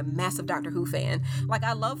know, I'm a massive Doctor Who fan. Like,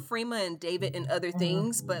 I love Freema and David and other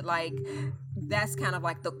things, but, like, that's kind of,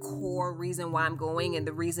 like, the core reason why I'm going, and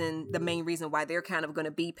the main reason why they're kind of going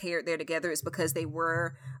to be paired there together is because they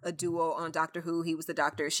were a duo on Doctor Who. He was the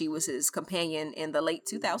Doctor, she was his companion in the late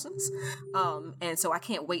 2000s. And so I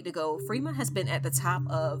can't wait to go. Freema has been at the top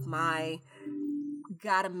of my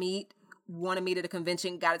want to meet at a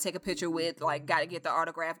convention, got to take a picture with, like, got to get the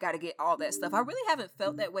autograph, got to get all that stuff. I really haven't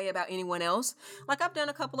felt that way about anyone else. Like, I've done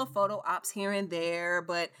a couple of photo ops here and there,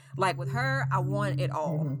 but, like, with her, I want it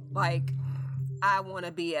all. Like, I want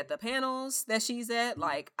to be at the panels that she's at.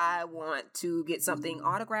 Like, I want to get something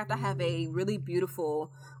autographed. I have a really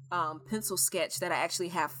beautiful pencil sketch that I actually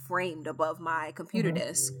have framed above my computer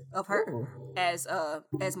desk of her as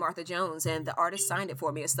Martha Jones, and the artist signed it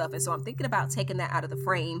for me and stuff. And so I'm thinking about taking that out of the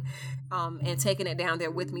frame and taking it down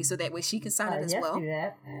there with me so that way she can sign it as well. Do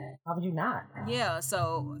that. How would you not? Yeah.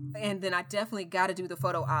 So, and then I definitely got to do the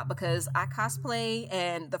photo op because I cosplay,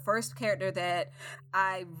 and the first character that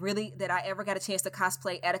I ever got a chance to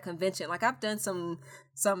cosplay at a convention, like, I've done some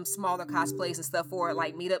smaller cosplays and stuff for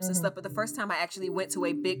like meetups and stuff, but the first time I actually went to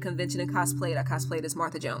a big convention and I cosplayed as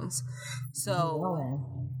Martha Jones. So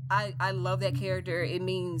I love that character. It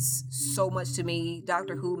means so much to me.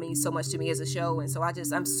 Doctor Who means so much to me as a show, and so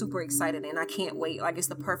I'm super excited, and I can't wait. Like, it's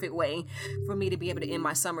the perfect way for me to be able to end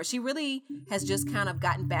my summer. She really has just kind of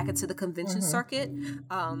gotten back into the convention circuit.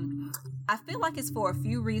 I feel like it's for a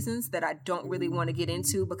few reasons that I don't really want to get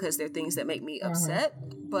into because they're things that make me upset,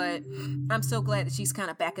 but I'm so glad that she's kind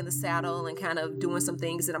of back in the saddle and kind of doing some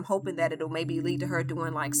things, and I'm hoping that it'll maybe lead to her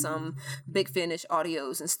doing like some Big Finish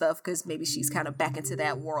audios and stuff, because maybe she's kind of back into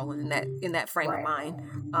that world and in that frame of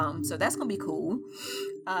mind. So that's gonna be cool.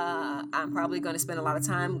 I'm probably going to spend a lot of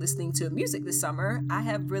time listening to music this summer. I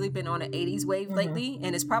have really been on an 80s wave lately,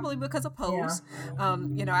 and it's probably because of Pose.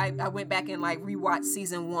 I went back and like rewatched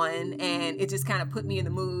season 1, and it just kind of put me in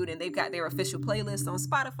the mood, and they've got their official playlist on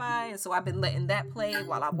Spotify, and so I've been letting that play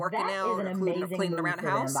while I'm working out or cleaning around the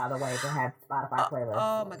house. By the way, to have Spotify playlist.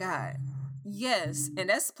 Oh my God. Yes. And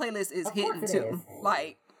that playlist is hitting too.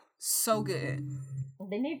 Like, so good.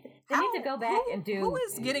 They need to go back and do. Who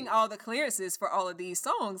is getting all the clearances for all of these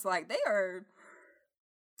songs? Like, they were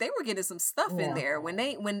getting some stuff in there when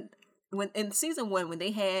in season 1, when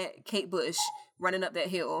they had Kate Bush running up that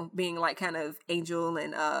hill, being like kind of Angel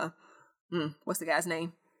and what's the guy's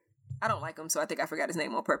name? I don't like him, so I think I forgot his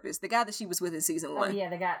name on purpose. The guy that she was with in season 1. Oh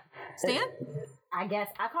yeah, Stan. I guess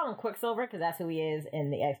I call him Quicksilver because that's who he is in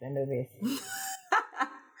the X-Men movies.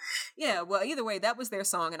 Yeah, well, either way, that was their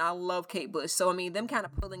song, and I love Kate Bush. So, I mean, them kind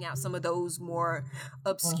of pulling out some of those more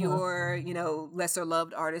obscure, lesser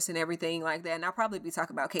loved artists and everything like that. And I'll probably be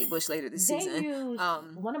talking about Kate Bush later this season. Used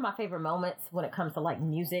one of my favorite moments when it comes to like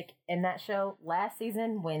music in that show last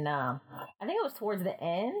season when I think it was towards the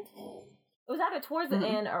end. It was either towards the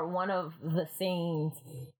end or one of the scenes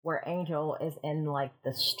where Angel is in like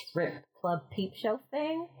the strip club peep show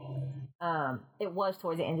thing. It was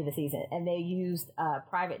towards the end of the season, and they used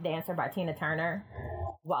Private Dancer by Tina Turner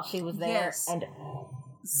while she was there. Yes. And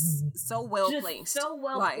so well placed. So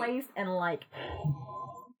well placed, and like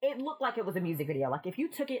it looked like it was a music video. Like if you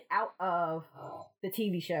took it out of the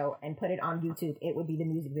TV show and put it on YouTube, it would be the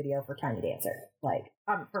music video for Tiny Dancer. Like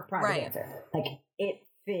for Private Dancer. Like it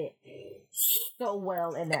fit so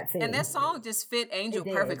well in that scene. And that song just fit Angel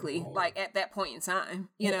perfectly, like at that point in time,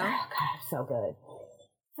 you know? Oh, God, so good.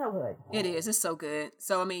 So good. It is. It's so good.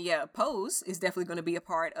 So, I mean, yeah, Pose is definitely going to be a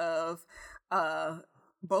part of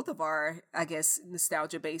both of our, I guess,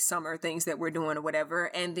 nostalgia-based summer things that we're doing or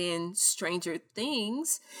whatever. And then Stranger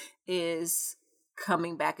Things is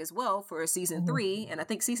coming back as well for season 3. And I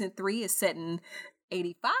think season 3 is set in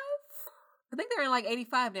 85. I think they're in like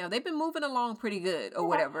 85 now. They've been moving along pretty good or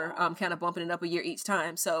whatever, kind of bumping it up a year each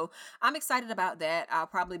time. So I'm excited about that. I'll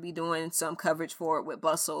probably be doing some coverage for it with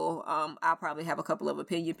Bustle. I'll probably have a couple of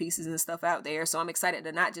opinion pieces and stuff out there. So I'm excited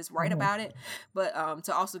to not just write about it, but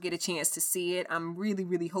to also get a chance to see it. I'm really,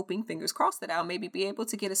 really hoping, fingers crossed, that I'll maybe be able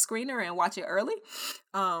to get a screener and watch it early.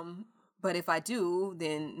 But if I do,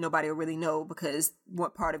 then nobody will really know, because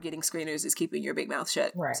what part of getting screeners is keeping your big mouth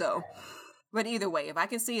shut. Right. So But either way, if I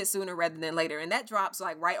can see it sooner rather than later, and that drops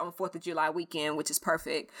like right on 4th of July weekend, which is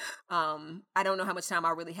perfect. I don't know how much time I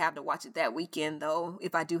really have to watch it that weekend, though,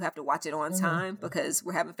 if I do have to watch it on time, because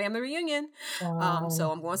we're having family reunion.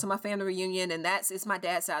 So I'm going to my family reunion, and it's my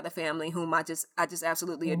dad's side of the family, whom I just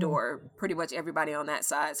absolutely adore, pretty much everybody on that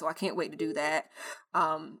side. So I can't wait to do that.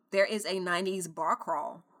 There is a 90s bar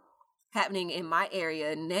crawl happening in my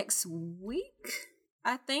area next week,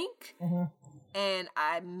 I think. And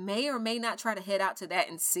I may or may not try to head out to that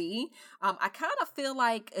and see. I kind of feel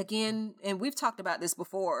like, again, and we've talked about this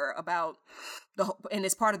before, about and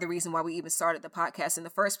it's part of the reason why we even started the podcast in the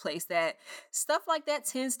first place, that stuff like that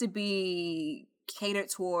tends to be catered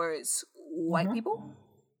towards white people.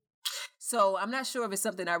 So I'm not sure if it's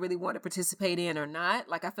something I really want to participate in or not.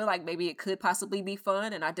 Like, I feel like maybe it could possibly be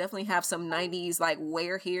fun, and I definitely have some 90s like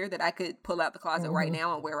wear here that I could pull out the closet right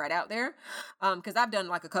now and wear right out there. Because I've done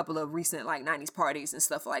like a couple of recent like 90s parties and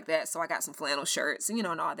stuff like that. So I got some flannel shirts, and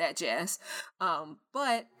and all that jazz.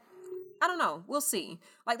 But I don't know. We'll see.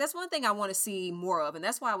 Like, that's one thing I want to see more of. And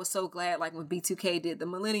that's why I was so glad, like, when B2K did the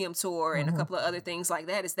Millennium Tour and a couple of other things like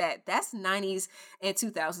that, is that's 90s and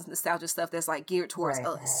 2000s nostalgia stuff that's, like, geared towards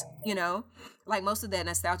us, Like, most of that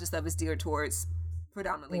nostalgia stuff is geared towards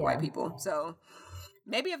predominantly white people. So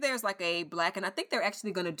maybe if there's, like, a black, and I think they're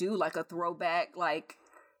actually going to do, like, a throwback, like,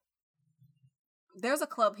 there's a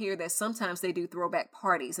club here that sometimes they do throwback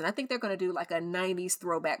parties. And I think they're going to do, like, a 90s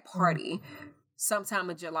throwback party sometime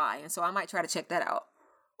in July, and so I might try to check that out.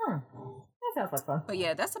 That sounds like fun. But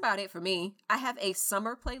yeah, that's about it for me. I have a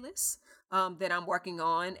summer playlist that I'm working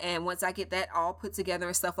on, and once I get that all put together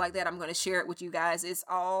and stuff like that, I'm going to share it with you guys. It's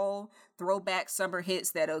all throwback summer hits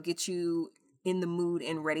that'll get you in the mood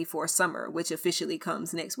and ready for summer, which officially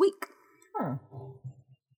comes next week. All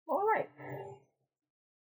right.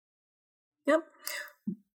 Yep.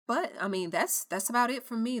 But, I mean, that's about it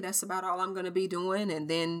for me. That's about all I'm going to be doing. And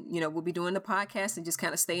then, we'll be doing the podcast and just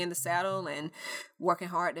kind of stay in the saddle and working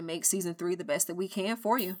hard to make season 3 the best that we can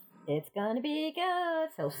for you. It's going to be good.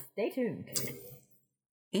 So stay tuned.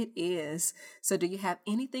 It is. So do you have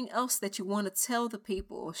anything else that you want to tell the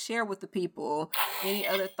people, share with the people? Any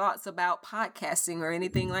other thoughts about podcasting or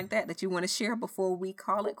anything like that you want to share before we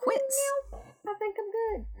call it quits? No, I think I'm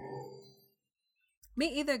good. Me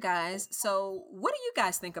either, guys. So what do you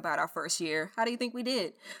guys think about our first year? How do you think we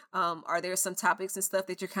did? Are there some topics and stuff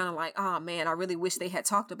that you're kind of like, oh man, I really wish they had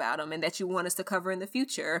talked about them and that you want us to cover in the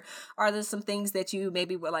future? Are there some things that you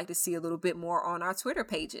maybe would like to see a little bit more on our Twitter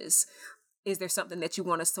pages? Is there something that you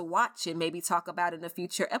want us to watch and maybe talk about in a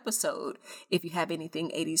future episode? If you have anything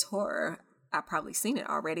 80s horror, I've probably seen it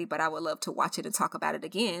already, but I would love to watch it and talk about it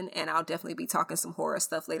again. And I'll definitely be talking some horror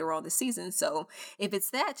stuff later on this season. So if it's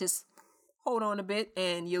that, just hold on a bit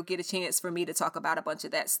and you'll get a chance for me to talk about a bunch of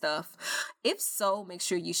that stuff. If so, make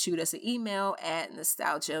sure you shoot us an email at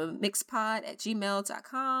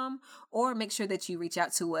nostalgiamixpod@gmail.com, or make sure that you reach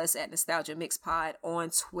out to us at nostalgiamixpod on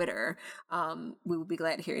Twitter. We will be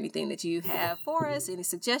glad to hear anything that you have for us, any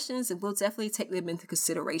suggestions, and we'll definitely take them into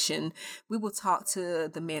consideration. We will talk to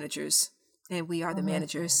the managers, and we are the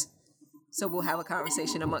managers. So we'll have a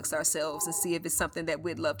conversation amongst ourselves and see if it's something that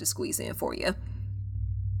we'd love to squeeze in for you.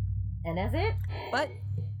 And that's it. But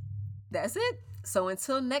that's it. So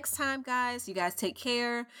until next time, guys, you guys take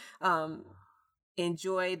care.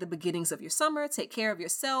 Enjoy the beginnings of your summer. Take care of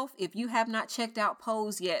yourself. If you have not checked out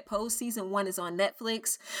Pose yet, Pose season 1 is on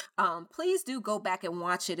Netflix. Please do go back and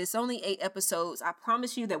watch it. It's only 8 episodes. I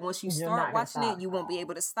promise you that once you start watching it, you won't be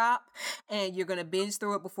able to stop, and you're going to binge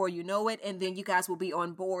through it before you know it. And then you guys will be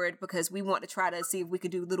on board, because we want to try to see if we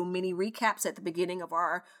could do little mini recaps at the beginning of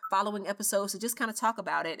our following episodes to just kind of talk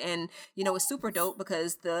about it. And, it's super dope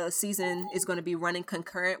because the season is going to be running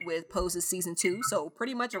concurrent with Pose's season 2. So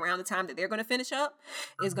pretty much around the time that they're going to finish up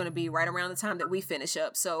is going to be right around the time that we finish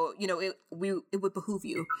up. So, it would behoove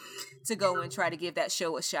you to go and try to give that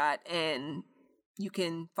show a shot, and you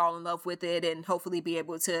can fall in love with it and hopefully be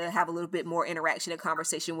able to have a little bit more interaction and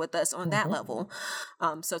conversation with us on that level.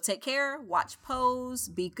 So take care, watch Pose,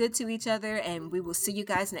 be good to each other, and we will see you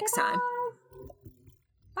guys next time.